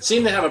finish, and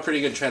seem to have a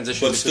pretty good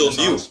transition. But still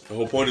new. The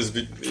whole point is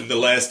in the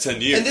last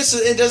 10 years. And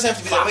it doesn't have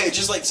to be that way. It's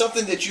just like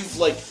something that you've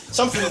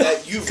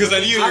Because I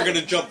knew you were going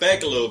to jump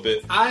back a little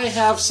bit. I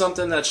have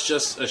something that's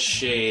just a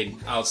shade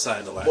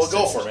outside the last. Well,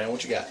 go for it, man.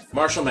 What you got?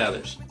 Marshall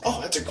Mathers.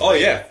 Oh, that's a great. Oh,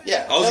 yeah.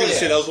 Yeah. I was going to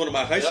say that was one of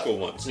my high school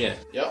ones. Yeah.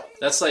 Yep.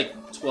 That's like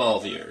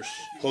 12 years.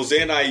 Jose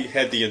and I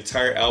had the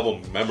entire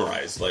album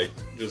memorized. Like,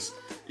 just...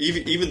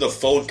 Even the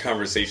phone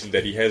conversation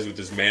that he has with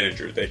his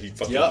manager that he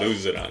fucking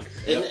loses it on.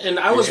 And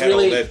I was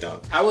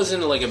I was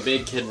in like a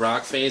big Kid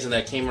Rock phase, and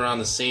that came around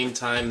the same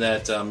time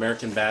that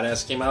American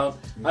Badass came out.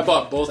 I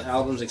bought both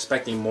albums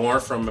expecting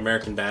more from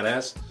American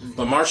Badass,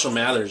 but Marshall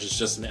Mathers is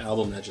just an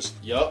album that just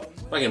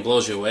fucking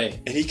blows you away.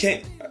 And he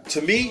can't.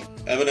 To me,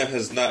 Eminem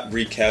has not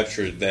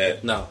recaptured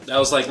that. No, that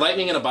was like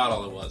lightning in a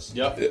bottle. It was.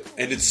 Yep.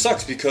 And it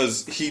sucks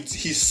because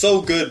he's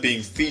so good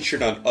being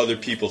featured on other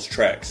people's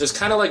tracks. It's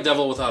kind of like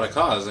Devil Without a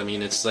Cause. I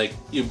mean, it's like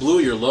you blew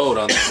your load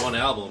on that one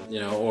album,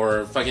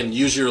 or fucking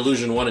Use Your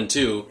Illusion 1 and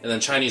 2, and then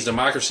Chinese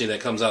Democracy that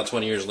comes out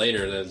 20 years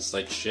later. That's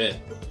like shit.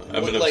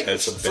 Like,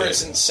 for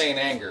instance, Saint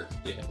Anger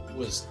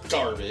was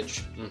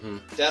garbage. Mm-hmm.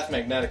 Death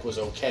Magnetic was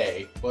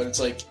okay, but it's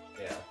like.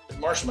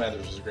 Marshall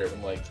Mathers was a great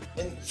one. Like,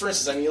 and for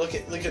instance, I mean, you look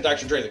at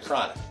Dr. Dre, The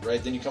Chronic,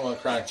 right? Then you come on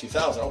Chronic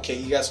 2000. Okay,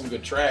 you got some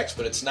good tracks,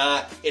 but it's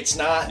not.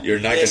 You're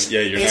not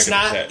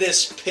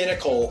this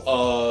pinnacle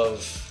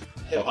of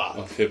hip hop.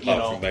 Of hip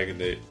hop from back in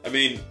the day. I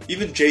mean,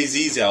 even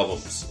Jay-Z's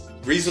albums,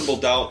 Reasonable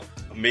Doubt.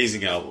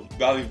 amazing album.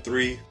 Volume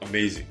 3,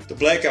 amazing. The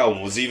Black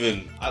Album was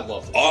even I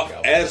love the Black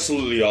Album.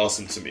 Absolutely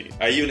awesome to me.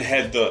 I even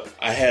had the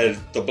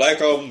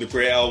Black Album, the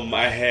Gray Album.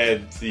 I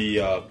had the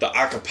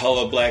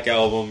acapella Black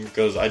Album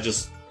because I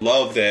just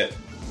love that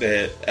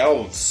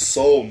album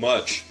so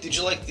much. Did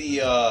you like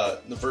the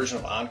version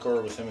of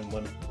Encore with him and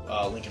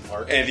Linkin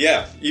Park? And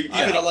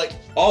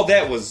all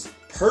that was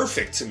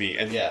perfect to me.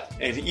 And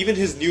and even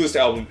his newest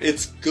album,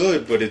 it's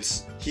good, but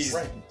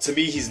to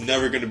me he's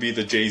never going to be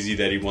the Jay-Z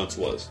that he once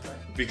was. Right.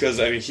 Because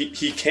I mean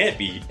he can't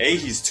be. A,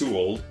 he's too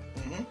old.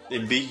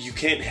 And B, you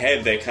can't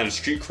have that kind of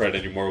street cred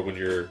anymore when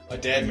you're a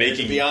dad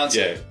making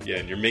Beyonce. Yeah,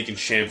 and you're making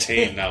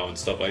champagne now and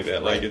stuff like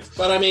that. Right. Like,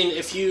 but I mean,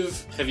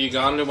 have you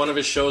gone to one of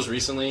his shows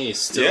recently? He's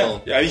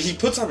still I mean, he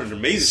puts on an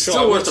amazing show.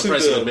 Still worth the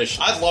price of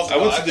admission. I'd love to. I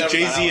went to the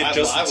Jay-Z and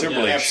Justin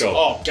Timberlake show.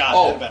 Oh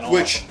God, that'd been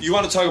which awesome. You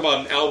want to talk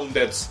about an album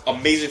that's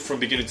amazing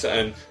from beginning to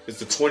end? It's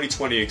the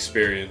 2020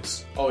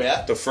 Experience. Oh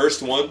yeah, the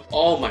first one.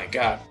 Oh my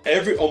God,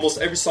 almost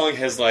every song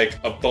has like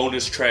a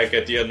bonus track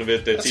at the end of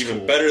it that's even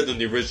cool. better than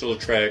the original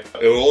track.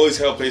 It will always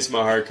have a place in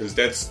my heart because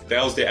that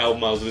was the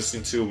album I was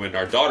listening to when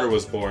our daughter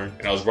was born,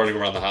 and I was running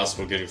around the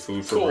hospital getting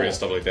food for her and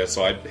stuff like that.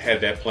 So I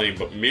had that playing.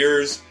 But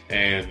Mirrors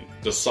and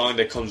the song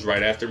that comes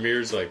right after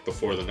Mirrors, like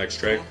before the next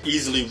track,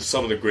 easily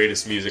some of the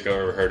greatest music I've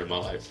ever heard in my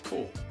life.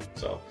 Cool.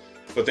 So,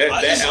 but that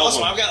album,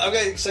 awesome. I've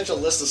got such a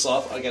list of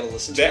stuff I got to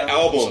listen to. That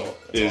album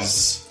is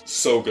awesome.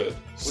 so good,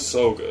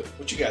 so good.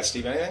 What you got,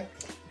 Steve? Anything?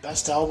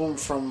 Best album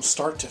from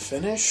start to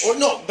finish? Or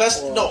no,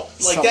 best or no.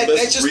 Like that.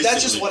 That's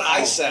just what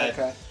I said.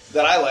 Okay.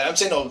 That I like. I'm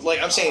saying no.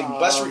 Like I'm saying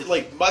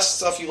best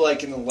stuff you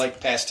like in the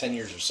past 10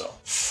 years or so.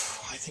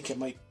 I think it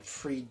might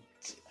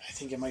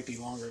be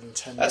longer than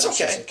 10 That's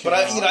years. okay. But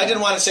I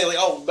didn't want to say like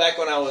back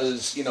when I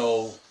was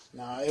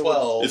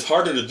 12. It's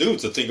harder to do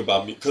to think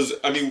about me because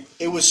I mean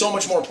it was so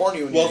much more important to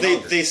you. When well,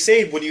 you were they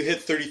say when you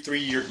hit 33,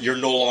 you're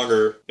no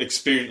longer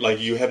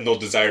you have no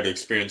desire to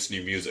experience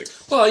new music.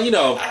 Well, I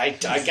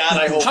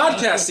hope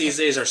podcasts these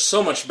days are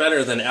so much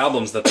better than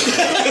albums that they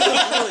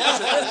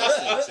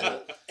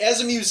As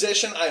a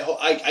musician,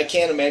 I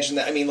can't imagine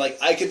that. I mean, like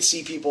I could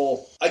see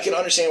people. I can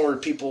understand where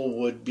people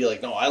would be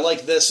like, no, I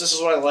like this. This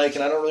is what I like,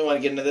 and I don't really want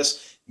to get into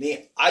this.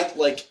 Me,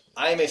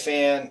 I'm a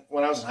fan.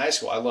 When I was in high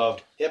school, I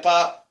loved hip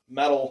hop,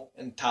 metal,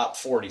 and top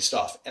 40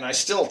 stuff. And I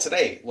still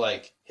today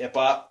like hip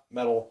hop,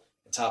 metal,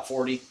 and top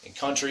 40 and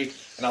country.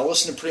 And I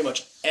listen to pretty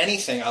much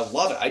anything. I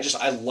love it.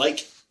 I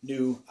like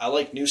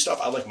new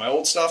stuff. I like my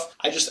old stuff.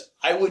 I think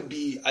I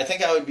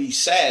would be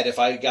sad if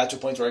I got to a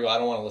point where I go, I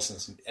don't want to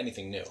listen to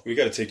anything new. We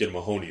got to take you to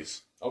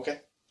Mahoney's.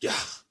 Okay. Yeah.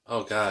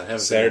 Oh God.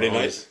 Saturday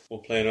night. We'll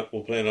plan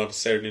on a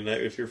Saturday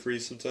night if you're free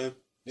sometime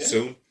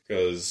soon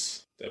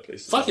because that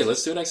place. Fuck it.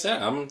 Let's do it next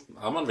Saturday.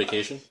 I'm on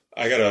vacation.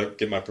 I gotta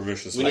get my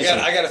permission. I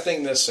got a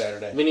thing this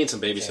Saturday. We need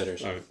some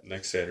babysitters. All right,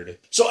 next Saturday.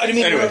 So I didn't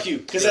mean to interrupt you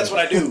because that's what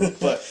I do.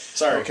 But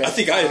sorry. Okay. I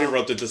think I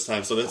interrupted this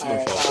time, so that's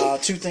my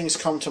fault. Two things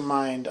come to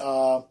mind.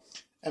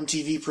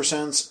 MTV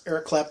presents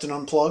Eric Clapton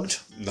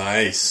Unplugged.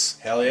 Nice.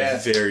 Hell yeah.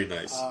 Very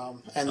nice.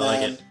 And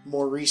then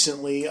more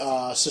recently,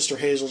 Sister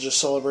Hazel just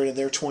celebrated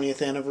their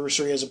 20th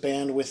anniversary as a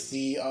band with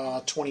the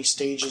 20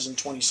 Stages and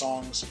 20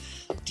 Songs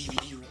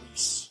DVD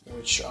release,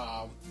 which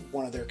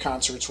one of their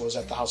concerts was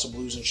at the House of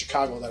Blues in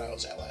Chicago that I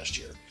was at last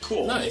year.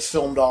 Cool. Nice. They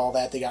filmed all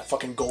that. They got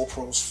fucking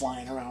GoPros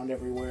flying around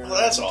everywhere. Well,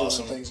 that's and doing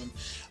awesome. Things, and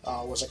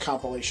was a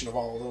compilation of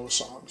all of those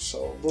songs.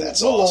 So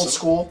that's a little awesome.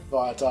 old school,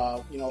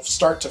 but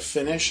start to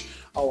finish,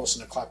 I'll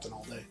listen to Clapton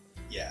all day.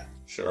 Yeah.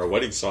 Sure. Our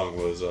wedding song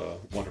was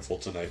Wonderful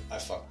Tonight. I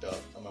fucked up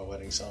on my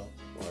wedding song.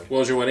 What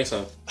was your wedding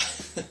song?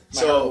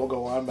 My Heart Will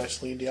Go On by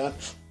Celine Dion.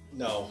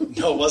 No,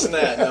 it wasn't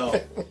that.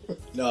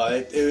 No,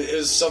 it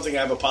was something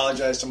I've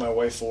apologized to my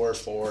wife for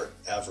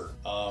forever.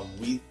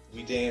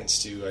 We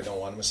danced to "I Don't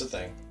Want to Miss a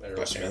Thing" by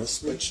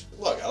Aerosmith. Which,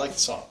 look, I like the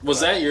song. Was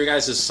that your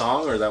guys'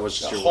 song, or that was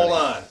just your Hold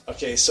wedding? on.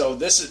 Okay, so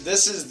this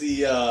is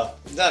the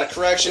not a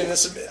correction. I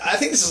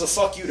think this is a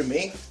fuck you to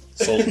me.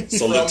 So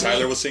Liv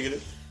Tyler was singing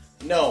it?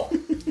 No.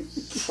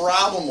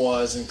 Problem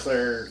was, and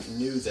Claire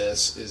knew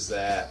this, is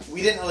that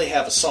we didn't really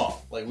have a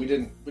song. Like we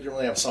didn't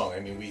really have a song. I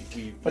mean, we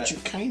But you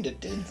kind of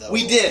did, though.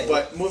 We did,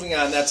 but moving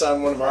on, that's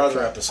on one of our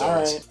other episodes. All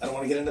right. I don't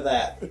want to get into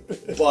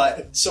that.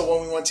 But, so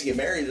when we went to get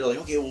married, they're like,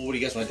 okay, well, what do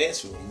you guys want to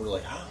dance to? And we're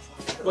like,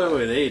 fuck.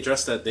 Wait, they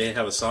addressed that they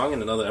have a song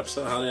in another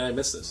episode? How did I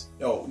miss this?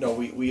 No,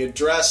 we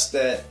addressed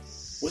that.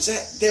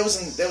 That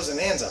was an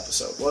Ann's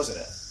episode, wasn't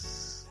it?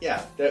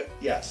 Yeah,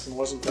 yes. It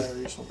wasn't that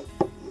recent.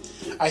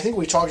 I think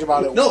we talked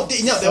about it. No,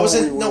 that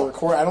wasn't. No,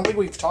 recording. I don't think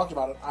we've talked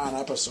about it on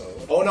episode.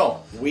 Oh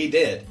no, we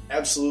did.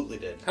 Absolutely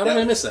did. How did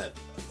I miss that?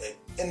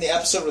 In the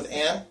episode with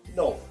Ann?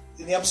 No,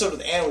 in the episode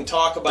with Ann, we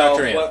talk about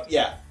Dr.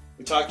 Ann.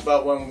 we talked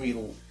about when we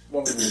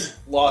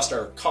lost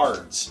our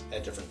cards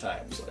at different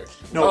times.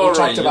 No, we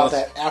talked about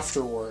that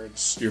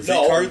afterwards. Your V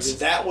cards?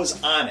 That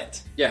was on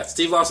it. Yeah,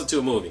 Steve lost it to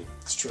a movie.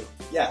 It's true.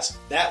 Yes,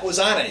 that was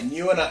on it, and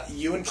you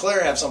and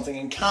Claire have something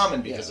in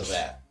common because of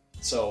that.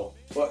 So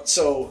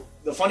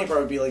the funny part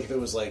would be like if it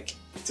was like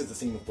to the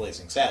theme of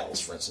Blazing Saddles,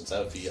 for instance.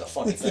 That would be a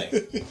funny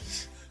thing,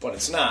 but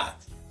it's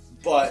not.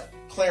 But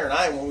Claire and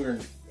I, when we were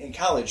in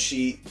college,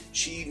 she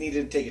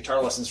needed to take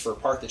guitar lessons for a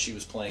part that she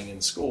was playing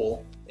in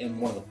school in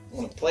one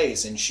of the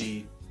plays, and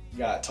she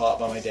got taught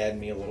by my dad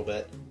and me a little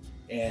bit.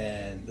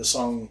 And the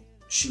song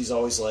she's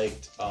always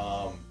liked,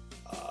 God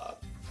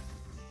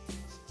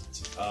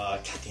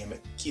damn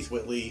it, Keith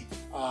Whitley.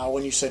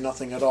 When You Say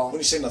Nothing at All. When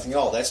You Say Nothing at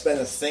All. That's been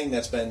a thing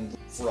that's been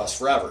for us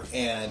forever.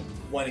 And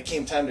when it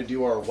came time to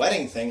do our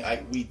wedding thing,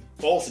 we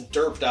both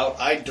derped out.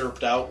 I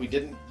derped out. We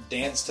didn't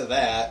dance to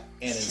that,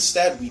 and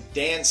instead we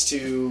danced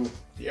to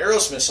the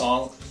Aerosmith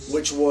song,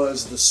 which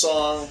was the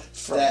song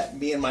that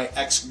me and my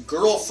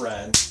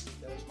ex-girlfriend,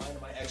 that was mine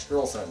and my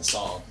ex-girlfriend's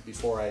song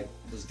before I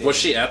was dating. Was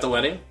she at the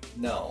wedding?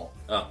 No.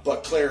 Oh.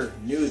 But Claire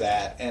knew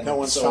that. And no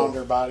one's found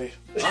her body.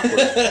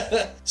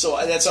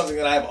 So that's something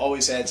that I've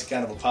always had to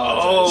kind of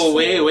apologize for.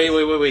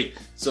 Oh, wait.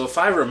 So if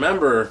I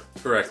remember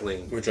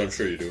correctly... Which I'm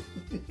sure you do.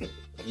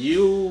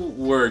 You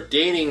were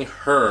dating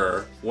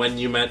her when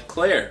you met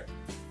Claire.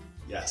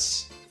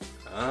 Yes.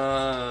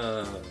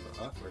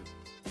 Awkward.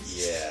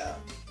 Yeah.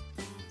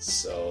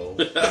 So...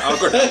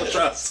 Awkward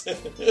albatross.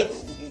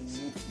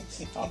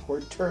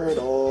 Awkward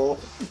turtle.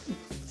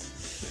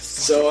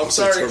 So I'm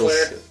sorry,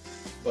 Claire.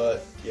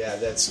 But yeah,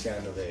 that's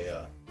kind of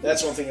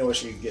that's one thing I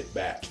wish you could get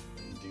back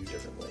and do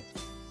differently.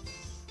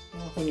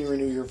 Well, when you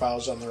renew your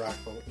vows on the rock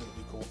boat, it'll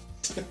be cool.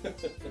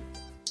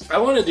 I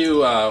want to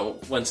do,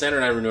 when Sandra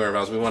and I renew our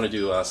vows, we want to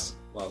do,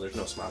 well, there's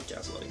no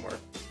Smodcastle anymore.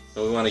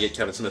 But we want to get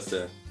Kevin Smith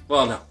to,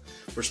 well, no.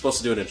 We're supposed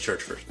to do it in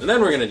church first. And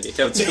then we're going to get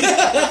Kevin Smith.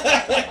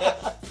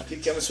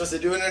 Get Kevin Smith to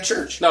do it in a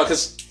church. No,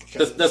 because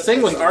the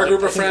thing with our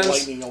group of friends...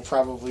 lightning will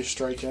probably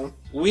strike him.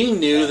 We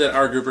knew that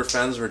our group of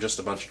friends were just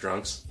a bunch of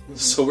drunks. Mm-hmm.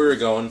 So we were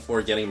going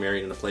for getting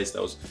married in a place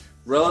that was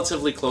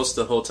relatively close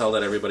to the hotel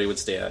that everybody would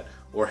stay at,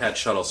 or had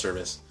shuttle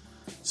service.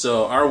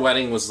 So our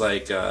wedding was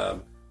like,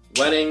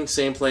 wedding,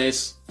 same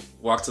place,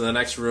 walk to the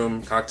next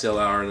room, cocktail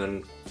hour, and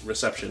then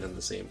reception in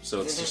the same.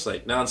 So it's just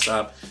like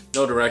nonstop,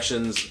 no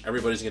directions,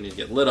 everybody's going to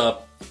get lit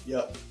up.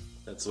 Yep.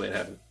 That's the way it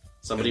happened.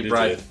 Somebody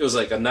bribed... It was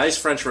like a nice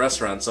French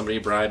restaurant. Somebody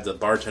bribed the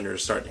bartender to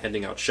start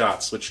handing out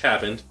shots, which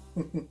happened.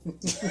 So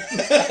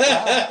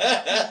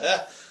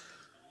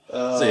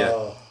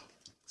yeah.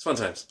 It's fun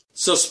times.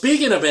 So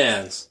speaking of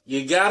bands,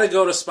 you gotta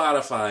go to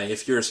Spotify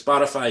if you're a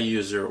Spotify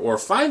user, or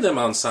find them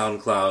on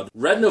SoundCloud.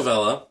 Red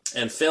Novella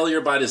and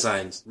Failure by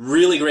Designs.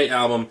 Really great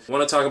album. I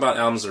want to talk about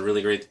albums that are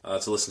really great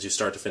to listen to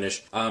start to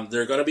finish.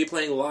 They're going to be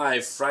playing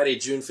live Friday,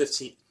 June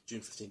 5th.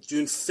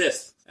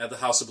 At the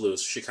House of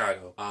Blues,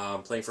 Chicago.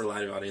 Playing for a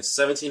live audience.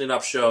 17 and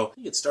up show. I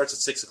think it starts at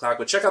 6 o'clock,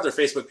 but check out their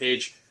Facebook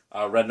page,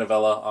 Red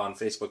Novella on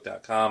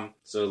Facebook.com.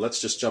 So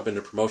let's just jump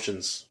into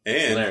promotions.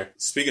 And there.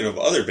 Speaking of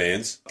other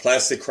bands,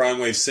 Plastic Crime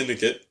Wave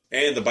Syndicate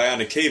and the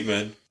Bionic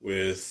Cavemen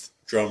with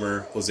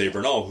drummer Jose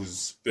Bernal,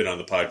 who's been on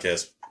the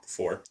podcast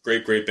before.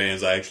 Great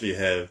bands. I actually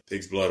have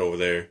Pig's Blood over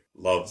there.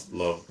 Love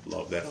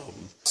that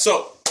album.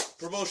 So,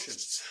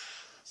 promotions.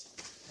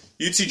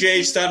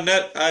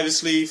 UTJH.net,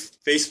 obviously,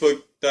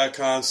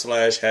 Facebook.com/#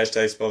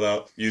 spelled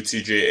out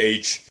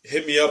UTJH.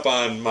 Hit me up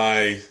on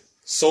my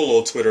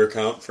solo Twitter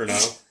account for now.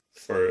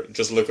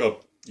 Just look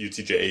up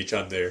UTJH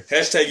on there.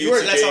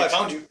 #UTJH. That's how I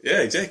found you.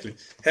 Yeah, exactly.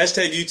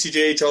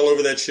 #UTJH all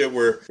over that shit.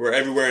 We're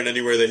everywhere and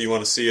anywhere that you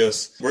want to see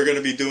us. We're going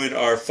to be doing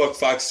our Fuck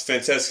Fox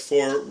Fantastic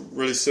Four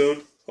really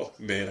soon. Oh,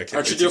 man, I can't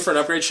Aren't you due for an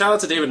upgrade? Shout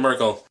out to David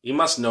Merkel. You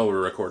must know we're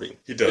recording.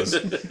 He does.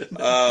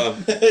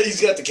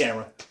 He's got the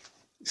camera.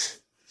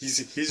 He's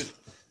in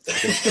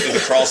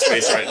the crawl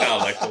space right now,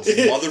 like those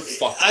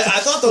motherfuckers. I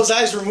thought those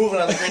eyes were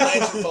moving on the Green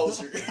Lantern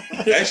poster.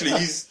 Actually,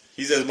 he's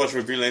as much of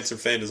a Green Lantern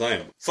fan as I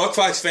am. Fuck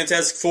Fox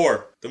Fantastic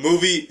Four. The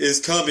movie is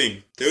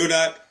coming. Do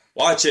not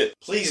watch it.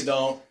 Please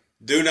don't.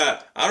 Do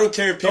not. I don't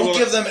care if people... Don't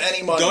give them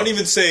any money. Don't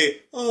even say,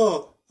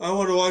 oh, I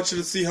want to watch it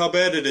and see how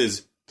bad it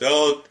is.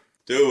 Don't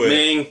do it.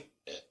 Ming.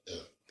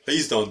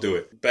 Please don't do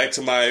it. Back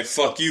to my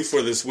fuck you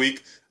for this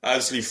week.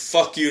 Obviously,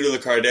 fuck you to the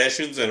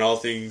Kardashians and all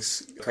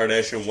things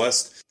Kardashian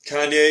West.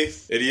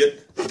 Kanye,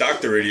 idiot.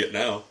 Dr. Idiot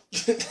now.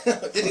 Did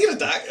he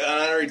get an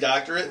honorary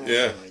doctorate?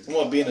 Yeah.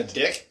 What, being a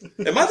dick?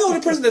 Am I the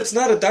only person that's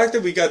not a doctor?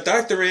 We got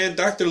Dr. Ann,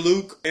 Dr.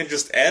 Luke, and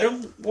just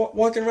Adam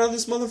walking around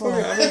this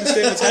motherfucker? I don't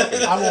understand what's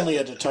happening. I'm only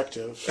a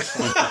detective.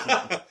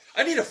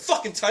 I need a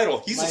fucking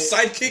title. He's a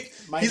sidekick.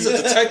 He's a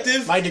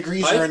detective. My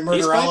degrees are in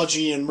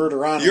murderology and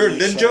murderonomy. You're a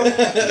ninja?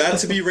 Not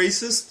to be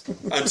racist?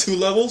 On 2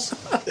 levels?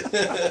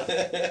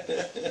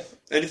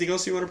 Anything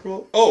else you want to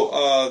promote?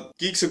 Oh,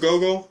 Geeks A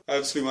Go-Go.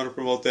 Obviously want to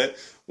promote that.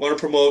 Want to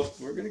promote...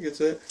 We're going to get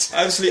to that.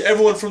 Obviously,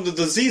 everyone from the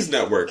Disease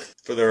Network.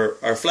 For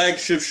our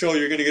flagship show,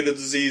 You're Going to Get a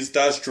Disease,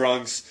 Dodge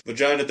Drunks,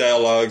 Vagina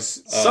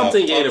Dialogues.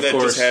 Something Gate, of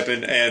course. That just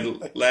happened.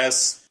 And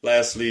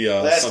lastly,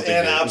 last Something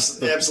and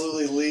Gate.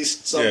 absolutely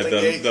least Something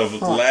Gate. The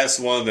last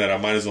one that I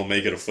might as well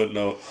make it a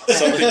footnote.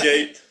 Something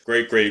Gate.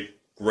 Great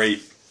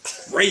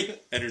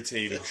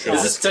entertaining show.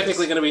 Is this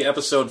technically going to be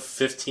episode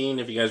 15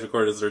 if you guys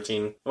recorded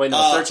 13? Oh, wait,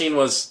 no, 13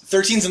 was...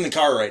 13's in the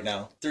car right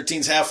now.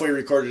 13's halfway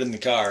recorded in the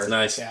car.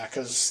 Nice. Yeah,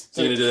 because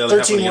So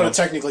 13 would have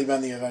technically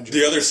been the Avengers.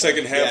 The other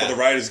second half of the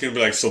ride is going to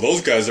be like, so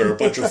those guys are a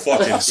bunch of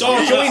fucking... So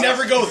can we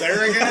never go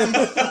there again?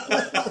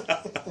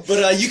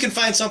 But you can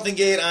find Something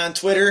Gate on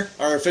Twitter,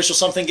 our official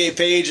Something Gate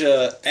page,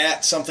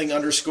 at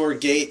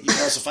something_gate. You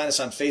can also find us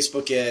on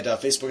Facebook at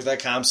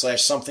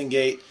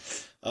facebook.com/somethinggate.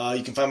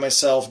 You can find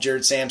myself,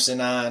 Jared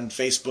Sampson, on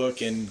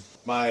Facebook, and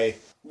my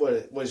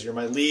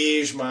my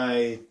liege,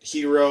 my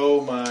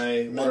hero,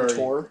 my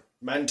mentor.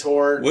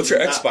 What's your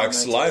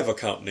Xbox Live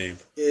account name?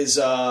 Is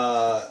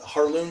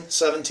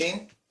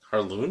Harloon17.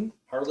 Harloon?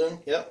 Harloon,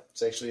 yep.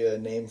 It's actually a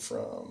name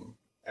from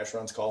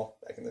Asheron's Call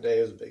back in the day.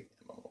 He was a big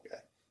MMO guy.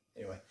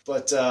 Anyway.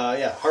 But,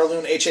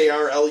 Harloon,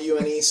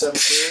 Harlune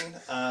 17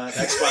 on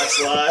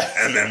Xbox Live.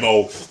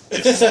 MMO.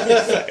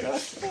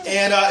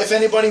 And if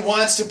anybody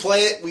wants to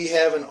play it, we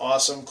have an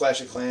awesome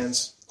Clash of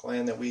Clans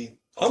clan that we...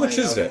 How much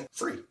is that?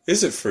 Free.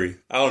 Is it free?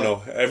 I don't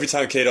know. Every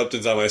time Kate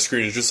Upton's on my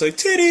screen, it's just like,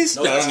 titties!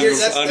 No, that's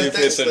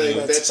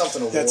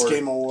something War. That's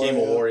Game of War. Game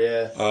of War,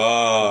 yeah.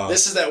 Ah.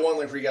 This is that one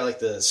where you got like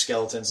the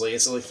skeletons. Like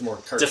it's like more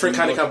cartoon. Different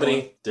kind of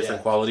company,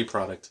 different quality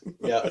product.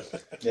 Yeah.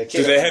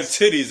 Do they have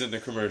titties in the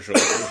commercial?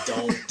 They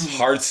don't.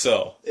 Hard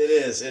sell. It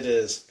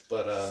is.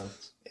 But,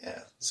 yeah.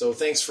 So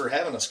thanks for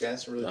having us,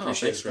 guys. I really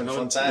appreciate it. It's been a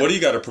fun time. What do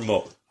you got to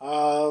promote? We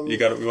want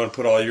to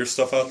put all your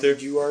stuff out there?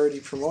 You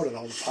already promoted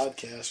all the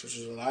podcasts, which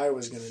is what I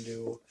was going to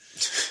do.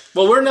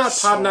 Well, we're not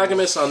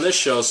podnogamous on this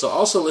show, so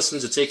also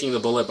listen to Taking the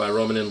Bullet by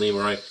Roman and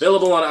Leroy.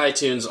 Available on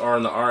iTunes or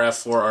on the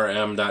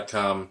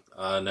rf4rm.com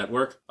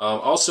network.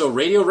 Also,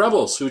 Radio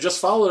Rebels, who just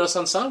followed us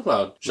on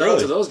SoundCloud. Shout out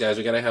to those guys.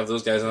 We got to have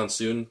those guys on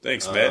soon.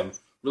 Thanks, Matt.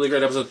 Really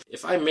great episode.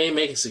 If I may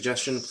make a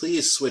suggestion,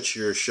 please switch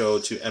your show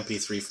to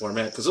MP3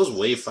 format, because those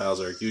WAV files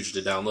are huge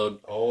to download.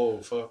 Oh,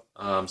 fuck.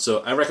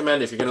 So I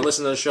recommend, if you're going to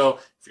listen to the show,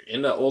 if you're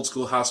into old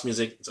school house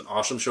music, it's an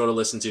awesome show to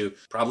listen to.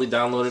 Probably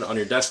download it on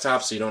your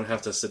desktop so you don't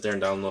have to sit there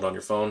and download on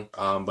your phone.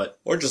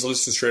 Or just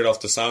listen straight off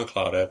the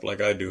SoundCloud app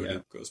like I do, and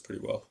it goes pretty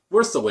well.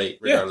 Worth the wait,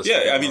 regardless.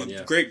 Yeah, I mean,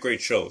 great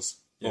shows,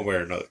 one way or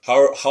another.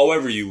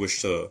 However you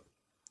wish to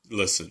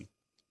listen.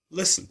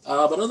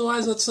 But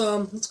otherwise, let's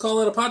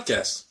call it a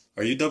podcast.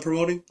 Are you done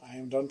promoting? I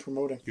am done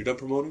promoting. You're done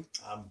promoting?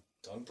 I'm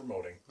done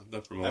promoting. I'm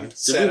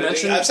sad I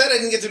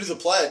didn't get to do the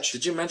pledge.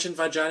 Did you mention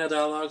Vagina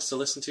Dialogues to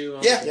listen to?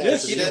 Yeah,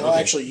 you did. Well,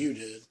 actually, you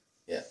did.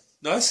 Yeah.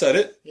 No, I said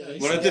it. Yeah,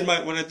 when I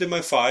did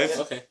my 5.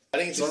 Yeah. Okay. I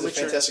didn't get to do the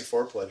Fantastic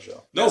Four pledge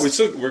though. No,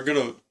 we're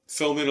gonna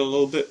film it a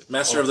little bit.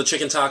 Master of the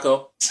Chicken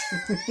Taco.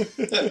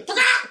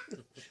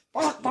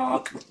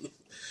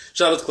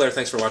 Shout out to Claire.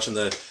 Thanks for watching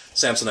the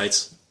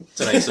Samsonites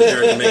tonight, so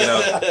Jared can make it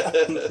out.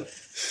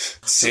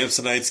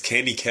 Samsonites,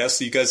 Candy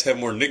Castle. You guys have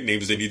more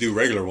nicknames than you do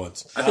regular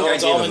ones. I think I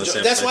gave them the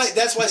Samsonites.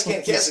 That's why it's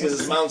Candy Castle,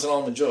 because it's Mounds and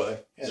Almond Joy.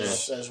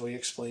 As we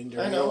explained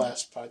during the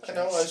last podcast. I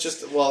know. It's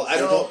just I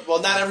don't know.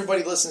 Well, not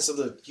everybody listens to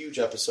the huge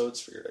episodes.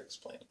 Figured I'd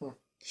explain.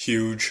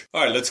 Huge.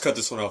 All right, let's cut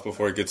this one off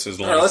before it gets as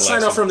long. All right, let's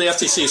sign off from the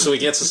FTC so we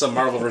get to some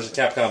Marvel vs.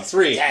 Capcom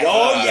 3.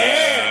 Oh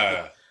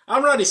yeah!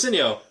 I'm Rodney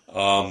Sinio.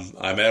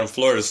 I'm Adam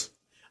Flores.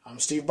 I'm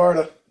Steve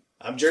Barta.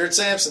 I'm Jared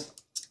Sampson.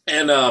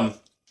 And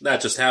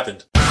that just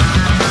happened.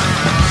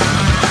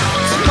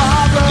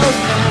 Tomorrow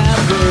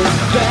never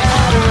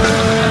better.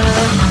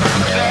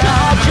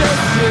 I'll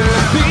just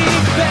be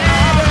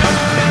better.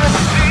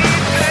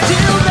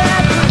 Still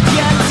never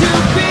get to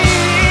be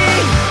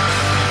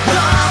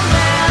the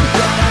man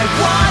that I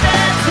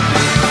wanted to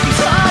be.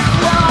 Tough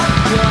luck,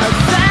 but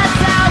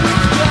that's how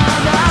it's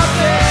gonna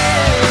be.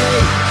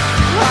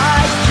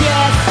 I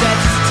guess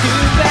that's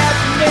too bad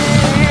for me.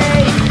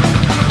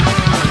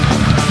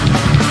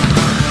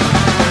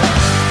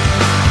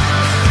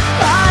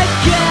 I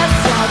guess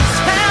I'll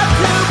just have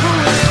to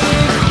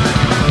believe.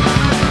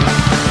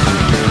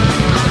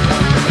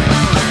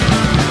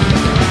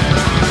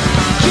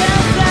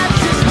 Guess that's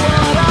just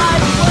what I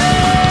believe.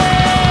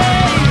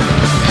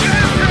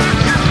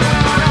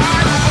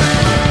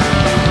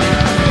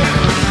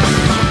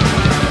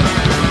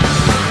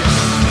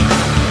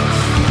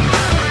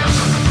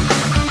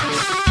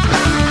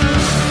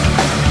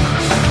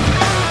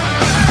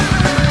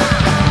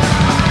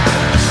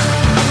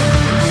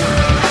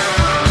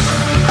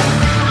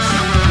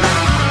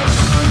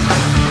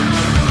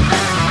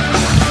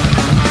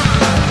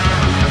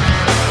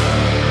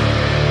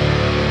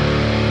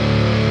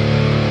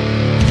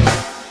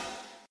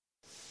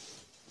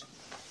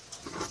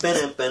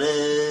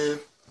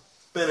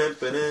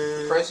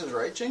 Price is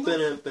Right jingle?